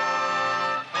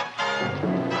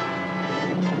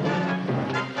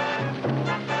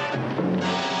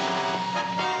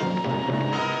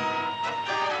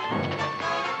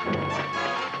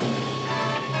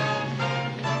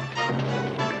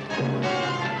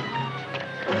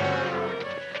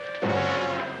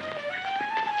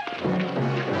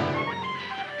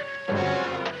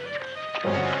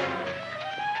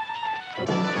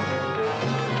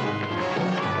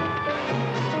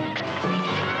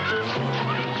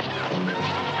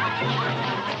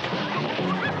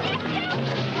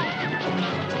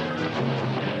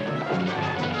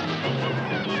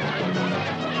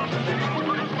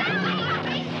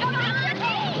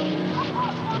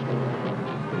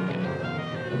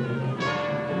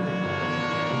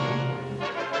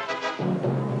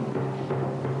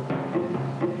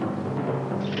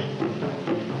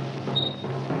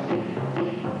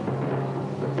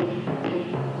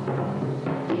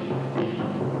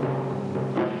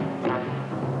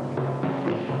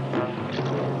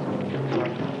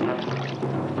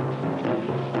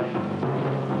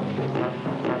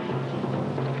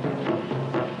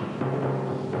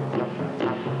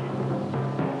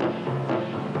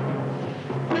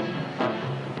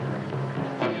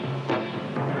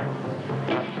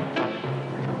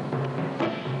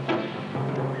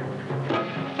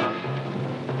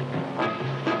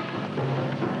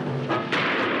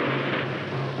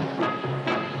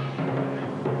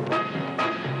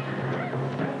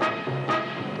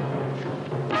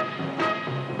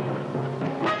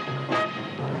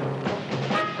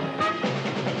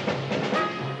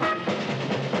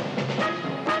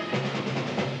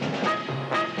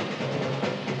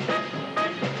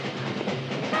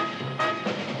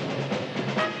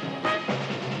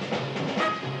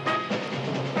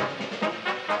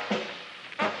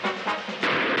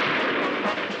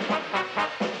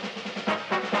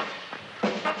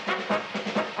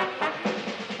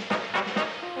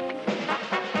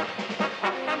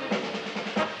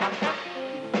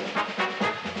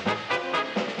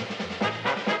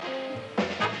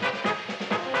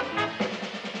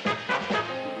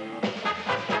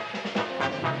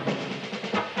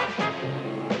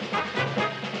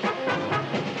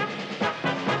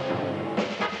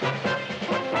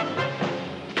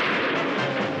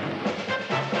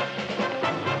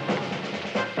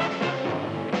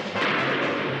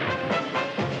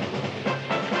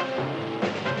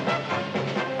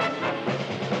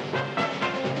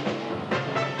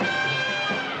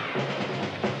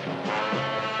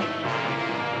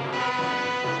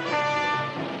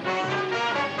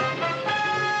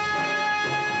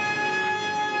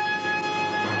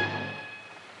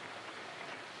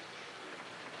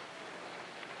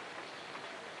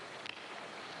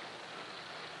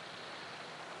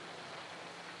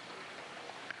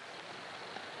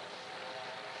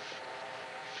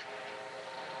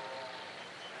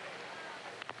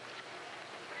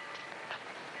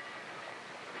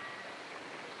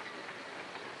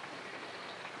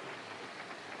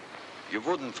 You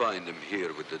wouldn't find him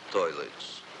here with the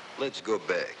toilets. Let's go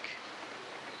back.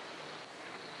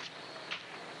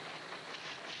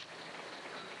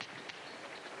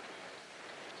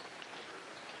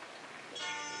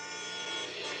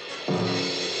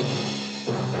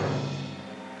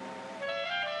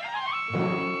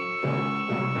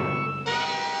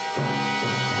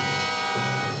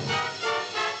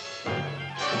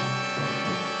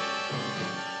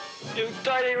 You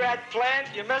dirty rat plant,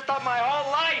 you messed up my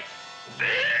whole life. Feed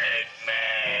me!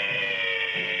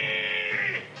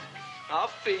 I'll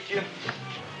feed you.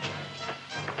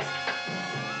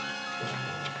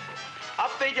 I'll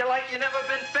feed you like you've never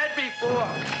been fed before.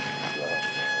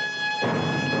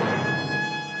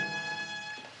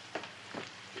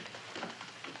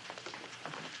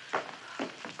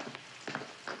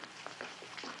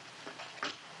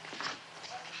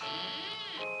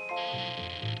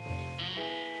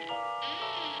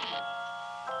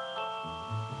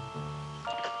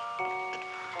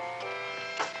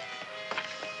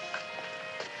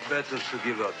 Better to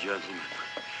give up, gentlemen.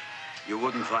 You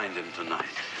wouldn't find him tonight.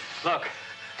 Look,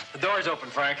 the door's open,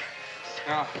 Frank.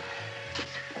 Oh.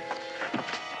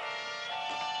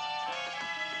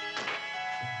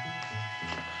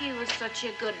 He was such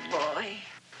a good boy.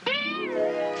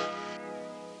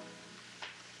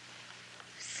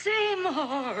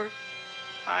 Seymour!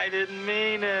 I didn't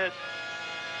mean it.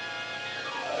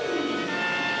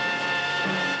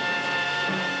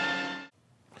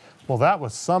 Well, that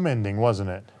was some ending, wasn't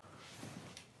it?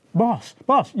 Boss,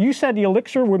 you said the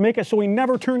elixir would make it so he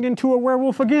never turned into a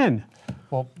werewolf again.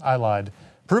 Well, I lied.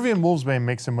 Peruvian wolfsbane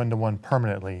makes him into one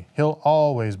permanently. He'll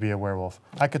always be a werewolf.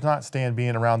 I could not stand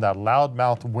being around that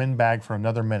loudmouthed windbag for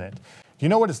another minute. Do you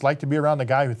know what it's like to be around a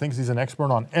guy who thinks he's an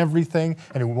expert on everything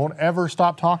and who won't ever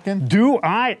stop talking? Do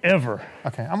I ever?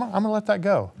 Okay, I'm gonna let that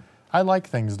go. I like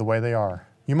things the way they are.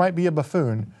 You might be a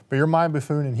buffoon, but you're my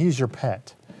buffoon and he's your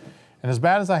pet. And as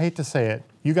bad as I hate to say it,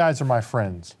 you guys are my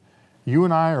friends. You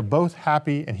and I are both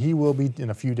happy, and he will be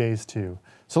in a few days too.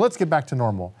 So let's get back to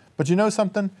normal. But you know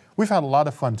something? We've had a lot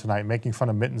of fun tonight making fun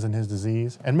of Mittens and his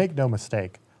disease. And make no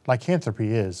mistake,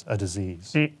 lycanthropy is a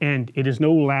disease. And it is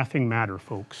no laughing matter,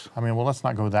 folks. I mean, well, let's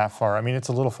not go that far. I mean, it's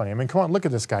a little funny. I mean, come on, look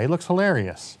at this guy. He looks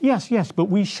hilarious. Yes, but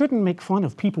we shouldn't make fun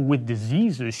of people with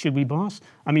diseases, should we, boss?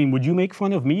 I mean, would you make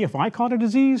fun of me if I caught a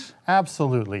disease?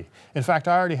 Absolutely. In fact,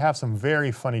 I already have some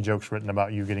very funny jokes written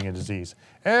about you getting a disease.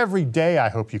 Every day I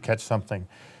hope you catch something.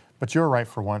 But you're right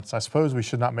for once. I suppose we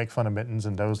should not make fun of Mittens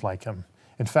and those like him.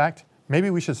 In fact, maybe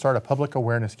we should start a public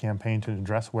awareness campaign to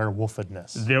address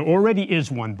werewolfedness. There already is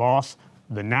one, boss.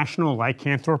 The National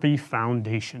Lycanthropy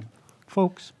Foundation.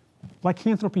 Folks,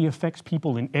 lycanthropy affects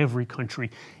people in every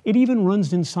country. It even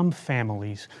runs in some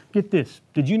families. Get this,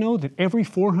 did you know that every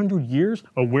 400 years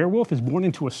a werewolf is born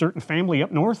into a certain family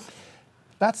up north?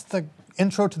 That's the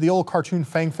intro to the old cartoon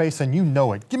Fang Face, and you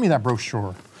know it. Give me that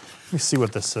brochure. Let me see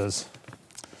what this says.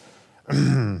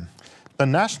 The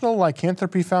National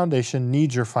Lycanthropy Foundation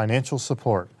needs your financial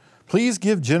support. Please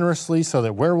give generously so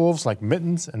that werewolves like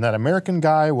Mittens and that American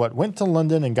guy what went to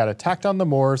London and got attacked on the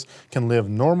moors can live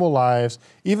normal lives.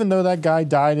 Even though that guy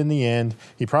died in the end,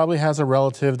 he probably has a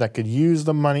relative that could use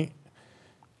the money.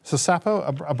 So Sapo,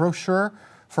 a brochure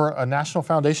for a national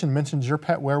foundation mentions your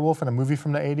pet werewolf in a movie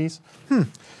from the 80s?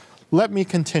 Let me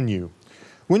continue.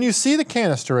 When you see the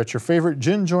canister at your favorite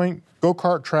gin joint,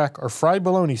 go-kart track, or fried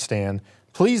bologna stand,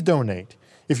 please donate.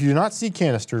 If you do not see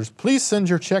canisters, please send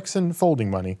your checks and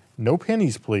folding money, no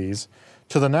pennies please,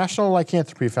 to the National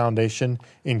Lycanthropy Foundation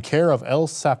in care of El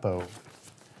Sapo.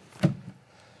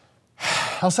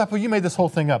 El Sapo, you made this whole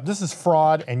thing up. This is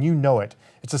fraud and you know it.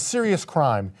 It's a serious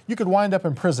crime. You could wind up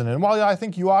in prison, and while I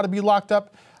think you ought to be locked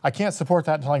up, I can't support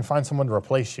that until I can find someone to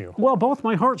replace you. Well, both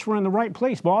my hearts were in the right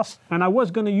place, boss, and I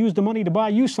was going to use the money to buy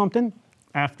you something.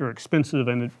 After expensive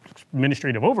and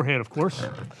administrative overhead, of course.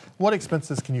 What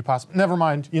expenses can you possibly... Never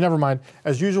mind.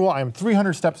 As usual, I am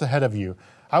 300 steps ahead of you.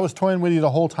 I was toying with you the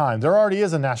whole time. There already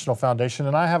is a national foundation,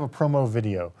 and I have a promo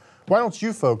video. Why don't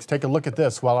you folks take a look at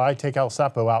this while I take El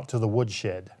Sapo out to the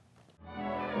woodshed?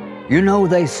 You know,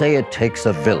 they say it takes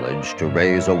a village to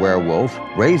raise a werewolf.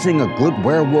 Raising a good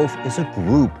werewolf is a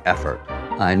group effort.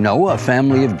 I know a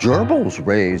family of gerbils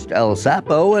raised El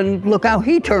Sapo, and look how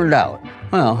he turned out.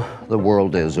 Well, the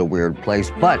world is a weird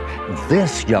place, but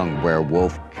this young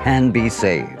werewolf can be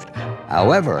saved.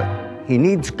 However, he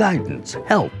needs guidance,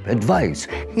 help, advice.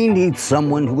 He needs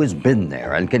someone who has been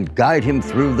there and can guide him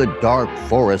through the dark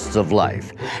forests of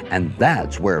life. And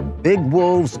that's where Big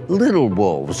Wolves, Little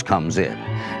Wolves comes in.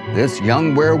 This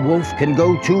young werewolf can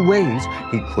go two ways.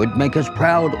 He could make us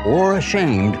proud or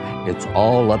ashamed. It's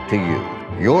all up to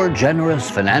you. Your generous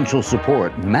financial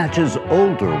support matches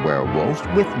older werewolves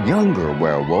with younger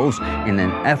werewolves in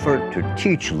an effort to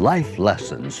teach life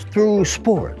lessons through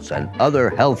sports and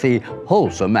other healthy,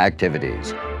 wholesome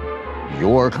activities.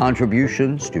 Your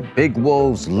contributions to Big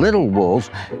Wolves, Little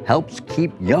Wolves helps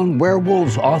keep young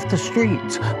werewolves off the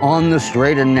streets, on the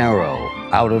straight and narrow,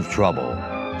 out of trouble.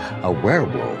 A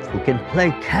werewolf who can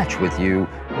play catch with you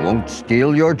won't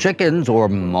steal your chickens or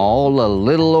maul a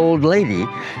little old lady,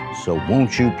 so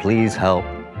won't you please help?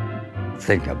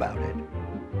 Think about it.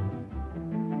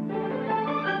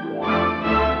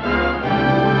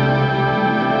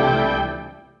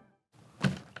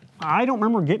 I don't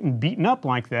remember getting beaten up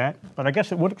like that, but I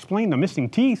guess it would explain the missing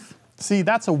teeth. See,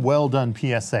 that's a well-done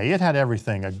PSA. It had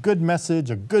everything, a good message,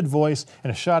 a good voice,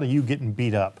 and a shot of you getting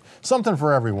beat up. Something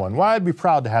for everyone. Why, I'd be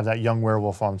proud to have that young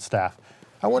werewolf on staff.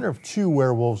 I wonder if 2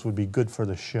 werewolves would be good for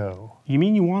the show. You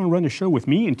mean you want to run the show with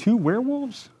me and 2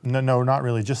 werewolves? No, not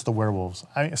really, just the werewolves.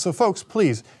 So folks,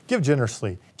 please, give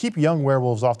generously. Keep young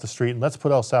werewolves off the street, and let's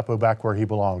put El Sapo back where he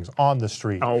belongs, on the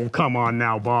street. Oh, come on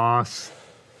now, boss.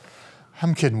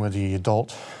 I'm kidding with you,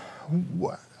 adult.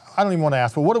 I don't even want to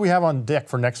ask, but what do we have on deck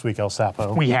for next week, El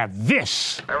Sapo? We have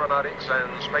this. Aeronautics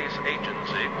and Space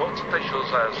Agency quotes officials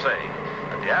as saying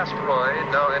that the asteroid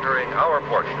now entering our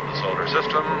portion of the solar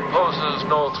system poses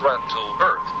no threat to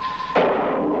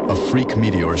Earth. A freak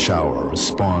meteor shower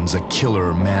spawns a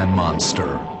killer man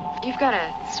monster. You've got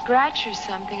a scratch or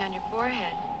something on your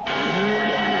forehead.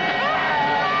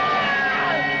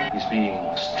 He's being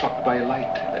struck by a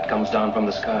light that comes down from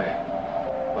the sky.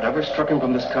 Whatever struck him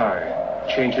from the sky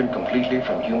changed him completely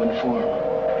from human form.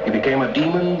 He became a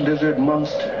demon lizard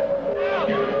monster.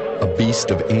 A beast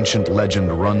of ancient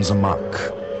legend runs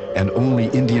amok, and only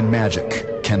Indian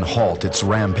magic can halt its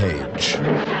rampage. Are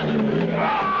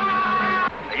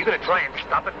you going to try and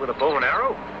stop it with a bow and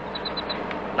arrow?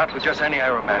 Not with just any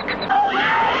arrow, Mac.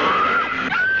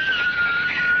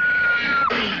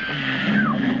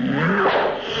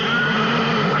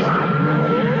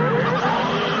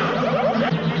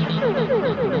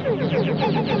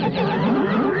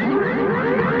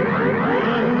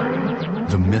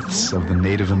 The myths of the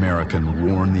Native American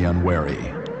warn the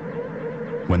unwary.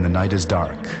 When the night is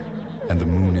dark and the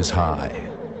moon is high,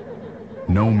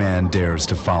 no man dares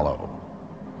to follow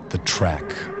the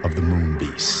track of the moon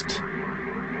beast.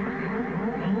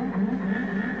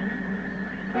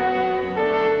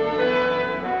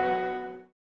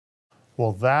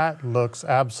 Well, that looks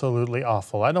absolutely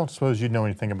awful. I don't suppose you'd know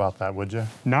anything about that, would you?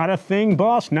 Not a thing,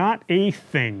 boss, not a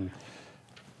thing.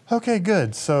 Okay,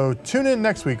 good. So tune in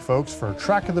next week, folks, for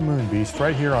Track of the Moon Beast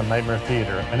right here on Nightmare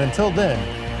Theater. And until then,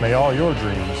 may all your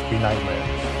dreams be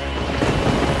nightmares.